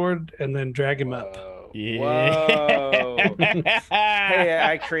keyboard and then drag him up. Yeah. Whoa. Hey,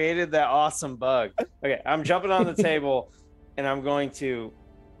 I created that awesome bug. Okay, I'm jumping on the table and I'm going to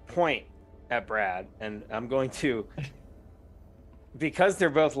point at Brad, and I'm going to, because they're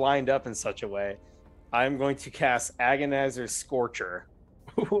both lined up in such a way, I'm going to cast Agonizer's Scorcher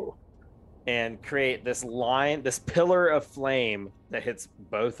and create this line, this pillar of flame that hits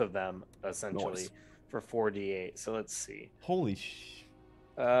both of them essentially. Nice. For 4d8. So let's see. Holy sh.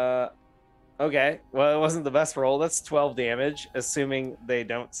 Okay. Well, it wasn't the best roll. That's 12 damage, assuming they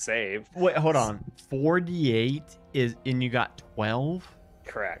don't save. Wait, hold on. 4d8 is, and you got 12?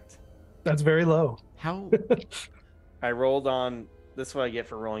 Correct. That's very low. How? I rolled on. This is what I get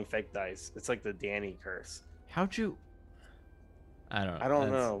for rolling fake dice. It's like the Danny curse. How'd you? I don't know. I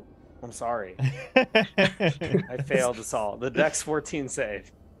don't know. I'm sorry. I failed us all. The Dex 14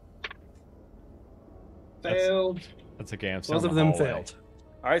 save. Failed. That's okay. I'm still Both in of the them hallway. failed.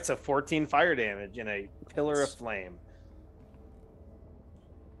 All right, so 14 fire damage in a pillar of flame.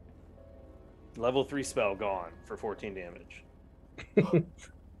 Level 3 spell gone for 14 damage. I'm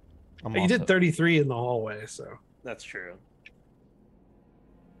You also- did 33 in the hallway, so. That's true.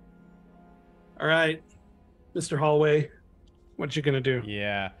 All right, Mr. Hallway, what you gonna do?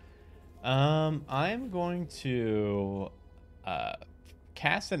 Yeah. I'm going to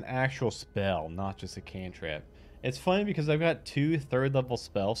cast an actual spell, not just a cantrip. It's funny because I've got 2 third-level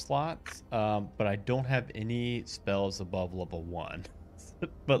spell slots, but I don't have any spells above level 1.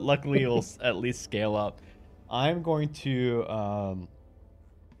 But luckily, it'll at least scale up. I'm going to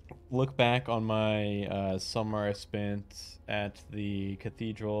look back on my summer I spent at the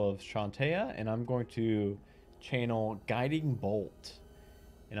Cathedral of Shantea, and I'm going to channel Guiding Bolt.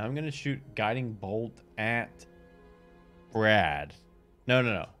 And I'm going to shoot Guiding Bolt at Brad.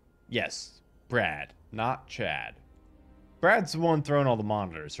 No. Yes, Brad, not Chad. Brad's the one throwing all the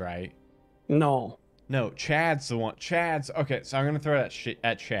monitors, right? No. No, Chad's the one. Okay, so I'm going to throw that shit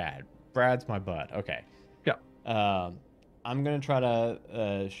at Chad. Brad's my bud. Okay. Yeah. I'm going to try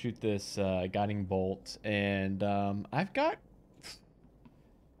to shoot this Guiding Bolt, and I'm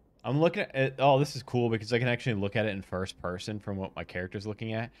looking at it. Oh, this is cool because I can actually look at it in first person from what my character's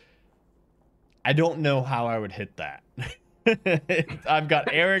looking at. I don't know how I would hit that. I've got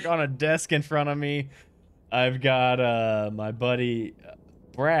Eric on a desk in front of me. I've got my buddy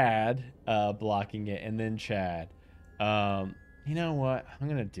Brad blocking it, and then Chad. You know what? I'm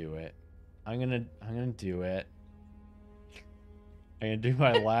gonna do it. I'm gonna do it. I'm gonna do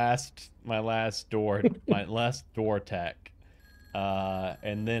my last door tech.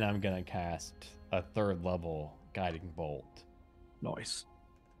 And then I'm gonna cast a 3rd level Guiding Bolt. Nice.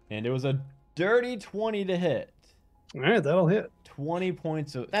 And it was a dirty 20 to hit. All right, that'll hit. 20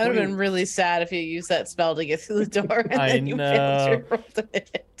 points of. That would have been really sad if you used that spell to get through the door and then you failed your roll to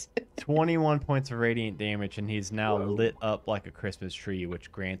hit. 21 points of radiant damage, and he's now Whoa. lit up like a Christmas tree,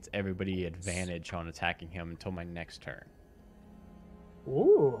 which grants everybody advantage on attacking him until my next turn.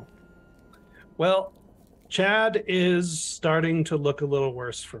 Ooh. Well, Chad is starting to look a little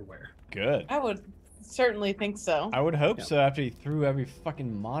worse for wear. Good. I would certainly think so. I would hope Yeah. so after he threw every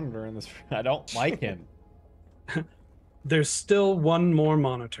fucking monitor in this. I don't like him. There's still one more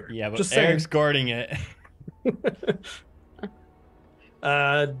monitor. Yeah, but Just Eric's guarding it.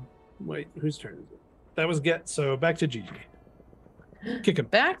 Wait, whose turn is it? That was Get. So back to Gigi. Kick him.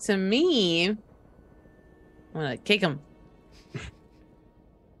 Back to me. I'm gonna kick him.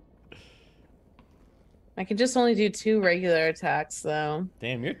 I can just only do 2 regular attacks though.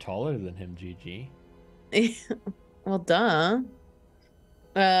 Damn, you're taller than him, GG. Well, duh.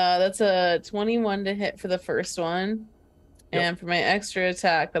 That's a 21 to hit for the first one. Yep. And for my extra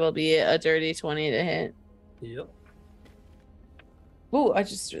attack, that'll be a dirty 20 to hit. Yep. Ooh, I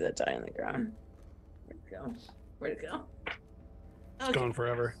just threw that die on the ground. Where'd it go? It's gone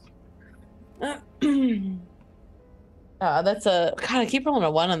forever. That's a God. I keep rolling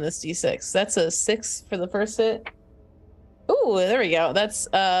a 1 on this d6. That's a 6 for the first hit. Ooh, there we go. That's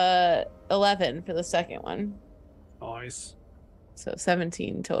 11 for the second one. Nice. So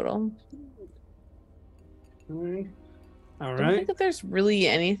 17 total. All I don't right. think that there's really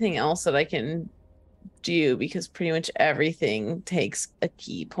anything else that I can do because pretty much everything takes a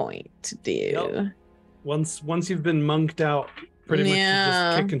key point to do. Yep. Once you've been monked out, pretty much you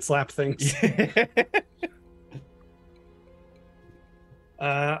just kick and slap things.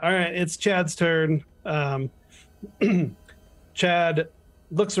 All right, it's Chad's turn. Chad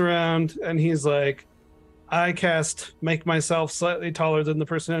looks around and he's like, I cast make myself slightly taller than the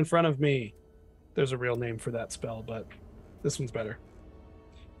person in front of me. There's a real name for that spell, but this one's better.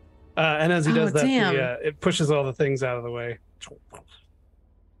 And as he does that, it pushes all the things out of the way.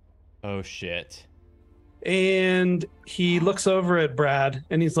 Oh, shit. And he looks over at Brad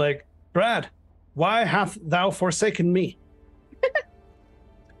and he's like, Brad, why hath thou forsaken me?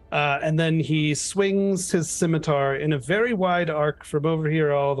 And then he swings his scimitar in a very wide arc from over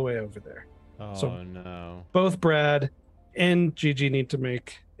here all the way over there. Oh, so no. Both Brad and Gigi need to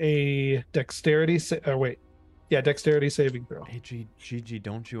make a dexterity dexterity saving throw. Hey, Gigi,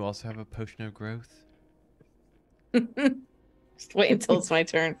 don't you also have a potion of growth? Just wait until it's my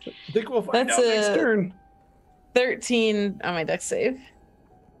turn. I think we'll find out next turn. 13 on my dex save.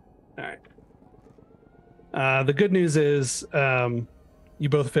 All right. The good news is you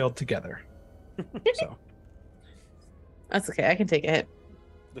both failed together. So that's okay. I can take a hit.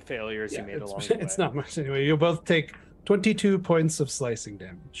 The failures you made along the way. It's not much anyway. You'll both take 22 points of slicing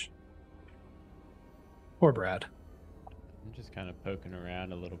damage. Poor Brad. I'm just kind of poking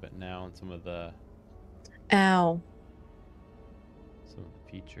around a little bit now on some of the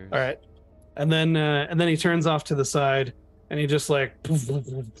features. All right. And then he turns off to the side and he just like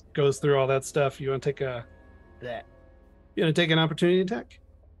goes through all that stuff. You want to take an opportunity attack?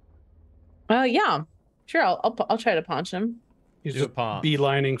 Yeah. Sure, I'll try to punch him. He's just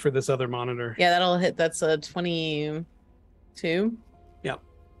beelining for this other monitor. Yeah, that'll hit. That's a 22. Yep.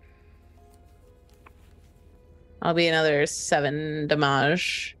 I'll be another 7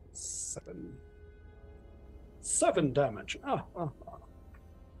 damage. 7 damage. Oh. All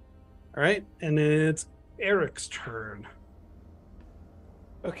right, and it's Eric's turn.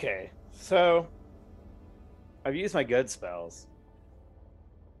 Okay, so I've used my good spells.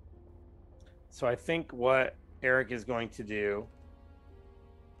 So I think what Eric is going to do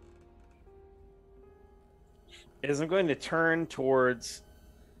is I'm going to turn towards.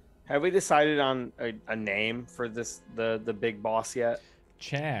 Have we decided on a name for the big boss yet?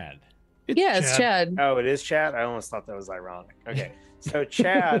 Chad. It's Chad. Oh, it is Chad? I almost thought that was ironic. Okay, so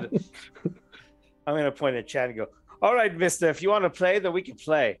Chad, I'm going to point at Chad and go, all right, mister, if you want to play, then we can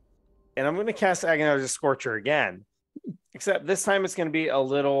play. And I'm going to cast Agonizer Scorcher again, except this time it's going to be a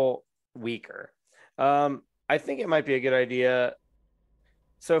little weaker. I think it might be a good idea.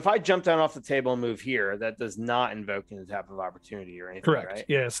 So if I jump down off the table and move here, that does not invoke any type of opportunity or anything, correct? Right?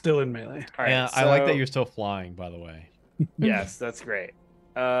 Yeah, still in melee. All right, yeah, I like that you're still flying, by the way. Yes, that's great.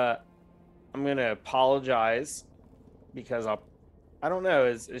 I'm going to apologize because I don't know.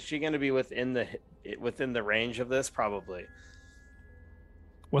 Is she going to be within the range of this? Probably.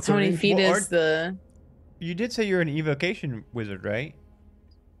 How many feet is the? You did say you're an evocation wizard, right?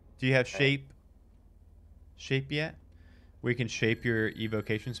 Do you have shape yet? We can shape your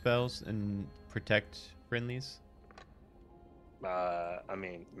evocation spells and protect friendlies. I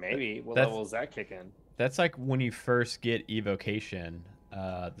mean, maybe. What level does that kick in? That's like when you first get evocation,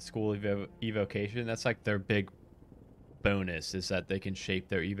 the school evocation. That's like their big bonus is that they can shape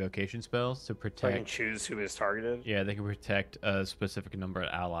their evocation spells to protect. They can choose who is targeted. Yeah, they can protect a specific number of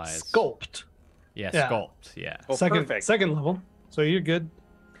allies. Sculpt. Yeah, sculpt. Yeah. Well, second level. So you're good.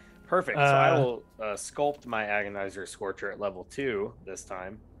 Perfect. So I will sculpt my Agonizer Scorcher at level 2 this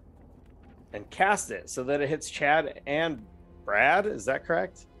time, and cast it so that it hits Chad and Brad. Is that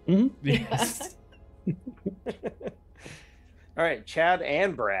correct? Mm-hmm. Yes. All right, Chad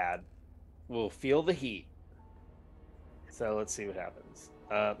and Brad will feel the heat. So let's see what happens.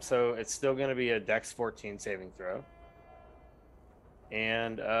 So it's still going to be a Dex 14 saving throw.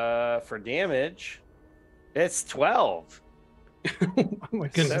 And for damage, it's 12. Oh my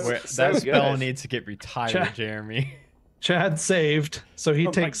goodness. That spell needs to get retired, Jeremy. Chad saved, so he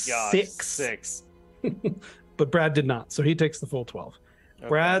takes 6. But Brad did not, so he takes the full 12. Okay.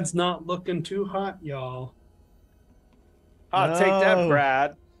 Brad's not looking too hot, y'all. Oh, take that,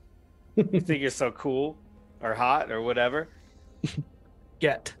 Brad. You think you're so cool or hot or whatever?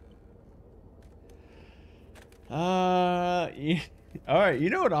 Get. All right, you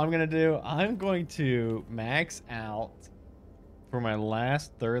know what I'm gonna do? I'm going to max out for my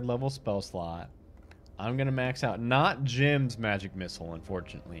last 3rd level spell slot. I'm gonna max out not Jim's magic missile,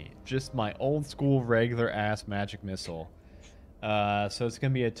 unfortunately, just my old school regular ass magic missile. So it's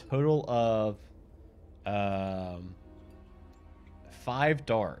gonna be a total of 5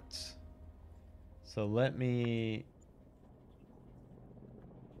 darts. So let me.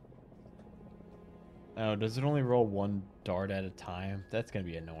 Oh, does it only roll 1 dart at a time? That's gonna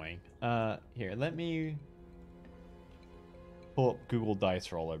be annoying. Here, let me pull up Google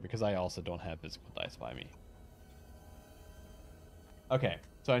Dice Roller because I also don't have physical dice by me. Okay,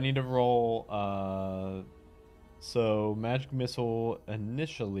 so I need to roll. So magic missile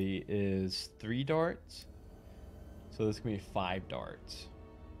initially is 3 darts. So this can be 5 darts.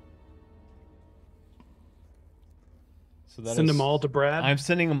 So that Send is- them all to Brad. I'm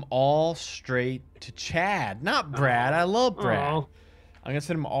sending them all straight to Chad, not Brad. I love Brad. Oh. I'm gonna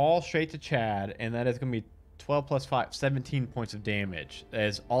send them all straight to Chad, and that is gonna be 12 plus 5, 17 points of damage.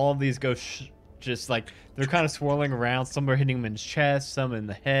 As all of these go just like they're kind of swirling around. Some are hitting him in his chest, some in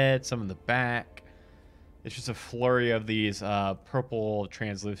the head, some in the back. It's just a flurry of these purple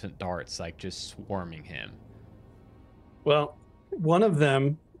translucent darts, like just swarming him. Well, one of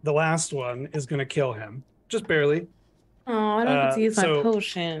them, the last one, is going to kill him, just barely. Oh, I don't get to use so- my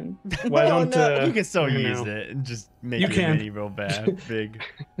potion. Why Oh, don't no, you can still you use know. it and just make You your can. mini real bad, big.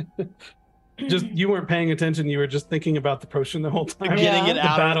 Just you weren't paying attention. You were just thinking about the potion the whole time. Getting Yeah. it The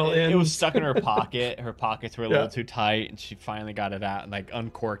out. battle It was ends. stuck in her pocket. Her pockets were a Yeah. little too tight, and she finally got it out and like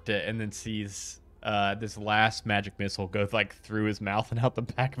uncorked it, and then sees this last magic missile go like through his mouth and out the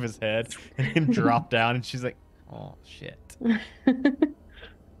back of his head, and him drop down, and she's like, "Oh shit."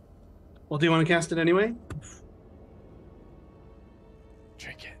 Well, do you want to cast it anyway?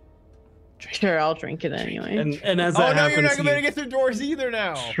 Drink it. Sure, I'll drink it anyway. And as Oh that no, happens, you're not gonna be able to he get through doors either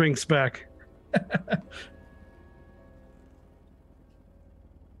now. shrinks back.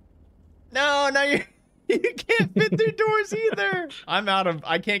 No, you you can't fit through doors either.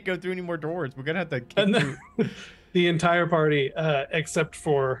 I can't go through any more doors. We're gonna have to kick And through. then the entire party, except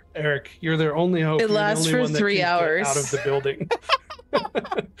for Eric, you're their only hope. It You're the lasts only for one that 3 can get hours. out of the building.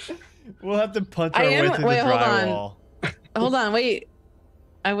 We'll have to punch I our way am- through wait, the hold on. drywall. Hold on, wait.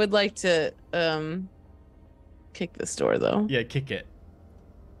 I would like to kick this door though. Yeah, kick it.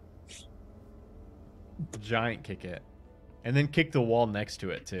 Giant kick it. And then kick the wall next to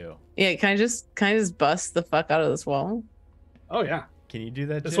it too. Yeah, can I just bust the fuck out of this wall? Oh yeah, Can you do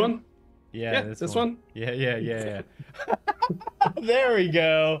that this too? one. Yeah, Yeah, this, this one. one. Yeah. There we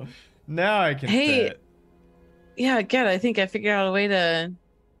go. Now I can Hey, fit. Yeah, again, I think I figured out a way to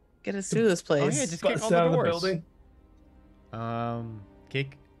get us through this Oh place. yeah, just kick Bust all the out of the doors. building.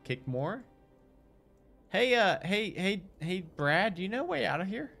 Kick more? Hey, Brad, do you know a way out of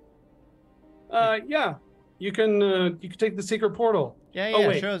here? Yeah, you can take the secret portal. Yeah, Oh,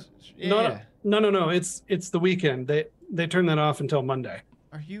 wait. show us. Yeah, No, yeah. No. It's the weekend. They turn that off until Monday.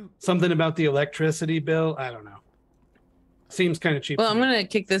 Are you Something about the electricity bill. I don't know. Seems kind of cheap. Well, to I'm me. gonna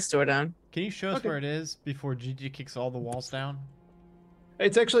kick this door down. Can you show us Okay. where it is before Gigi kicks all the walls down?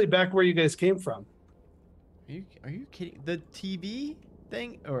 It's actually back where you guys came from. Are you kidding? The TV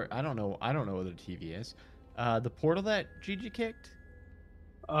thing, or I don't know what the TV is. The portal that Gigi kicked.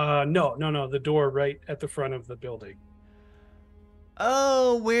 No. The door right at the front of the building.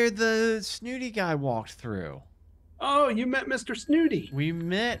 Oh, where the snooty guy walked through. Oh, you met Mr. Snooty. We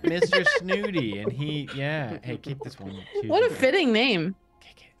met Mr. Snooty, and yeah. Hey, kick this one. Too, What a Gigi. fitting name.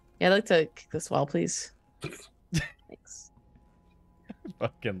 Kick it. Yeah, I'd like to kick this wall, please. Thanks.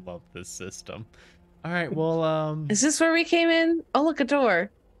 Fucking love this system. All right, well, Is this where we came in? Oh, look, a door.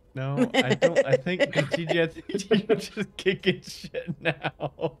 no, I don't. I think Gigi, I think you're just kicking shit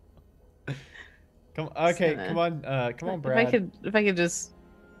now. Okay, Gonna- come on, Brad. If I could just.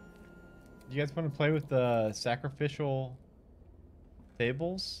 You guys want to play with the sacrificial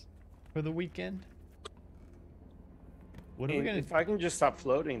tables for the weekend? What are we gonna? If I can just stop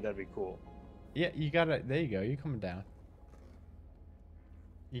floating, that'd be cool. Yeah, you gotta. There you go. You're coming down.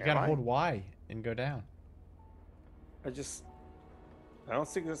 You Am gotta I? hold Y and go down. I don't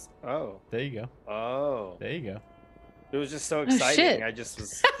think this. Oh. There you go. Oh. There you go. It was just so Oh, shit. exciting. I just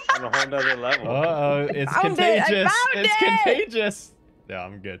was on a whole nother level. Uh-oh, it's Found it, I contagious. found It's it! contagious. Yeah,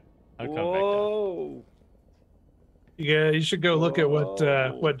 I'm good. I'm coming back down. Whoa. Yeah, you should go look at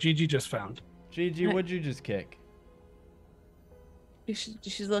Whoa. what Gigi just found. Gigi, what'd you just kick? You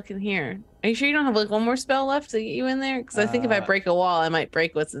should look in here. Are you sure you don't have like one more spell left to get you in there? Because I think if I Uh, break a wall, I might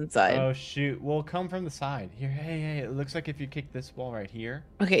break what's inside. Oh shoot. Well, come from the side. Here, hey, it looks like if you kick this wall right here.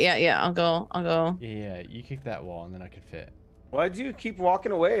 Okay, yeah, I'll go. Yeah, you kick that wall and then I can fit. Why do you keep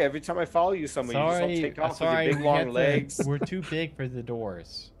walking away every time I follow you somewhere? You just don't take off with your big we long had to- legs. We're too big for the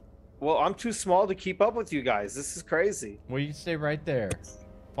doors. Well, I'm too small to keep up with you guys. This is crazy. Well, you stay right there.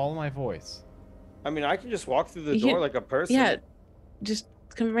 Follow my voice. I mean, I can just walk through the You door can- like a person. Yeah, just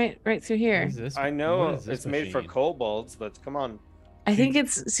come right through What here. is this? I what know is this it's made for machine? kobolds, but come on. I think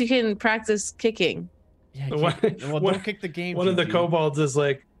it's so you can practice kicking. Yeah, One- well, one- don't kick the game. One of the Gigi. kobolds is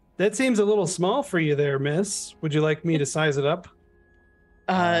like, "That seems a little small for you there, miss. Would you like me to size it up?"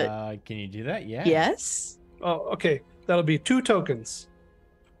 Can you do that? Yeah. Yes. Oh, okay. That'll be 2 tokens.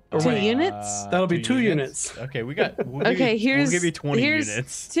 Or Two wait, units? That'll be 2 units. Okay, we'll give Okay, you, here's we'll give you 20 here's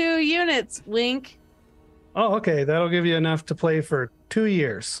units. 2 units. Wink. Oh, okay. That'll give you enough to play for 2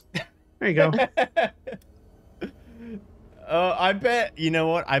 years. There you go. I bet, you know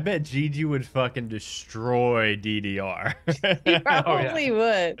what? I bet Gigi would fucking destroy DDR. You probably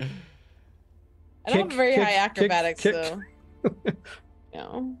would. I don't have Kick, very kick, high acrobatics kick. though.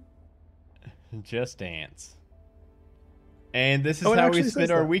 No. Just dance. And this is Oh, it how we actually spend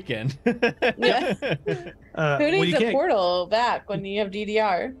says our that. weekend. Yeah. Who Well, needs you a can't. portal back when you have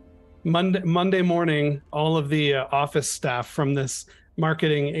DDR? Monday morning, all of the office staff from this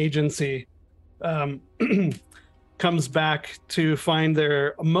marketing agency comes back to find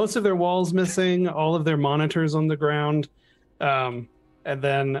most of their walls missing, all of their monitors on the ground, and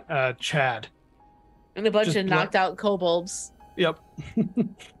then Chad. And a bunch Just of knocked out kobolds. Yep.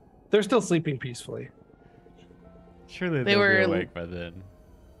 They're still sleeping peacefully. Surely They they'll were- be awake by then.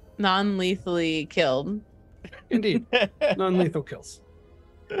 Non-lethally killed. Indeed. Non-lethal kills.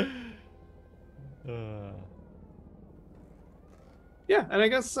 Yeah, and I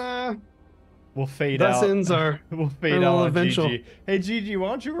guess We'll fade thus out. ends our We'll fade our out little on eventual- Gigi. Hey Gigi, why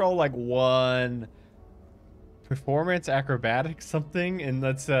don't you roll like 1 performance acrobatics something, and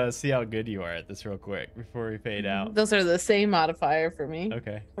let's see how good you are at this real quick before we fade out. Those are the same modifier for me.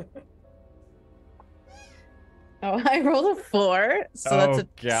 Okay. Oh, I rolled a 4, so that's a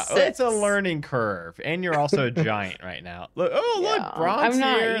God. 6. It's a learning curve, and you're also a giant right now. Look, Yeah, look, Bron's I'm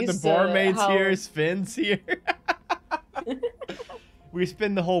not here, the used to barmaid's how- here, Sven's here. We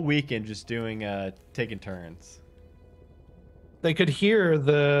spend the whole weekend just doing taking turns. they could hear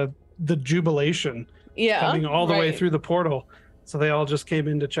the jubilation Yeah, coming all the way right. through the portal, so they all just came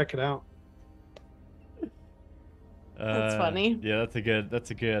in to check it out. That's funny. Yeah, that's a good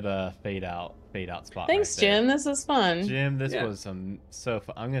fade out spot. Thanks, right there. Jim. This was fun. Jim, this Yeah. was so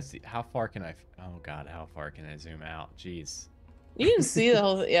fun. I'm gonna see how far can I. Oh God, how far can I zoom out? Jeez. You can see the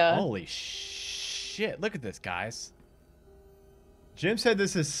whole. Yeah. Holy shit! Look at this, guys. Jim said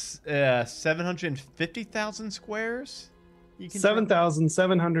this is 750,000 squares. You can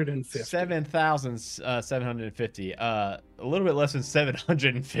 7,750. 7,750. A little bit less than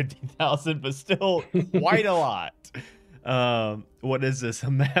 750,000, but still quite a lot. What is this?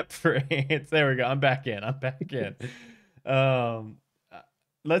 A map for ants? There we go. I'm back in.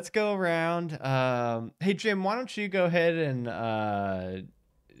 Let's go around. Hey Jim, why don't you go ahead and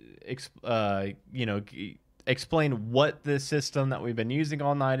explain what the system that we've been using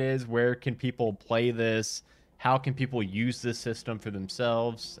all night is. Where can people play this? How can people use this system for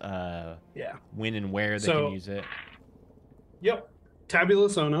themselves? Yeah. When and where they So- can use it. Yep. Tabula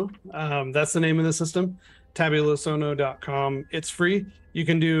Sono. That's the name of the system. Tabulasono.com. It's free. You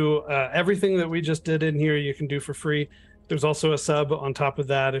can do everything that we just did in here. You can do for free. There's also a sub on top of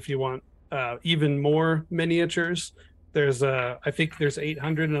that if you want even more miniatures. There's I think there's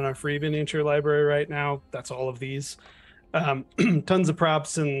 800 in our free miniature library right now. That's all of these. Tons of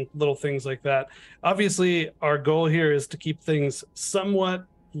props and little things like that. Obviously, our goal here is to keep things somewhat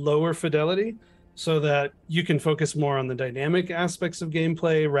lower fidelity so that you can focus more on the dynamic aspects of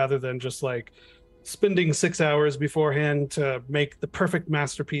gameplay rather than just like spending 6 hours beforehand to make the perfect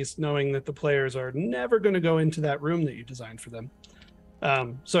masterpiece, knowing that the players are never going to go into that room that you designed for them.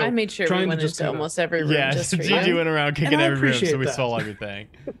 So I made sure we trying to went just into kinda- almost every room Yeah, just for Gigi you. went around kicking I every room, so appreciate we that. saw everything.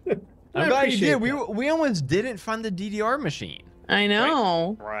 I I'm glad you appreciate did. that. We almost didn't find the DDR machine. I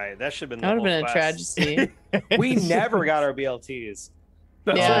know. Right, that should have been That would the have been a whole quest. tragedy. We never got our BLTs.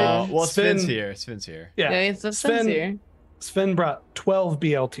 That's Yeah. right. Well, Sven- Sven's here. Sven's here. Yeah, Yeah. it's the Sven- sense here. Sven brought 12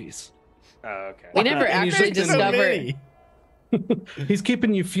 BLTs. Oh, okay. We never And he's actually just So discovered. many. He's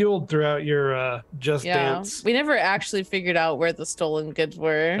keeping you fueled throughout your Just Yeah, Dance. we never actually figured out where the stolen goods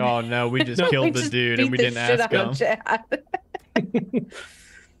were. Oh no, we just No, killed We the just dude beat and we the didn't shit ask out him. of Chad.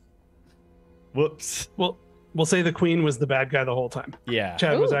 Whoops. Well, we'll say the queen was the bad guy the whole time. Yeah.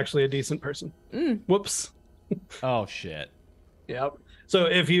 Chad was Ooh. actually a decent person. Mm. Whoops. Oh shit. Yep. So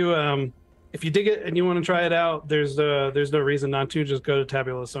if you dig it and you want to try it out, there's no reason not to. Just go to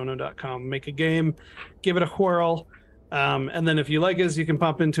tabulasono.com, make a game, give it a whirl. And then if you like us, you can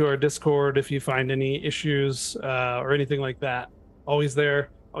pop into our Discord if you find any issues or anything like that. Always there,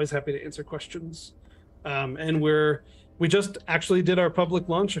 always happy to answer questions. And we just actually did our public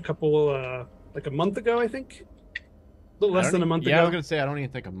launch a couple like a month ago, I think. A little less than a month ago. Yeah, I was gonna say I don't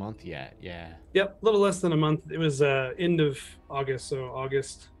even think a month yet. Yeah. Yep, a little less than a month. It was end of August, so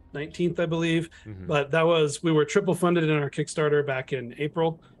August 19th, I believe. Mm-hmm. But we were triple funded in our Kickstarter back in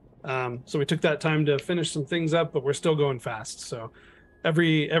April. So we took that time to finish some things up, but we're still going fast. So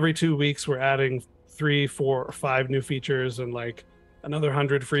every 2 weeks we're adding 3, 4, or 5 new features and like another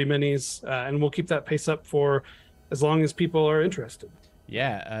 100 free minis, and we'll keep that pace up for as long as people are interested.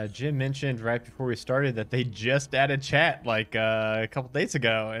 Yeah, Jim mentioned right before we started that they just added chat like a couple days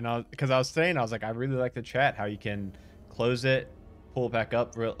ago, and because I was saying, I was like, I really like the chat, how you can close it, pull it back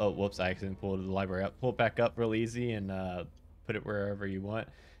up. Oh, whoops, I accidentally pulled the library up. Pull it back up real easy and put it wherever you want.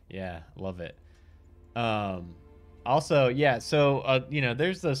 Yeah, love it. Also, yeah, so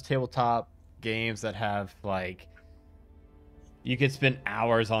there's those tabletop games that have like you could spend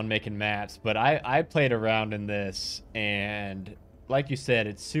hours on making maps, but I played around in this, and like you said,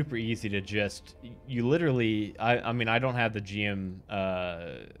 it's super easy to just you literally I mean I don't have the GM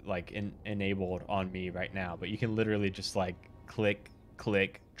enabled on me right now, but you can literally just like click,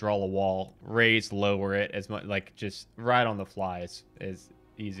 draw a wall, raise, lower it as much, like just right on the fly as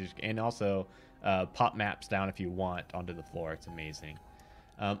easy, and also pop maps down if you want onto the floor. It's amazing.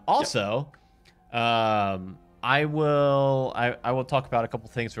 I will talk about a couple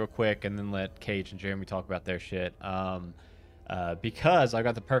things real quick and then let Cage and Jeremy talk about their shit. Because I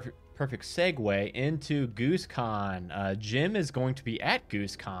got the perfect segue into GooseCon. Jim is going to be at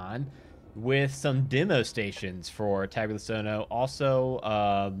GooseCon with some demo stations for Tabula Sono.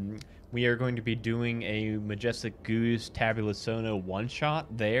 Also, we are going to be doing a Majestic Goose Tabula Sono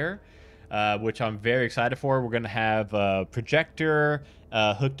one-shot there, which I'm very excited for. We're going to have a projector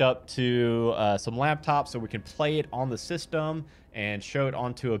hooked up to some laptops so we can play it on the system and show it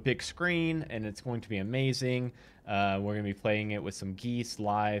onto a big screen, and it's going to be amazing. We're going to be playing it with some geese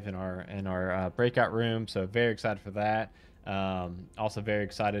live in our breakout room, so very excited for that. Also very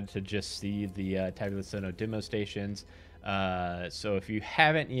excited to just see the Tabula Sono demo stations. So if you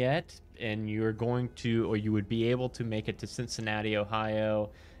haven't yet, and you're going to, or you would be able to make it to Cincinnati, Ohio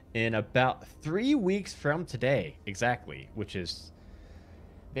in about 3 weeks from today, exactly, which is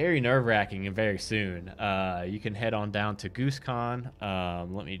very nerve-wracking and very soon, you can head on down to GooseCon.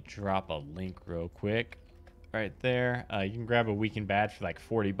 Let me drop a link real quick. Right there. You can grab a weekend badge for like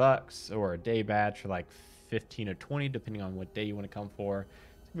 $40 or a day badge for like 15 or 20, depending on what day you want to come for.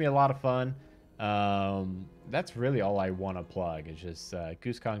 It's gonna be a lot of fun. That's really all I want to plug. It's just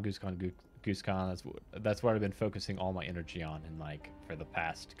GooseCon. That's what I've been focusing all my energy on in like for the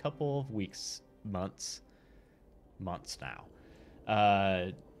past couple of weeks, months now.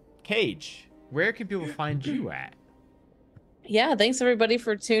 Cage, where can people find you at? Yeah, thanks everybody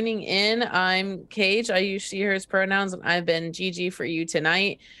for tuning in. I'm Cage. I use she, hers pronouns, and I've been GG for you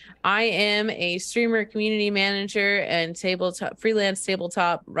tonight. I am a streamer, community manager, and freelance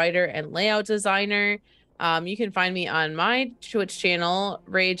tabletop writer and layout designer. You can find me on my Twitch channel,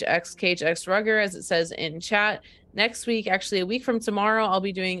 RageXCageXRugger, as it says in chat. Next week, actually a week from tomorrow, I'll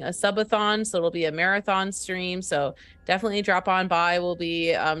be doing a subathon, so it'll be a marathon stream. So definitely drop on by. We'll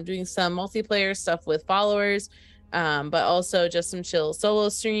be doing some multiplayer stuff with followers, but also just some chill solo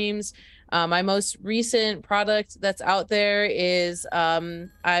streams. My most recent product that's out there is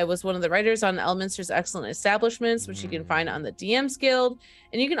I was one of the writers on Elminster's Excellent Establishments, which you can find on the DMs Guild.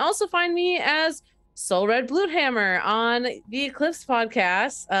 And you can also find me as Soul Red Blutehammer on the Eclipse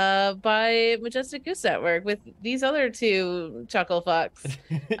podcast by Majestic Goose Network with these other two chuckle fucks.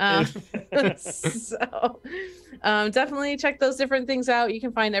 So definitely check those different things out. You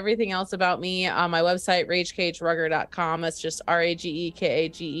can find everything else about me on my website, ragecagerugger.com. That's just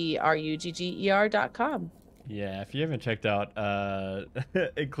RageCagerugger.com. Yeah, if you haven't checked out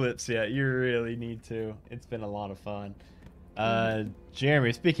Eclipse yet, you really need to. It's been a lot of fun.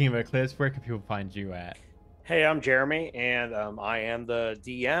 Jeremy, speaking of Eclipse, where can people find you at? Hey, I'm Jeremy, and I am the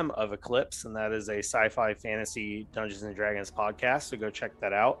DM of Eclipse, and that is a sci-fi fantasy Dungeons and Dragons podcast, so go check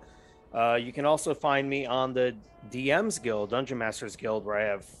that out. You can also find me on the DMs Guild, Dungeon Masters Guild, where I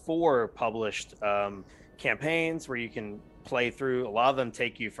have 4 published campaigns where you can play through. A lot of them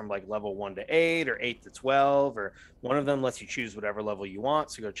take you from like level 1 to 8 or 8 to 12, or one of them lets you choose whatever level you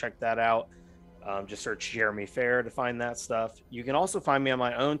want, so go check that out. Just search Jeremy Fair to find that stuff. You can also find me on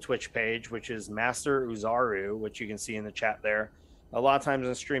my own Twitch page, which is Master Uzaru, which you can see in the chat there. a lot of times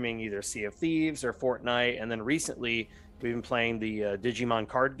I'm streaming either Sea of Thieves or Fortnite, and then recently we've been playing the Digimon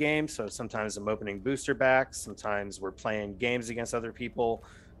card game. So sometimes I'm opening booster packs, sometimes we're playing games against other people.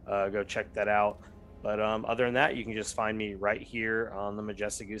 Go check that out. But other than that, you can just find me right here on the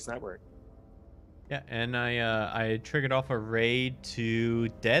Majestic Goose Network. Yeah, and I triggered off a raid to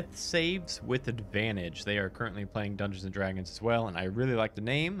Death Saves with Advantage. They are currently playing Dungeons and Dragons as well, and I really like the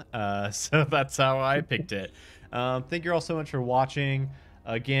name, so that's how I picked it. Thank you all so much for watching.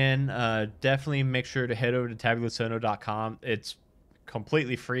 Again, definitely make sure to head over to tabulasono.com. It's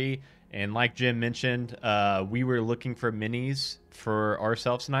completely free, and like Jim mentioned, we were looking for minis for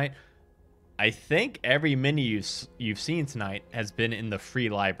ourselves tonight. I think every mini you've seen tonight has been in the free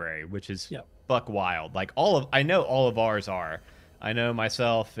library, which is buck wild. Like I know all of ours are. I know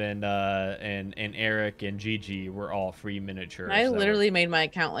myself and Eric and Gigi were all free miniatures. I literally made my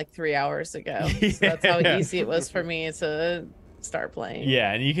account like 3 hours ago. So that's how easy it was for me to start playing.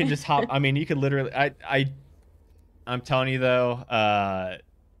 Yeah, and you can just hop. I mean, you could literally. I'm telling you though,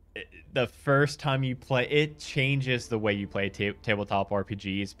 the first time you play, it changes the way you play tabletop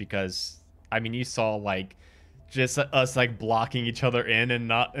RPGs, because I mean, you saw like just us like blocking each other in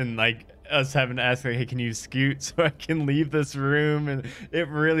and like us having to ask like, hey, can you scoot so I can leave this room? And it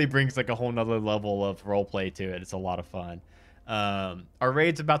really brings like a whole nother level of role play to it. It's a lot of fun. Our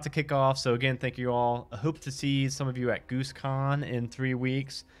raid's about to kick off, so again, thank you all. I hope to see some of you at GooseCon in 3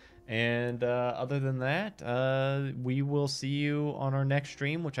 weeks. And other than that, we will see you on our next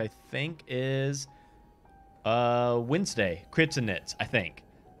stream, which I think is Wednesday. Crits and Knits, I think.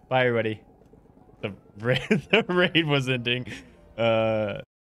 Bye, everybody. The raid was ending.